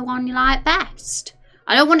vote on the one you like best.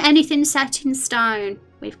 I don't want anything set in stone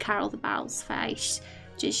with Carol the Barrel's face.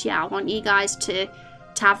 Just I want you guys to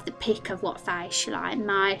have the pick of what face you like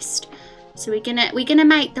most. So we're gonna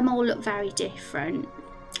make them all look very different.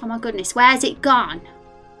 Oh my goodness, where's it gone?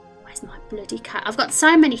 Where's my bloody cat? I've got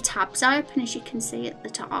so many tabs open, as you can see at the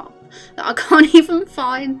top, that I can't even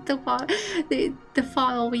find the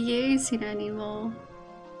file we're using anymore.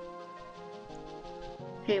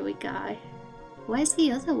 Here we go. Where's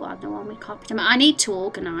the other one? The one we copied? I need to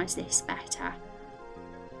organise this better.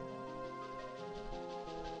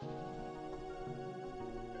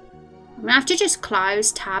 I'm gonna have to just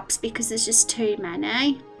close tabs because there's just too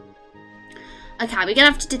many. Okay, we're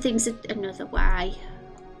gonna have to do things another way.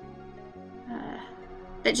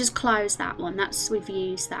 Let's just close that one. We've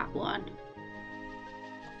used that one.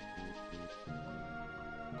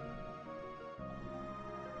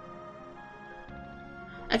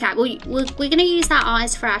 Okay, we're gonna use that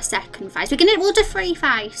eyes for our second face. We'll do 3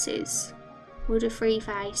 faces. We'll do 3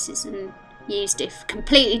 faces and use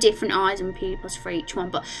completely different eyes and pupils for each one,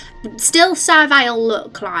 but still so they'll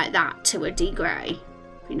look like that to a degree.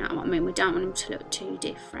 If you know what I mean. We don't want them to look too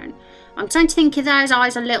different. I'm trying to think of those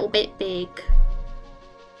eyes a little bit big,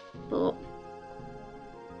 but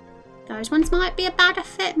those ones might be a better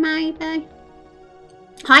fit, maybe.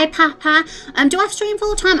 Hi Papa, do I stream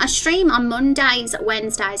full time? I stream on Mondays,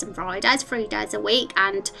 Wednesdays and Fridays, 3 days a week,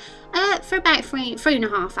 and for about three and a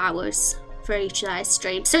half hours for each of those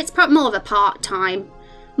streams. So it's probably more of a part-time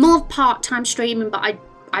streaming, but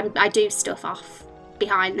I do stuff off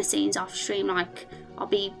behind the scenes off stream, like I'll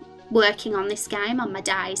be working on this game on my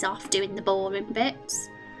days off doing the boring bits.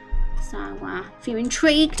 So if you're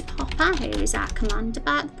intrigued, Papa, here is our command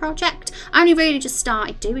about the project. I only really just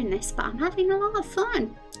started doing this, but I'm having a lot of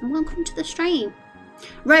fun. And welcome to the stream.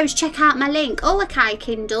 Rose, check out my link. Oh, okay,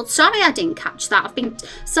 Kindle. Sorry I didn't catch that. I've been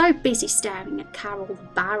so busy staring at Carol the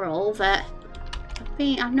Barrel that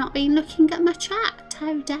I've not been looking at my chat.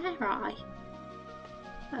 How dare I?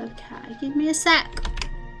 Okay, give me a sec.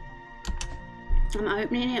 I'm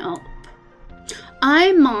opening it up.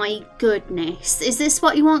 Oh my goodness. Is this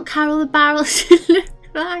what you want Carol the Barrel to look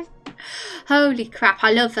like? Holy crap,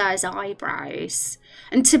 I love those eyebrows.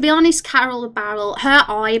 And to be honest, Carol the Barrel, her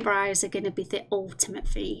eyebrows are going to be the ultimate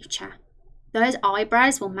feature. Those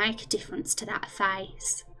eyebrows will make a difference to that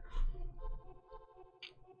face.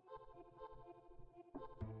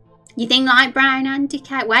 You think light brown, Andy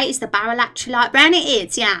K? Wait, is the barrel actually light brown? It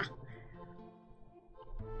is, yeah.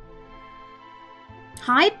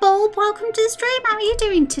 Hi Bulb, welcome to the stream. How are you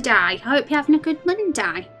doing today? Hope you're having a good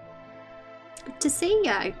Monday. Good to see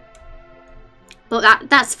you. But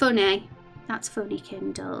that's funny. That's funny,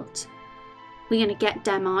 Kindled. We're going to get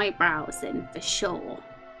them eyebrows in for sure.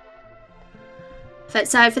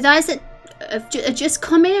 So for those that have just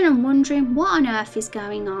come in and wondering what on earth is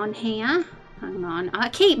going on here. Hang on. I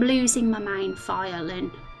keep losing my main file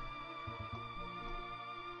in.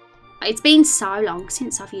 It's been so long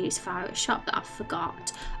since I've used Photoshop that I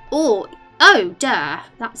forgot. Oh, duh.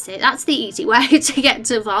 That's it. That's the easy way to get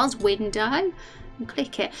to files. Window. And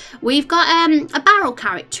click it. We've got a barrel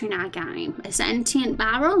character in our game. A sentient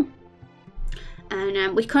barrel.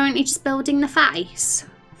 And we're currently just building the face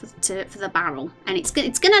for the barrel. And it's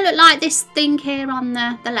going to look like this thing here on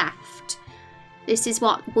the left. This is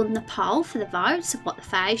what won the poll for the votes of what the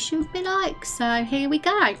face should be like. So here we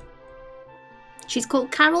go. She's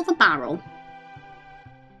called Carol the Barrel.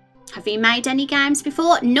 Have you made any games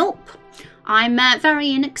before? Nope. I'm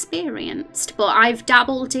very inexperienced, but I've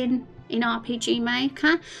dabbled in RPG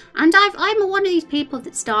Maker, and I'm one of these people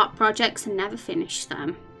that start projects and never finish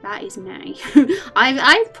them. That is me.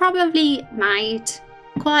 I've probably made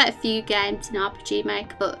quite a few games in RPG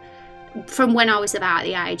Maker, but from when I was about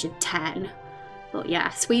the age of 10. But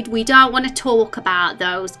yes, we don't want to talk about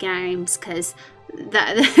those games because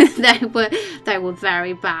they were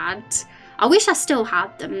very bad. I wish I still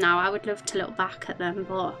had them now. I would love to look back at them,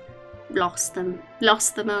 but lost them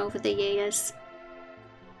over the years.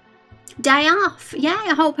 Day off. Yeah,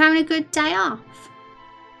 I hope you're having a good day off.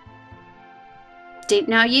 Didn't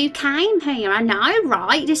know you came here. I know,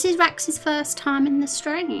 right? This is Rex's first time in the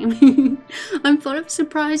stream. I'm full of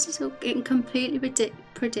surprises or getting completely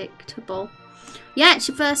predictable. Yeah, it's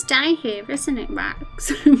your first day here, isn't it,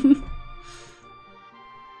 Rex?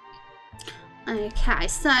 Okay,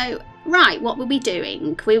 so right, what were we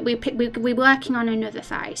doing? We're working on another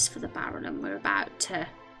face for the barrel, and we're about to.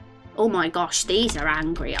 Oh my gosh, these are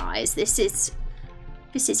angry eyes. This is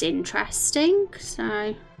interesting.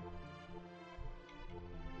 So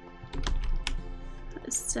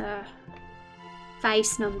that's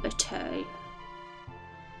face number 2.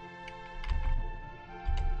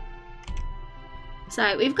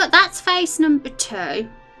 So we've got, that's face number 2.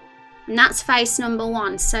 And that's face number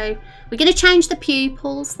 1. So we're going to change the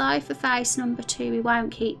pupils though for face number 2. We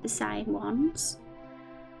won't keep the same ones.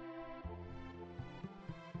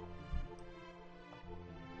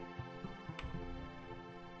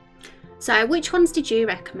 So which ones did you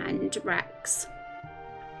recommend, Rex?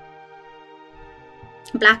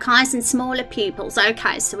 Black eyes and smaller pupils.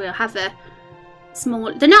 Okay, so we'll have a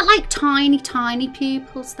small... They're not like tiny, tiny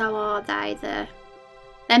pupils though, are they?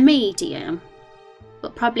 They're medium.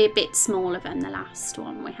 But probably a bit smaller than the last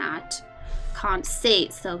one we had. Can't see,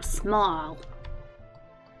 it's so small.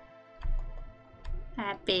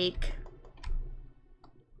 They're big.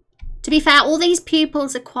 To be fair, all these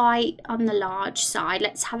pupils are quite on the large side.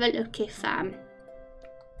 Let's have a look if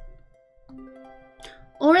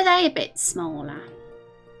or are they a bit smaller?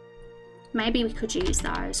 Maybe we could use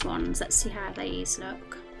those ones. Let's see how these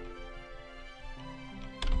look.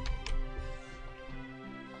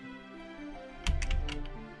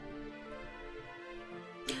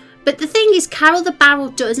 But the thing is, Carol the Barrel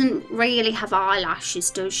doesn't really have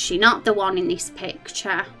eyelashes, does she? Not the one in this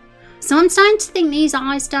picture. So I'm starting to think these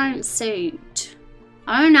eyes don't suit.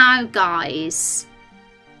 I don't know, guys.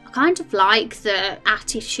 I kind of like the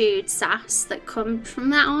attitude sass that comes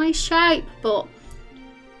from that eye shape, but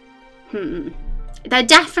they're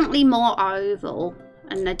definitely more oval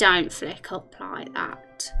and they don't flick up like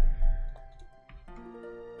that.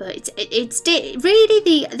 But it's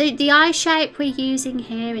really the eye shape we're using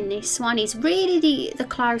here in this one is really the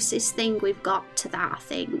closest thing we've got to that, I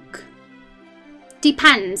think.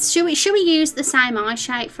 Depends. Should we use the same eye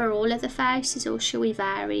shape for all of the faces, or should we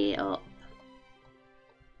vary it up?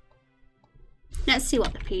 Let's see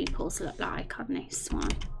what the pupils look like on this one.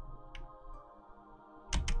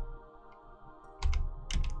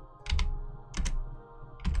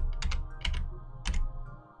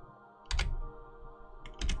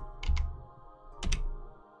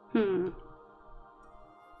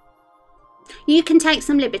 You can take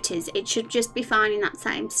some liberties. It should just be fine in that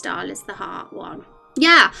same style as the heart one.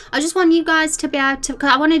 Yeah, I just want you guys to be able to,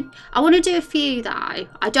 because I want to do a few though.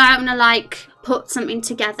 I don't want to like put something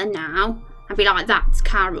together now and be like, that's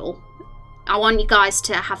Carol. I want you guys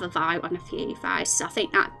to have a vote on a few faces. I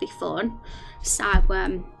think that'd be fun. So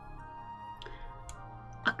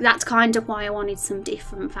that's kind of why I wanted some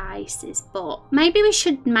different faces, but maybe we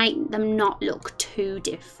should make them not look too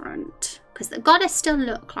different, because they've got to still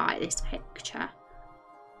look like this picture.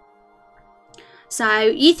 So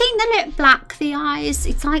you think they look black, the eyes?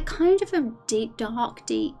 It's like kind of a deep, dark,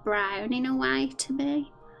 deep brown in a way to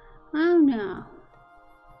me. Oh no.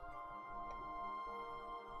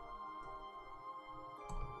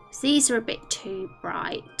 These are a bit too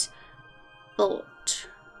bright, but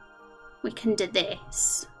we can do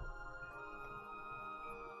this.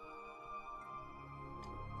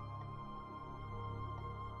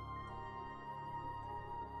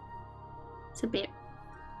 It's a bit.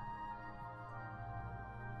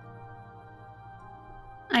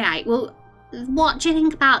 Okay, well, what do you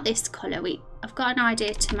think about this colour? I've got an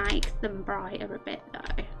idea to make them brighter a bit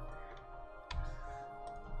though.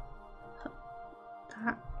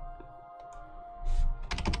 That.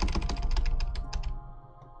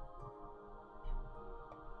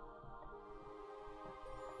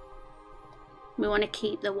 We want to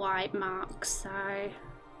keep the white marks, so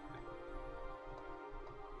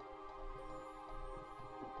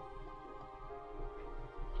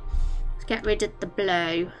let's get rid of the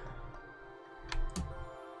blue.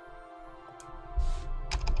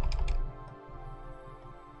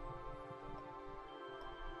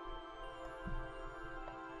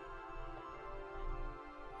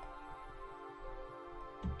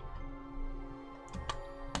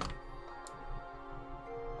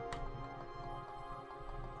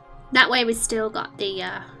 That way we've still got the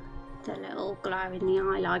little glow in the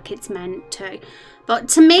eye like it's meant to. But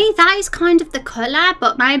to me, that is kind of the colour,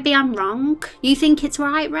 but maybe I'm wrong. You think it's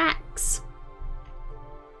right, Rex?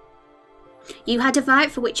 You had a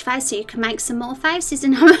vote for which face, so you can make some more faces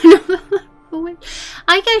and have another vote for which.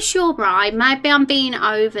 I guess you're right. Maybe I'm being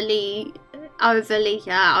overly over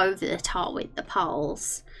the top with the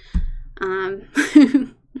polls.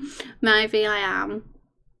 Maybe I am.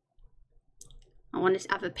 I wanted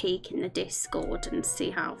to have a peek in the Discord and see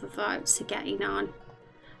how the votes are getting on.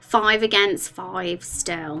 5 against 5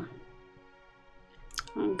 still.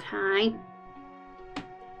 Okay.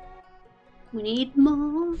 We need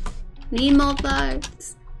more. Need more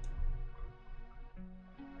votes.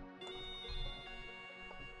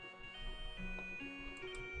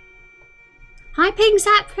 Hi Pink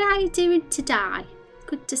Zap, how are you doing today?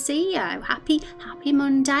 Good to see you. Happy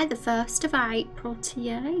Monday, the 1st of April to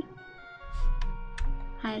you.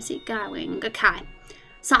 How's it going? Okay.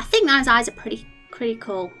 So I think those eyes are pretty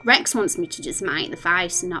cool. Rex wants me to just make the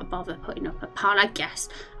face and not bother putting up a poll. I guess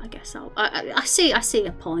I see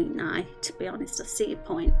a point now, to be honest. I see a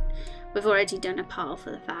point. We've already done a poll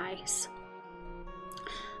for the face.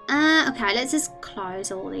 Okay, let's just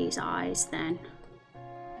close all these eyes then.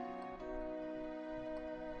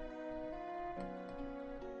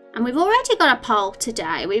 And we've already got a poll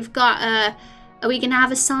today. We've got are we going to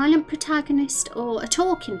have a silent protagonist or a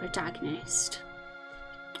talking protagonist?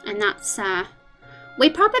 And that's we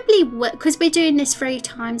probably will, because we're doing this 3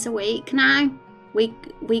 times a week now. We're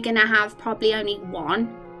going to have probably only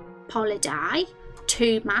 1 poll a day,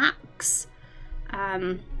 2 max.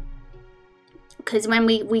 Because when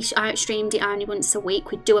I streamed it only once a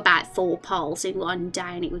week, we'd do about 4 polls in one day,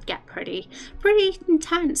 and it would get pretty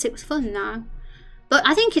intense. It was fun though. But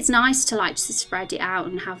I think it's nice to like to spread it out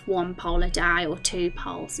and have 1 poll a day or 2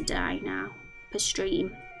 polls a day now per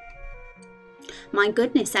stream. My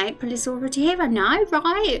goodness, April is already here. I know,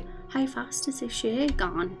 right? How fast has this year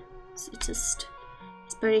gone? It's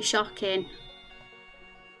pretty shocking.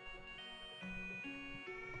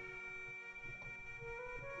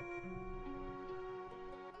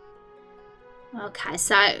 Okay,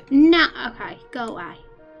 so okay, go away.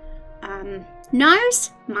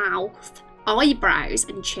 Nose, mouth, eyebrows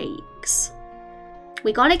and cheeks.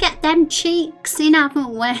 We gotta get them cheeks in,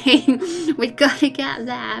 haven't we? We've gotta get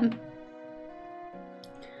them.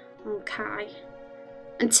 Okay.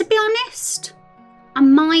 And to be honest,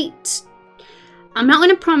 I'm not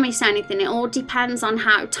going to promise anything. It all depends on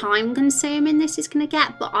how time consuming this is going to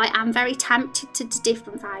get, but I am very tempted to do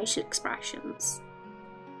different facial expressions.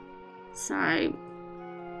 So,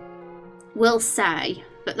 we'll say.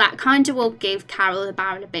 But that kind of will give Carol the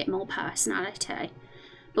Barrel a bit more personality.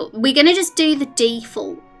 But we're going to just do the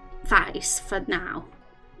default face for now.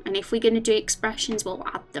 And if we're going to do expressions, we'll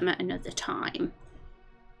add them at another time.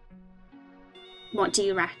 What do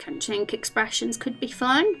you reckon? Do you think expressions could be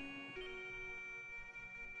fun?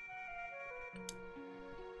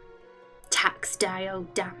 Tax day, oh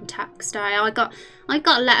damn tax day. I got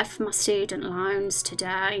a letter from my student loans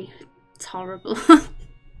today. It's horrible.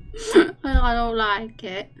 I don't like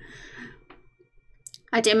it.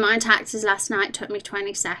 I did my taxes last night. It took me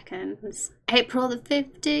 20 seconds. April the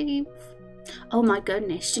 15th. Oh my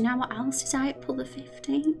goodness. Do you know what else is April the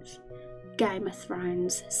 15th? Game of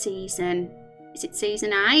Thrones season. Is it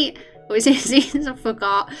season 8? Or is it season? I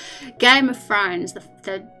forgot. Game of Thrones.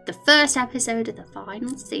 The first episode of the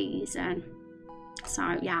final season.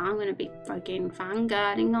 So yeah, I'm going to be fucking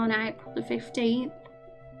fangirling on April the 15th.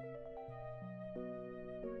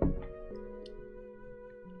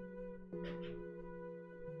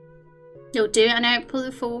 You'll do it on April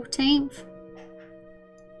the 14th.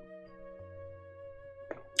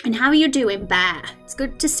 And how are you doing, Bear? It's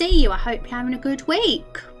good to see you. I hope you're having a good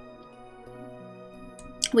week.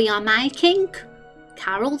 We are making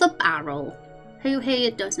Carol the Barrel. Who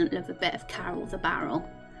here doesn't love a bit of Carol the Barrel?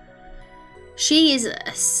 She is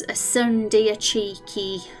a Sunday, a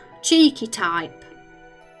cheeky type.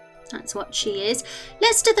 That's what she is.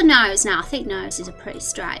 Let's do the nose now. I think noses are pretty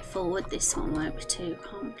straightforward. This one won't be too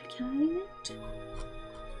complicated.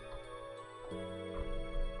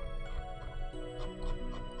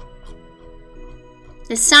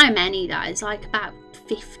 There's so many though. There's like about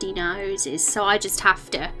 50 noses. So I just have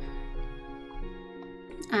to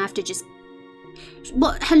just...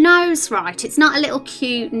 What, her nose, right? It's not a little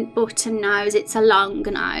cute button nose. It's a long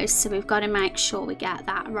nose. So we've got to make sure we get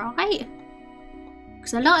that right.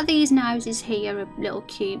 Because a lot of these noses here are little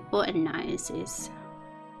cute button noses.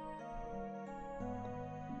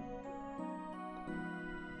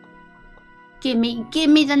 Give me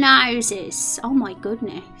the noses. Oh my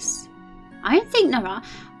goodness. I don't think there are.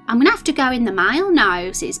 I'm going to have to go in the male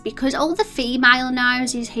noses because all the female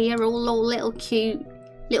noses here are all little cute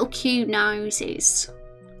noses.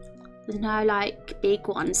 There's no like big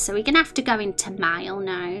ones, so we're gonna have to go into male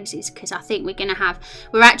noses because I think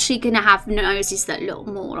we're actually gonna have noses that look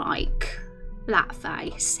more like that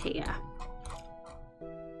face here.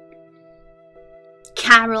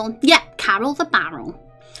 Carol, yeah, Carol the Barrel.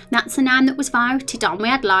 That's the name that was voted on. We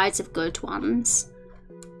had loads of good ones,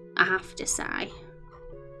 I have to say.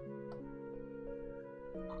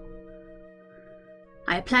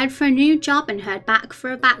 I applied for a new job and heard back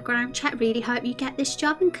for a background check. Really hope you get this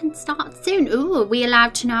job and can start soon. Ooh, are we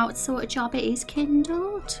allowed to know what sort of job it is,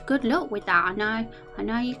 Kindled? Good luck with that. I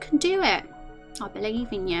know you can do it. I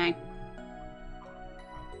believe in you.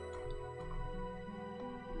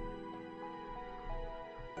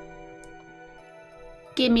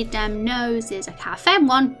 Give me them noses. Okay, I found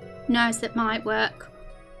one nose that might work.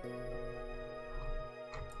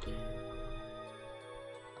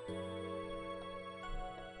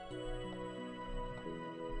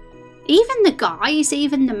 Even the guys,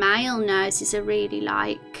 even the male noses are really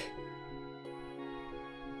like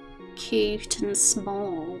cute and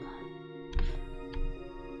small.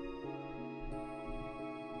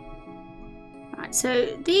 Right,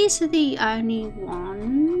 so these are the only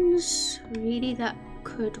ones really that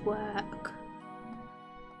could work.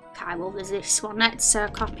 Okay, well there's this one. Let's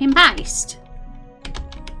copy and paste.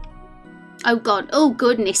 Oh god, oh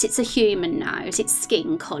goodness, it's a human nose. It's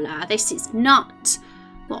skin colour. This is not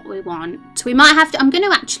what we want. We might have to, I'm going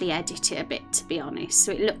to actually edit it a bit, to be honest,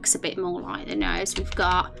 so it looks a bit more like the nose we've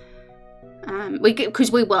got.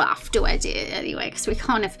 Because we will have to edit it anyway, because we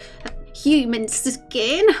can't have human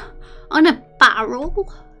skin on a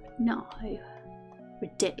barrel. No,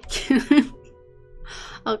 ridiculous.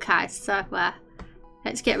 Okay, so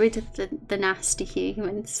let's get rid of the nasty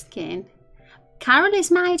human skin. Carol is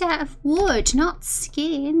made out of wood, not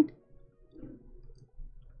skin.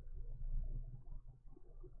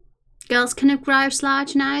 Girls can have gross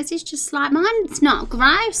large noses just like mine. It's not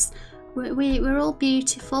gross. We're all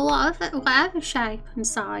beautiful, whatever shape and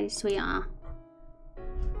size we are.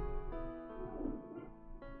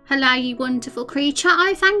 Hello, you wonderful creature.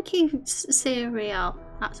 Oh, thank you, Cereal.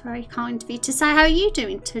 That's very kind of you to say. How are you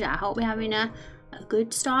doing today? I hope we're having a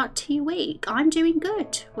good start to your week. I'm doing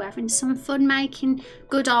good. We're having some fun making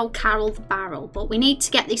good old Carol the Barrel. But we need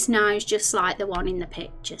to get this nose just like the one in the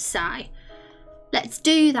picture. So let's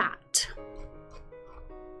do that.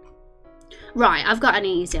 Right, I've got an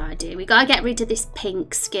easy idea. We gotta get rid of this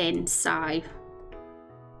pink skin, so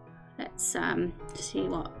let's see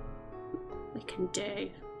what we can do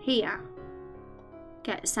here.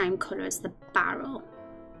 Get the same colour as the barrel.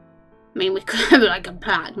 I mean, we could have like a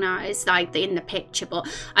black nose like in the picture, but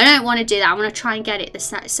I don't want to do that. I want to try and get it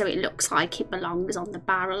so it looks like it belongs on the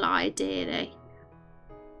barrel, ideally,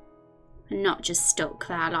 and not just stuck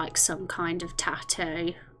there like some kind of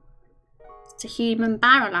tattoo. It's a human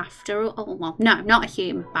barrel after all. Oh, well, no, not a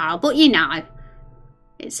human barrel, but you know,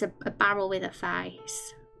 it's a barrel with a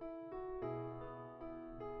face.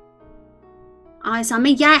 Eyes on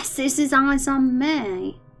me. Yes, this is Eyes on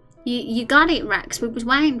Me. You got it, Rex. We was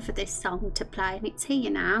waiting for this song to play and it's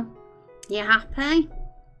here now. You happy?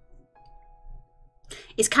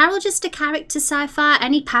 Is Carol just a character so far?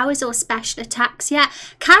 Any powers or special attacks yet?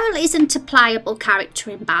 Carol isn't a playable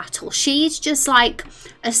character in battle. She's just like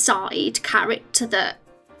a side character that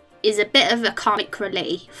is a bit of a comic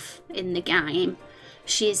relief in the game.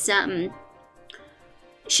 She's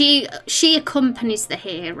she accompanies the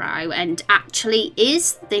hero and actually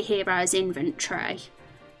is the hero's inventory.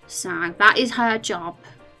 So that is her job.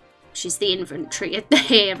 She's the inventory of the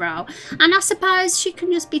hero. And I suppose she can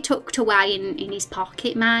just be tucked away in his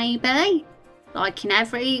pocket, maybe. Like in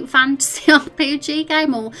every fantasy RPG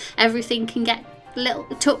game, or everything can get little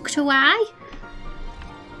tucked away.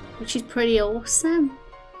 Which is pretty awesome.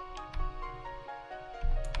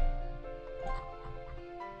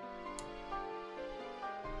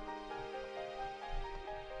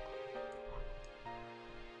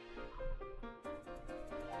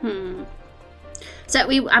 So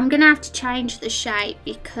I'm going to have to change the shape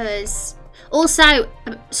because also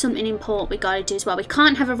something important we got to do as well. We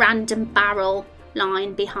can't have a random barrel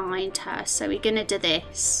line behind her. So we're going to do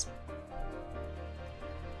this.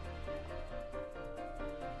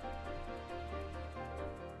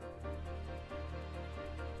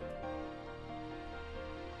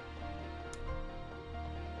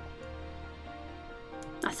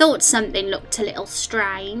 I thought something looked a little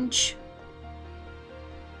strange.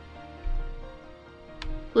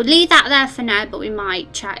 We'll leave that there for now, but we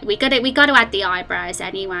might check. We got to add the eyebrows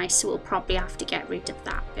anyway, so we'll probably have to get rid of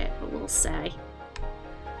that bit, but we'll see.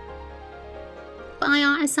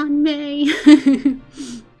 Bye, Eyes on Me.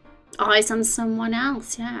 Eyes on someone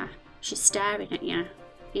else, yeah. She's staring at you.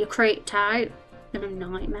 You're creeped out. No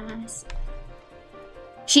nightmares.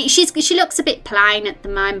 She looks a bit plain at the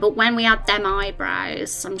moment, but when we add them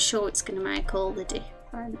eyebrows, I'm sure it's going to make all the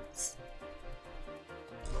difference.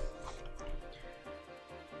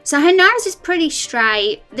 So her nose is pretty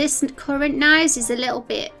straight. This current nose is a little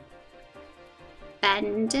bit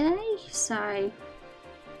bendy, so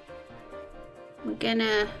we're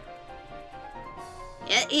gonna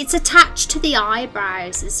It's attached to the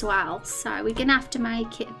eyebrows as well, so we're gonna have to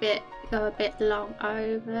make it go a bit long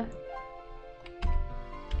over.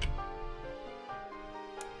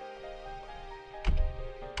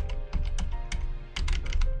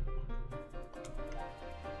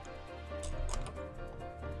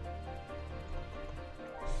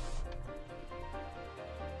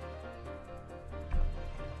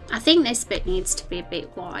 I think this bit needs to be a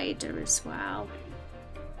bit wider as well.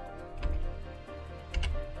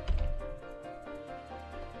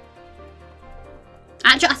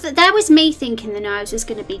 Actually, there was me thinking the nose was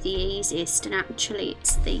going to be the easiest, and actually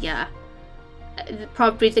it's the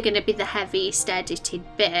probably going to be the heaviest edited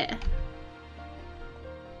bit.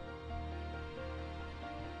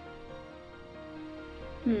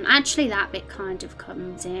 Actually that bit kind of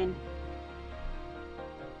comes in.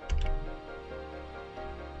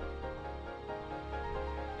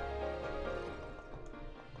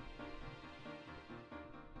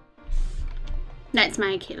 Let's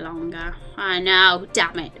make it longer. I know,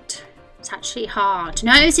 damn it. It's actually hard.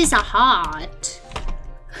 Noses are hard.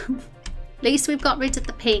 At least we've got rid of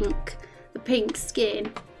the pink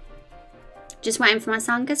skin. Just waiting for my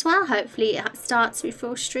song as well. Hopefully it starts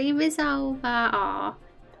before stream is over. Aww.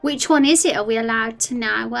 Which one is it? Are we allowed to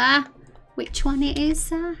know which one it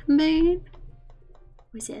is, Moon?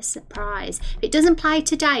 Or is it a surprise? If it doesn't play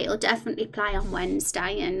today, it'll definitely play on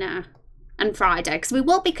Wednesday and Friday, because we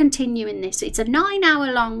will be continuing this. It's a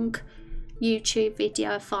 9-hour long YouTube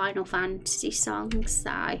video of Final Fantasy songs,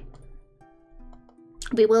 so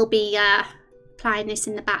we will be playing this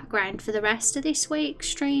in the background for the rest of this week's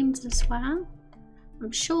streams as well.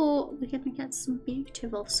 I'm sure we're going to get some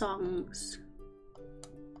beautiful songs.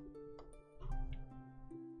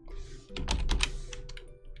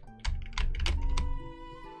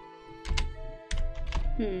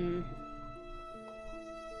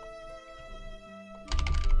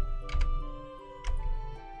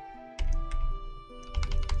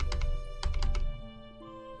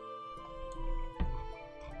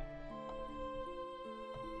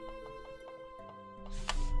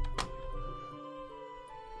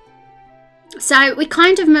 So we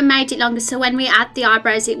kind of made it longer, so when we add the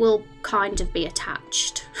eyebrows it will kind of be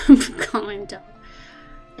attached. Kind of.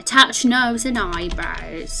 Attached nose and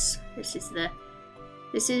eyebrows. This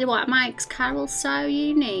is what makes Carol so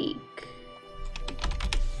unique.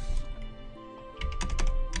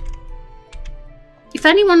 If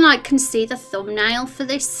anyone can see the thumbnail for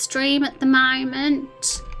this stream at the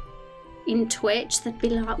moment in Twitch, they'd be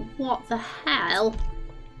like, what the hell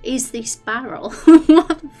is this barrel?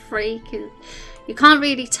 What the freak is... You can't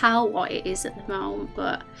really tell what it is at the moment,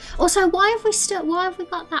 but also why have we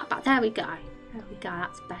got that back? There we go. There we go,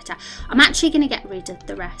 that's better. I'm actually going to get rid of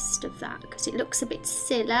the rest of that because it looks a bit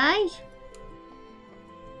silly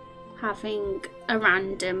having a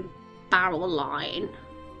random barrel line.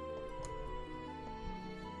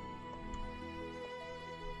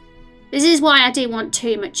 This is why I didn't want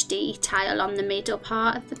too much detail on the middle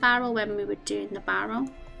part of the barrel when we were doing the barrel.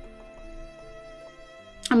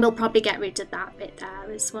 And we'll probably get rid of that bit there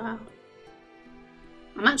as well.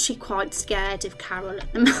 I'm actually quite scared of Carol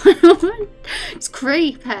at the moment. It's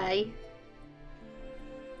creepy.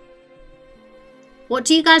 What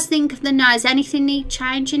do you guys think of the nose? Anything need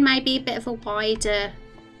changing? Maybe a bit of a wider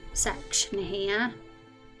section here.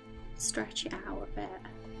 Stretch it out a bit.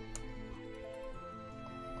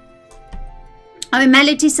 Oh,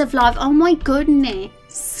 Melodies of Life. Oh my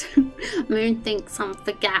goodness. Moon thinks I'm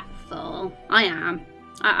forgetful. I am.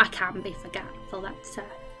 I can be forgetful. That's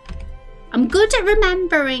I'm good at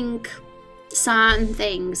remembering certain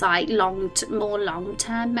things, like more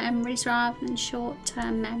long-term memories rather than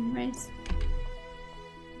short-term memories.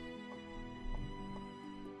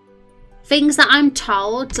 Things that I'm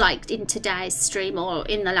told, like in today's stream or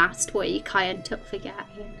in the last week, I end up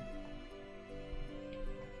forgetting.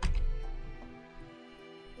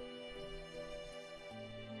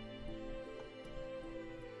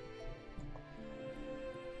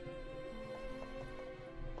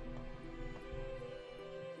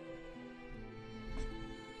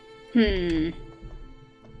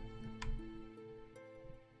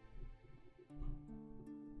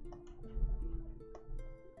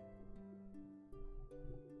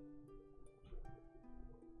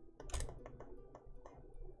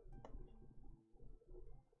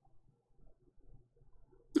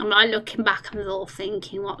 I'm like looking back and all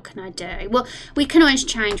thinking, what can I do? Well, we can always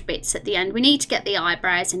change bits at the end. We need to get the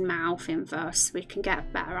eyebrows and mouth in first so we can get a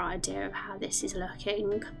better idea of how this is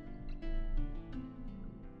looking.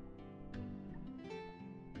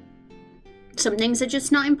 Some things are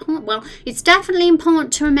just not important. Well, it's definitely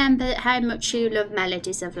important to remember how much you love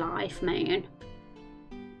Melodies of Life, Moon.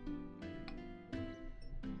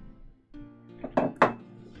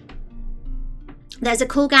 There's a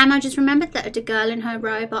cool game I just remembered that had a girl in her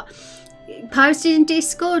robot. Posted in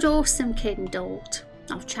Discord, awesome, kindled.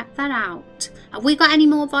 I'll check that out. Have we got any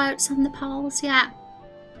more votes on the polls yet?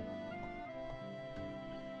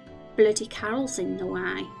 Bloody Carol's in the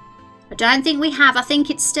way. I don't think we have. I think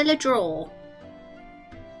it's still a draw.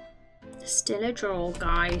 Still a draw,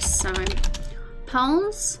 guys. So,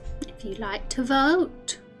 polls, if you'd like to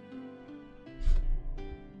vote.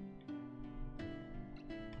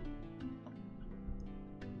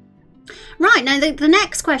 Right, now the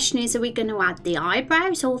next question is, are we going to add the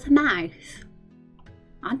eyebrows or the mouth?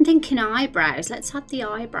 I'm thinking eyebrows. Let's add the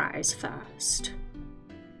eyebrows first.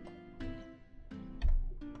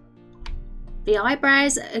 The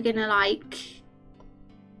eyebrows are going to, like,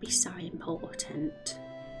 be so important.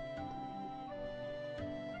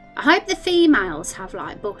 I hope the females have,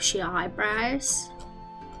 like, bushy eyebrows.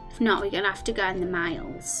 If not, we're going to have to go in the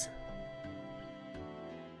males.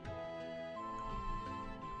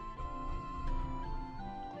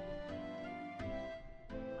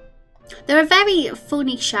 They're a very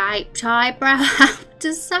funny shaped eyebrow, I have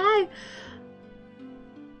to say.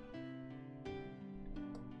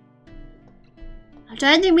 I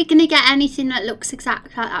don't think we're going to get anything that looks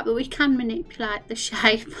exactly like that, but we can manipulate the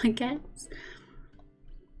shape, I guess.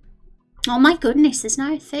 Oh my goodness, there's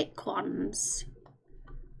no thick ones.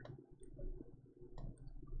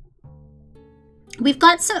 We've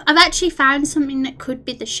got some, I've actually found something that could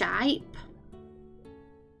be the shape.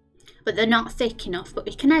 But they're not thick enough, but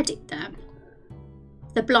we can edit them.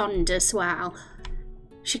 The blonde as well.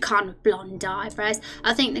 She can't have blonde eyebrows.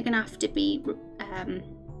 I think they're going to have to be...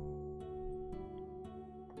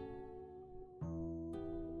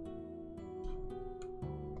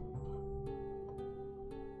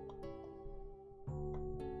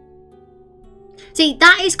 See,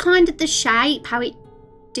 that is kind of the shape, how it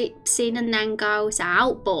dips in and then goes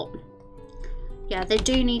out, but... yeah, they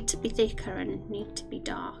do need to be thicker and need to be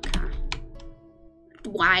darker.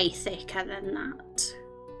 Way thicker than that.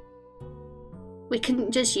 We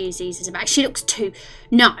can just use these as a bag. She looks too...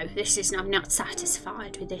 no, this is... I'm not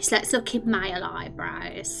satisfied with this. Let's look at male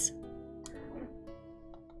eyebrows.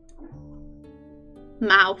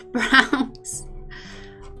 Mouth brows.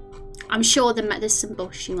 I'm sure there's some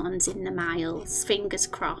bushy ones in the males. Fingers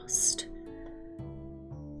crossed.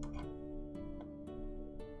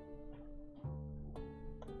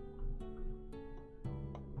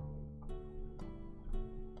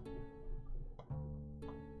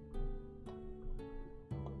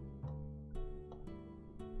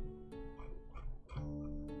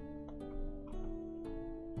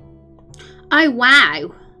 Oh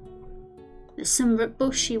wow, there's some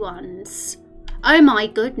bushy ones. Oh my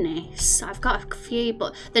goodness, I've got a few,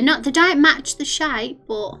 but they're not, they don't match the shape,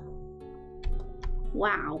 but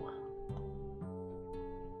wow.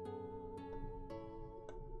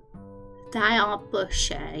 They are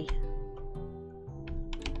bushy.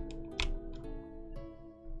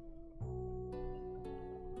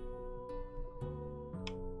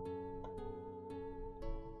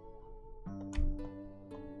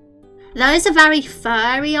 Those are very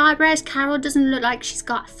furry eyebrows. Carol doesn't look like she's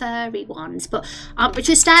got furry ones, but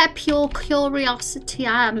just out of pure curiosity,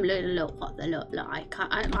 I'm going to look what they look like.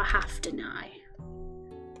 I have to know.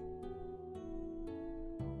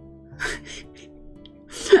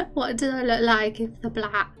 What do they look like if they're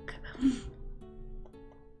black?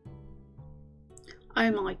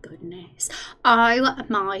 Oh my goodness. Oh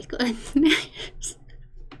my goodness.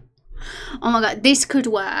 Oh my god, this could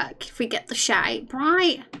work if we get the shape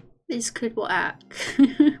right. This could work.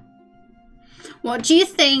 What do you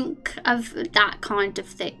think of that kind of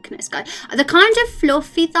thickness, guys? They're kind of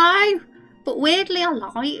fluffy though, but weirdly I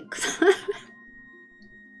like them.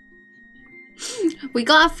 We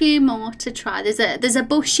got a few more to try. There's a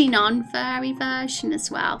bushy non-furry version as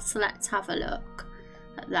well, so let's have a look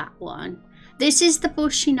at that one. This is the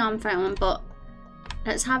bushy non-furry one, but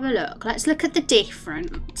let's have a look. Let's look at the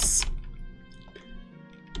difference.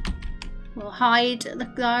 We'll hide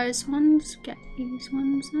those ones, get these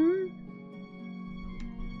ones on.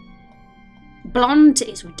 Blonde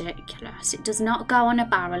is ridiculous. It does not go on a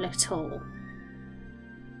barrel at all.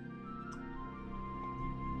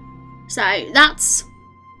 So that's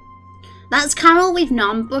Carol with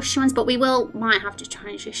non-bushy ones, but we might have to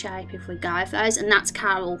change the shape if we go for those. And that's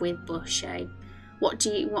Carol with bushy. What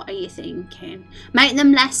are you thinking? Make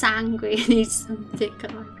them less angry and need some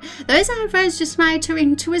thicker. Those eyebrows just made her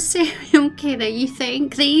into a serial killer, you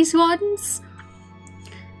think? These ones?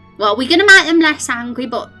 Well, we're going to make them less angry,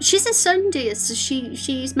 but she's a Sunday, so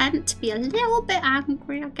she's meant to be a little bit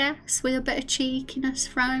angry, I guess, with a bit of cheekiness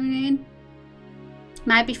thrown in.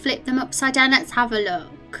 Maybe flip them upside down. Let's have a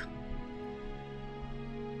look.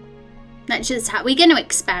 Let's just have, we're going to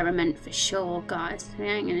experiment for sure, guys. We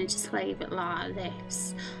ain't going to just leave it like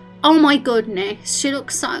this. Oh my goodness, she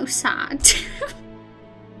looks so sad.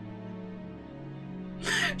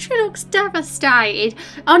 She looks devastated.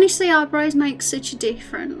 Honestly, eyebrows make such a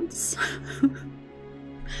difference.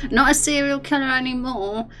 Not a serial killer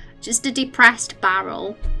anymore, just a depressed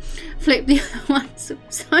barrel. Flip the other ones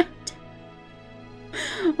upside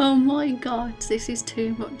down. Oh my god, this is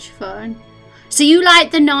too much fun. So you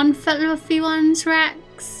like the non-fluffy ones,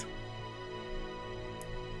 Rex?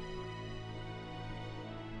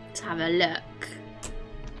 Let's have a look.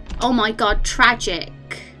 Oh my god, tragic.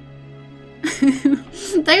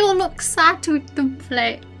 They all look sad with them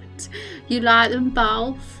flipped. You like them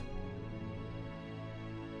both?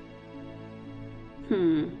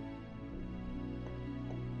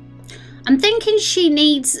 I'm thinking she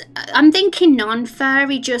needs, I'm thinking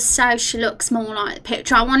non-furry just so she looks more like the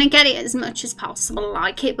picture. I want to get it as much as possible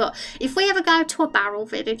like it, but if we ever go to a barrel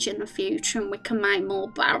village in the future and we can make more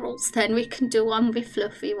barrels, then we can do one with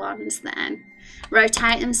fluffy ones then.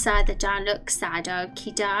 Rotate them so they don't look sad,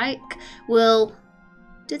 okie doke. We'll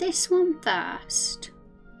do this one first.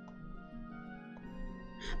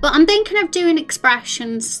 But I'm thinking of doing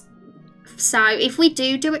expressions, so if we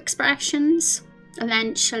do expressions,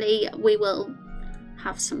 eventually we will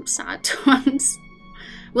have some sad ones.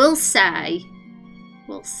 We'll see.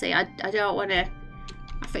 We'll see. I don't want to,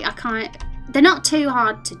 I think I can't, they're not too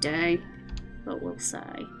hard to do, but we'll see.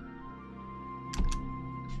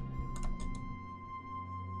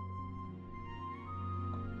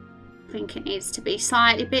 I think it needs to be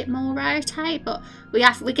slightly bit more rotate, but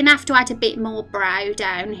we're gonna have to add a bit more brow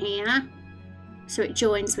down here so it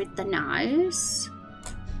joins with the nose.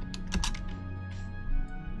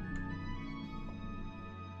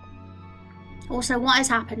 Also, what has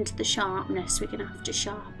happened to the sharpness? We're gonna have to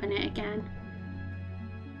sharpen it again.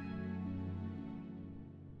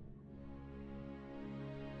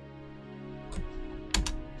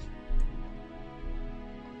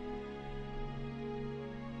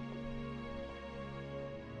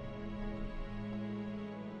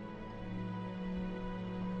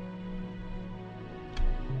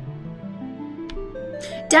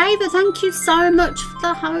 Dava, thank you so much for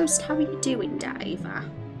the host. How are you doing, Dava?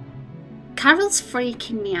 Carol's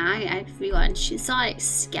freaking me out, everyone. She's like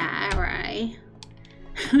scary.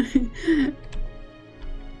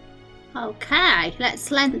 Okay, let's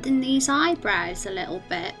lengthen these eyebrows a little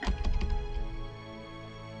bit.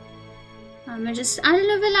 I'm just add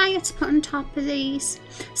another layer to put on top of these.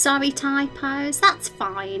 Sorry, typos. That's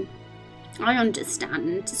fine. I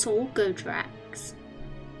understand. It's all good, Rex.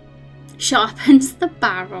 Sharpens the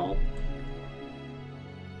barrel.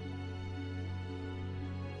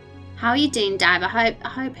 How are you doing, Dave? I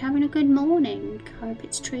hope you're having a good morning. I hope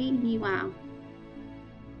it's treating you well.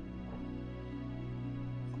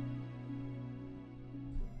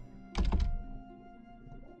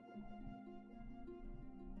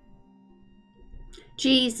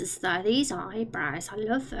 Jesus, though, these eyebrows, I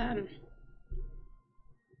love them.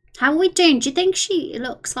 How are we doing? Do you think she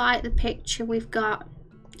looks like the picture we've got?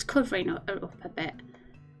 It's covering her up a bit.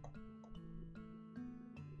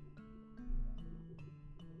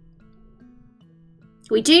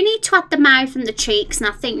 We do need to add the mouth and the cheeks, and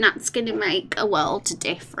I think that's going to make a world of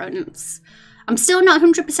difference. I'm still not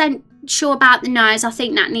 100% sure about the nose. I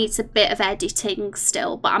think that needs a bit of editing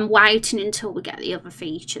still, but I'm waiting until we get the other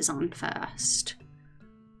features on first.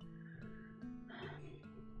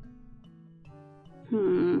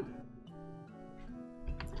 I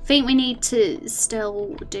think we need to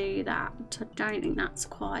still do that. I don't think that's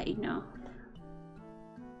quite enough.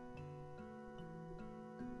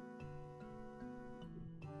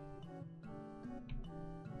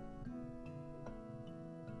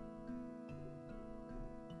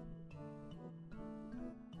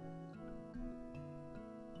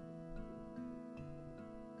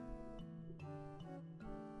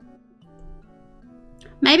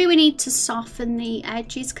 Maybe we need to soften the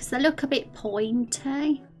edges because they look a bit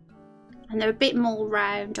pointy and they're a bit more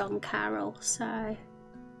round on Carol, so.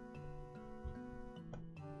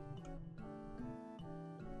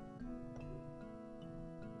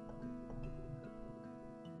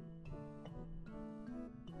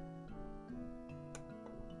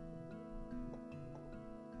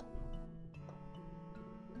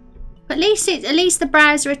 But at least the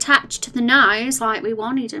brows are attached to the nose like we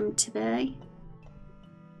wanted them to be.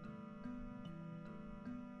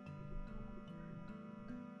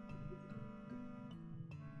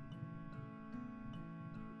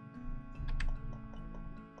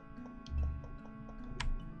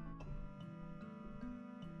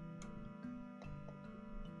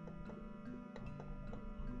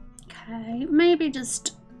 Okay, maybe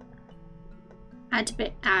just add a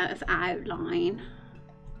bit out of outline.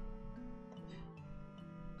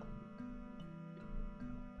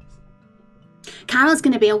 Carol's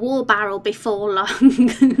going to be a war barrel before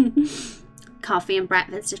long. Coffee and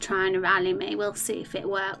breakfast are trying to rally me. We'll see if it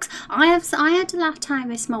works. I had a latte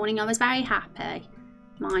this morning. I was very happy.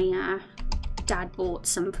 My dad bought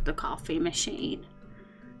some for the coffee machine.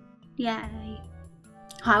 Yay.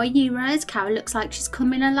 How are you, Rose? Carol looks like she's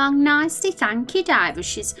coming along nicely. Thank you, Diver.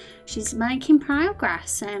 She's making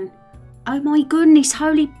progress. And oh my goodness,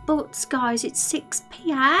 holy butts, guys! It's 6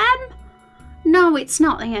 p.m. No, it's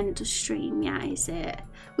not the end of stream yet, is it?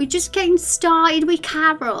 We're just getting started with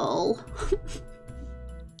Carol.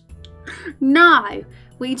 No,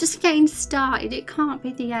 we're just getting started. It can't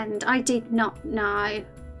be the end. I did not know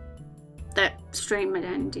that stream had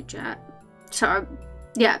ended yet. So,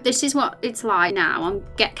 yeah, this is what it's like now. I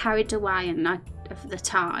get carried away of the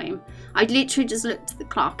time. I literally just looked at the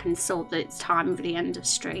clock and saw that it's time for the end of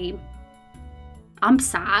stream. I'm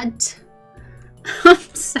sad. I'm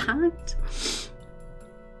sad.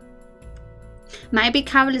 Maybe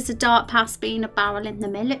Carol is a dart past being a barrel in the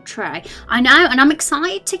military. I know, and I'm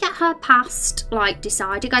excited to get her past, like,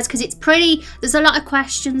 decided, guys, because it's pretty... There's a lot of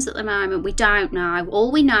questions at the moment. We don't know.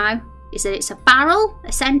 All we know is that it's a barrel,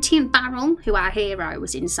 a sentient barrel, who our hero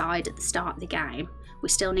was inside at the start of the game. We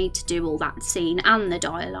still need to do all that scene and the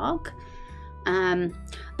dialogue.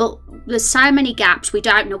 But there's so many gaps. We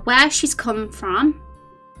don't know where she's come from.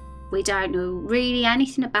 We don't know really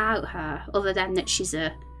anything about her, other than that she's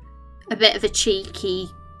a bit of a cheeky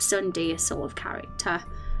Sunday sort of character.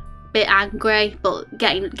 Bit angry, but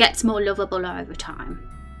gets more lovable over time.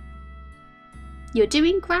 You're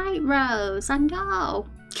doing great, Rose. I know.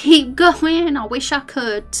 Keep going. I wish I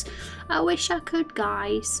could. I wish I could,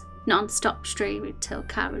 guys. Non-stop streaming till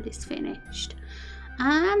Carol is finished.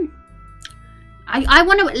 I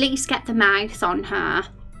want to at least get the mouth on her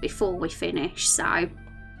before we finish, so...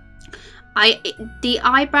 The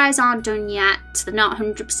eyebrows aren't done yet. They're not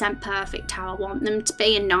 100% perfect how I want them to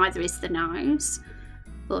be, and neither is the nose.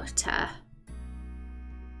 But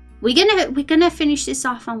we're gonna finish this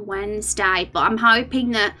off on Wednesday. But I'm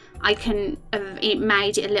hoping that I can have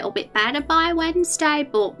made it a little bit better by Wednesday.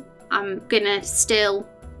 But I'm gonna still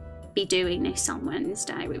be doing this on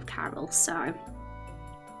Wednesday with Carol. So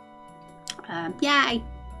yay!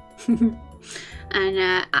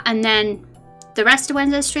 And then. The rest of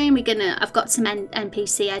Wednesday's stream, I've got some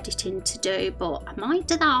NPC editing to do, but I might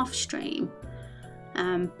do that off stream.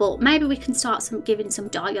 But maybe we can start giving some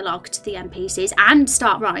dialogue to the NPCs and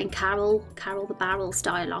start writing Carol the Barrel's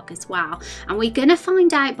dialogue as well. And we're going to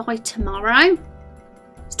find out by tomorrow.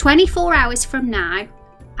 It's 24 hours from now.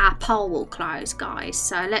 Our poll will close, guys.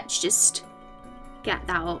 So let's just get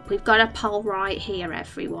that up. We've got a poll right here,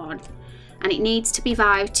 everyone. And it needs to be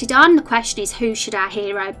voted on. The question is, who should our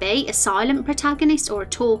hero be? A silent protagonist or a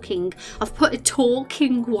talking? I've put a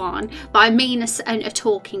talking one, but I mean a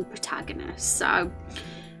talking protagonist. So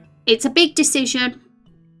it's a big decision,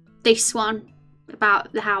 this one,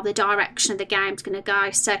 about how the direction of the game's going to go.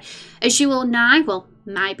 So as you all know, well,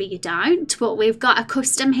 maybe you don't, but we've got a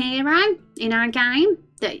custom hero in our game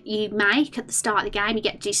that you make at the start of the game. You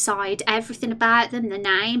get to decide everything about them, the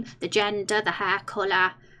name, the gender, the hair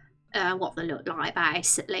colour, what they look like,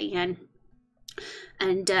 basically, and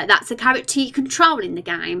that's the character you control in the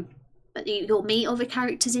game. But you'll meet other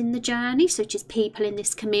characters in the journey, such as people in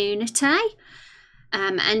this community.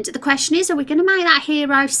 And the question is, are we going to make that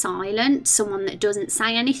hero silent, someone that doesn't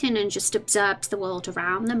say anything and just observes the world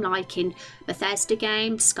around them, like in Bethesda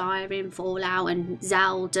games, Skyrim, Fallout, and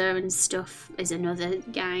Zelda and stuff is another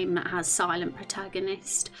game that has silent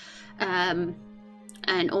protagonist. Or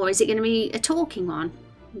is it going to be a talking one?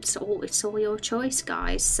 It's all your choice,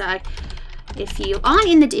 guys. So if you are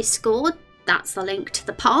in the Discord, that's the link to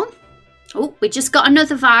the poll. Oh, we just got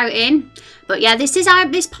another vote in. But yeah, this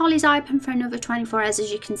poll is open for another 24 hours.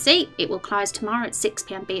 As you can see, it will close tomorrow at 6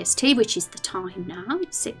 p.m. BST, which is the time now.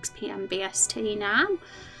 It's 6 p.m. BST now.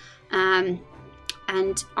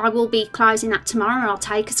 And I will be closing that tomorrow. I'll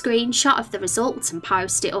take a screenshot of the results and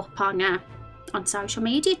post it up on social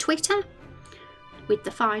media, Twitter, with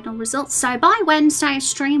the final results. So by Wednesday's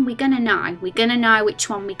stream, we're gonna know which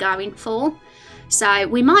one we're going for. So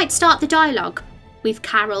we might start the dialogue with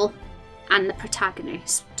Carol and the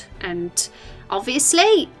protagonist, and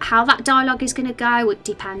obviously how that dialogue is going to go, it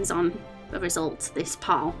depends on the results of this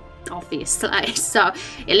poll, obviously. So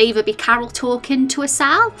it'll either be Carol talking to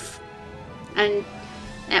herself,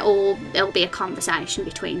 or it'll be a conversation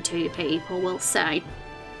between two people, we'll see.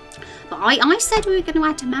 But I said we were going to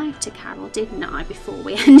add a mouth to Carol, didn't I, before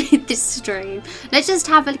we ended this stream? Let's just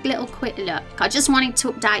have a little quick look. I just wanted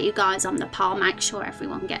to update you guys on the poll, make sure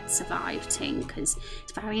everyone gets a voting, because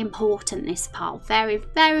it's very important, this poll. Very,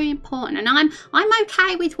 very important. And I'm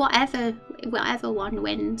okay with whatever one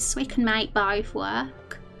wins. We can make both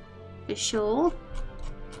work, for sure.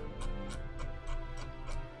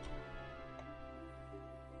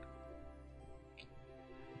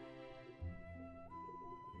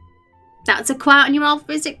 That's a quote on your old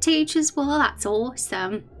physics teacher's wall. That's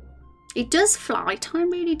awesome. It does fly.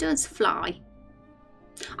 Time really does fly.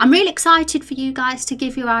 I'm really excited for you guys to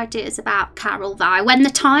give your ideas about Carol though. When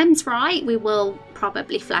the time's right, we will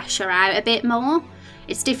probably flesh her out a bit more.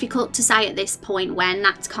 It's difficult to say at this point when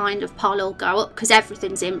that kind of poll will go up because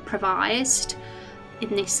everything's improvised in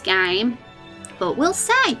this game. But we'll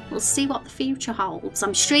see. We'll see what the future holds.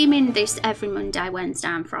 I'm streaming this every Monday, Wednesday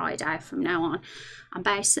and Friday from now on. I'm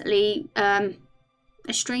basically a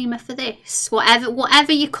streamer for this.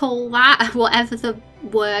 Whatever you call that, whatever the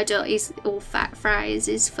word is or phrase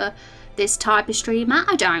is for this type of streamer,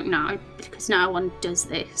 I don't know, because no one does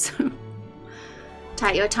this.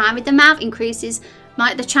 Take your time with the mouth, increases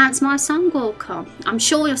the chance my song will come. I'm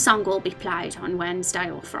sure your song will be played on Wednesday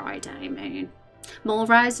or Friday, Moon. More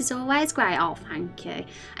rose is always great. Oh, thank you.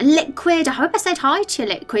 And Liquid, I hope I said hi to you,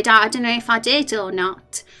 Liquid. I don't know if I did or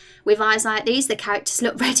not. With eyes like these, the characters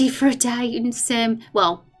look ready for a date and some...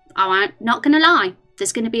 Well, I'm not going to lie.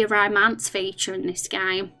 There's going to be a romance feature in this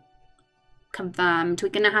game. Confirmed. We're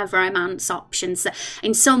going to have romance options.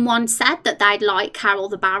 And someone said that they'd like Carol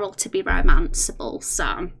the Barrel to be romanceable.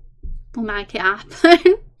 So, we'll make it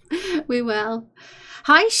happen. We will.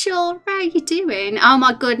 Hi, Shaw. How are you doing? Oh,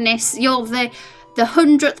 my goodness. You're the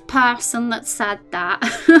 100th person that said that.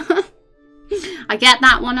 I get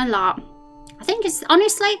that one a lot. I think it's,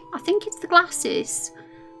 honestly, I think it's the glasses.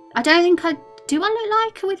 I don't think do I look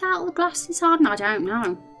like her without the glasses on? I don't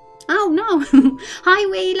know. Oh, no. Hi,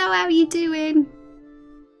 Wheelo, how are you doing?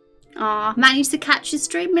 Oh, managed to catch you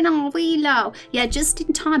streaming. Oh, Wheelo. Yeah, just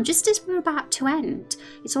in time, just as we're about to end.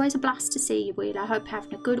 It's always a blast to see you, Wheelo. I hope you're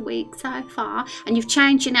having a good week so far. And you've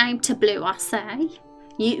changed your name to Blue, I say.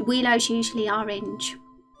 Wheelo's usually orange.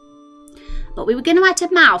 But we were going to add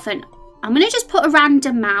a mouth, and I'm going to just put a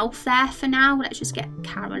random mouth there for now. Let's just get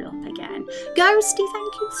Carol up again. Ghosty,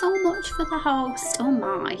 thank you so much for the host. Oh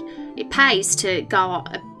my. It pays to go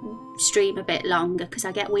stream a bit longer because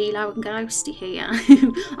I get Wheelo and Ghosty here.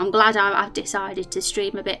 I'm glad I've decided to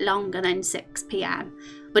stream a bit longer than 6 PM.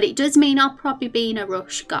 But it does mean I'll probably be in a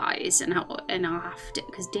rush, guys. And I'll have to,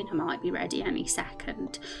 because dinner might be ready any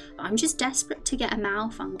second. But I'm just desperate to get a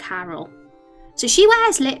mouth on Carol. So she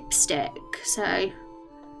wears lipstick, so...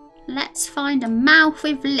 Let's find a mouth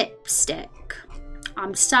with lipstick.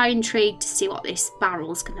 I'm so intrigued to see what this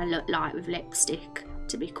barrel's going to look like with lipstick,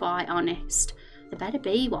 to be quite honest. There better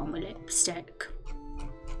be one with lipstick.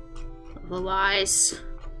 Otherwise,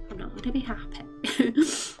 I'm not going to be happy.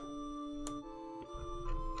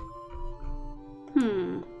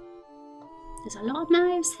 There's a lot of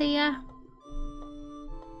mouths here.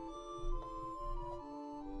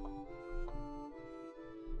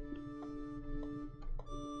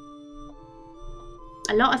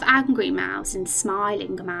 A lot of angry mouths and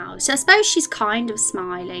smiling mouths. So I suppose she's kind of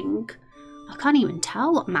smiling. I can't even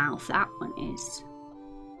tell what mouth that one is.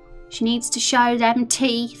 She needs to show them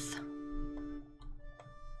teeth.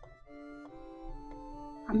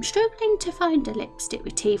 I'm struggling to find a lipstick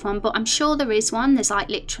with teeth on, but I'm sure there is one. There's like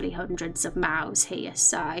literally hundreds of mouths here,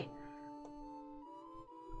 so...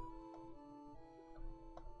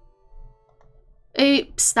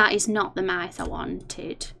 Oops, that is not the mouth I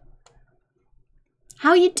wanted. How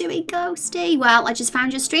are you doing, Ghosty? Well, I just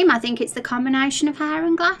found your stream. I think it's the combination of hair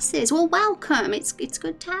and glasses. Well, welcome. It's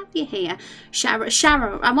good to have you here.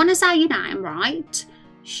 Sharo. I want to say your name right.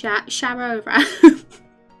 Sharo.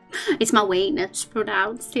 It's my weakness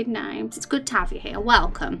pronouncing names. It's good to have you here.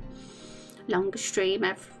 Welcome. Longer stream,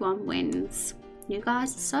 everyone wins. You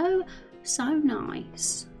guys are so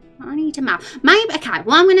nice. I need a mouth. Maybe, okay,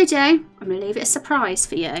 what I'm going to do, I'm going to leave it a surprise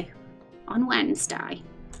for you on Wednesday.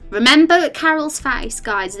 Remember Carol's face,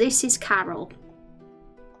 guys. This is Carol.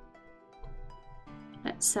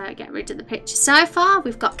 Let's get rid of the picture. So far,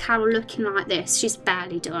 we've got Carol looking like this. She's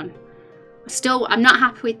barely done. I'm not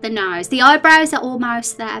happy with the nose. The eyebrows are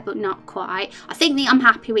almost there, but not quite. I think I'm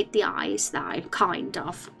happy with the eyes, though, kind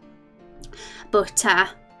of. But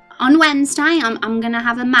on Wednesday, I'm going to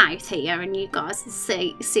have a mouth here, and you guys will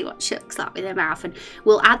see what she looks like with her mouth. And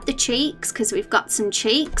we'll add the cheeks, because we've got some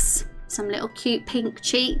cheeks. Some little cute pink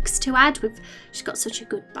cheeks to add. She's got such a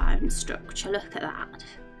good bone structure. Look at that.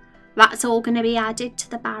 That's all going to be added to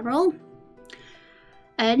the barrel.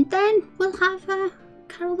 And then we'll have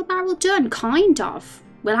Carol the Barrel done, kind of.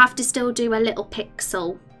 We'll have to still do a little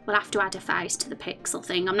pixel. We'll have to add a face to the pixel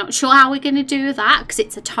thing. I'm not sure how we're going to do that because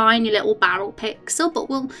it's a tiny little barrel pixel, but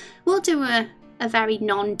we'll do a very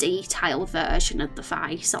non-detailed version of the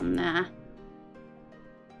face on there.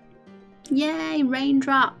 Yay,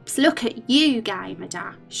 raindrops. Look at you, Gamer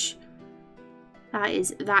Dash.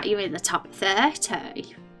 That you're in the top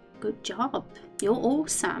 30. Good job. You're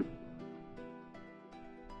awesome.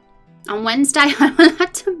 On Wednesday, I will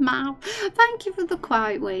add to Mal. Thank you for the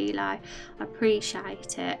quote, Wheelie. I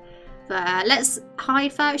appreciate it. But let's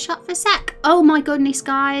hide Photoshop for a sec. Oh my goodness,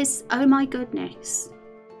 guys. Oh my goodness.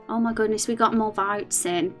 Oh my goodness, we got more votes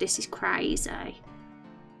in. This is crazy.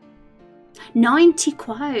 90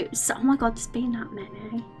 quotes. Oh my god, there's been that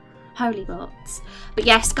many. Holy butts. But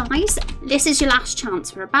yes, guys, this is your last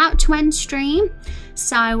chance. We're about to end stream.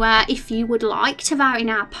 So if you would like to vote in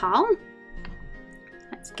our poll,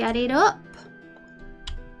 let's get it up.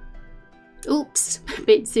 Oops, a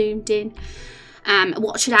bit zoomed in.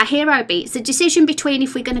 What should our hero be? It's a decision between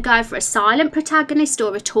if we're going to go for a silent protagonist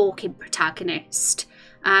or a talking protagonist.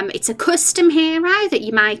 It's a custom hero that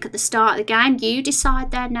you make at the start of the game. You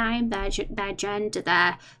decide their name, their gender,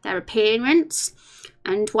 their appearance,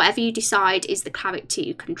 and whatever you decide is the character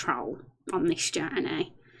you control on this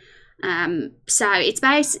journey. So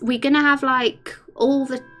it's we're going to have like all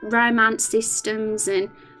the romance systems and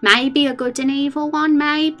maybe a good and evil one,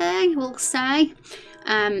 maybe, we'll say.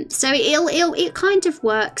 So it kind of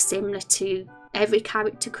works similar to every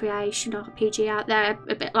character creation RPG out there,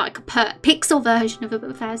 a bit like a pixel version of a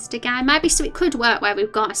Bethesda game. Maybe so it could work where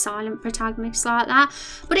we've got a silent protagonist like that,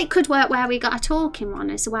 but it could work where we got a talking one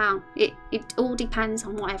as well. It all depends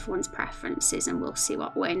on what everyone's preference is, and we'll see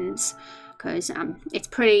what wins, because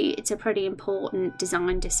it's a pretty important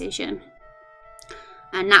design decision.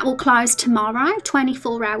 And that will close tomorrow,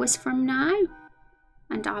 24 hours from now,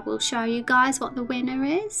 and I will show you guys what the winner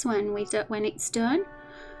is when it's done.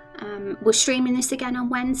 We're streaming this again on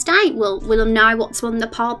Wednesday. We'll know what's won the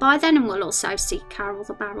poll by then, and we'll also see Carol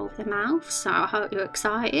the Barrel of the Mouth. So I hope you're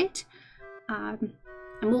excited. And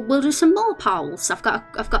we'll do some more polls. I've got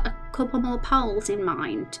a couple more polls in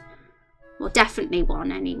mind. Well, definitely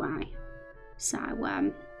one anyway. So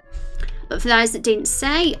but for those that didn't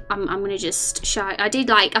see, I'm going to just show.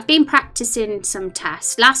 I've been practicing some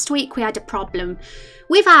tests. Last week we had a problem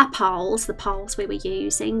with our polls, the polls we were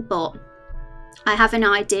using, but I have an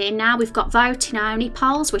idea now. We've got voting only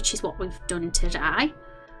polls, which is what we've done today.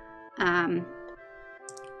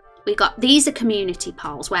 These are community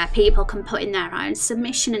polls where people can put in their own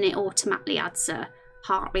submission and it automatically adds a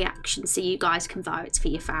heart reaction so you guys can vote for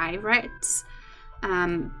your favourites.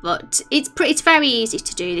 But it's very easy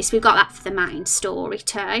to do this. We've got that for the main story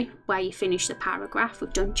too, where you finish the paragraph.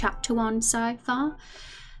 We've done chapter 1 so far.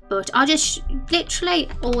 But I'll just literally,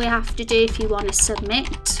 all we have to do if you want to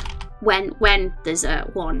submit when there's a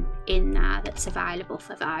one in there that's available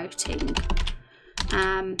for voting,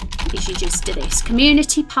 is you just do this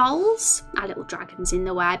community polls. Our little dragon's in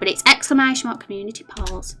the way, but it's ! community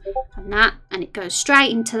polls and that, and it goes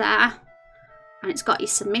straight into there, and it's got your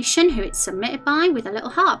submission, who it's submitted by, with a little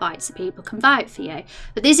heart by it so people can vote for you.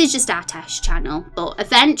 But this is just our test channel, but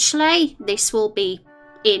eventually this will be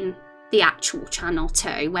in the actual channel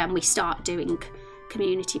too when we start doing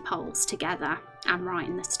community polls together and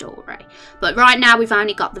writing the story. But right now we've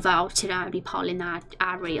only got the voting only poll in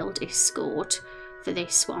our real Discord for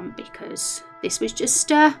this one, because this was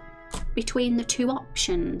just between the two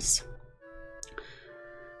options.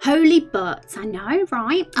 Holy butts, I know,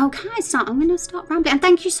 right? Okay, so I'm going to stop rambling. And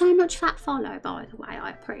thank you so much for that follow, by the way. I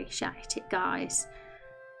appreciate it, guys.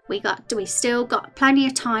 We still got plenty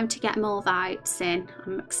of time to get more votes in.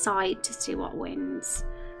 I'm excited to see what wins.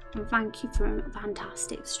 And thank you for a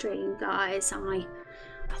fantastic stream, guys. I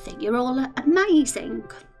think you're all amazing.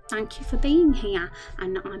 Thank you for being here.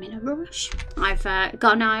 And I'm in a rush. I've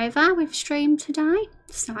gone over with stream today,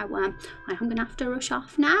 so I am going to have to rush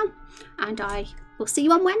off now. And I will see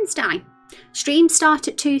you on Wednesday. Streams start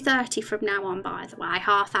at 2:30 from now on, by the way,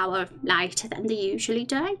 half hour later than they usually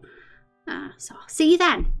do. So I'll see you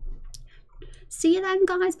then. See you then,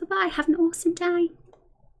 guys. Bye bye. Have an awesome day.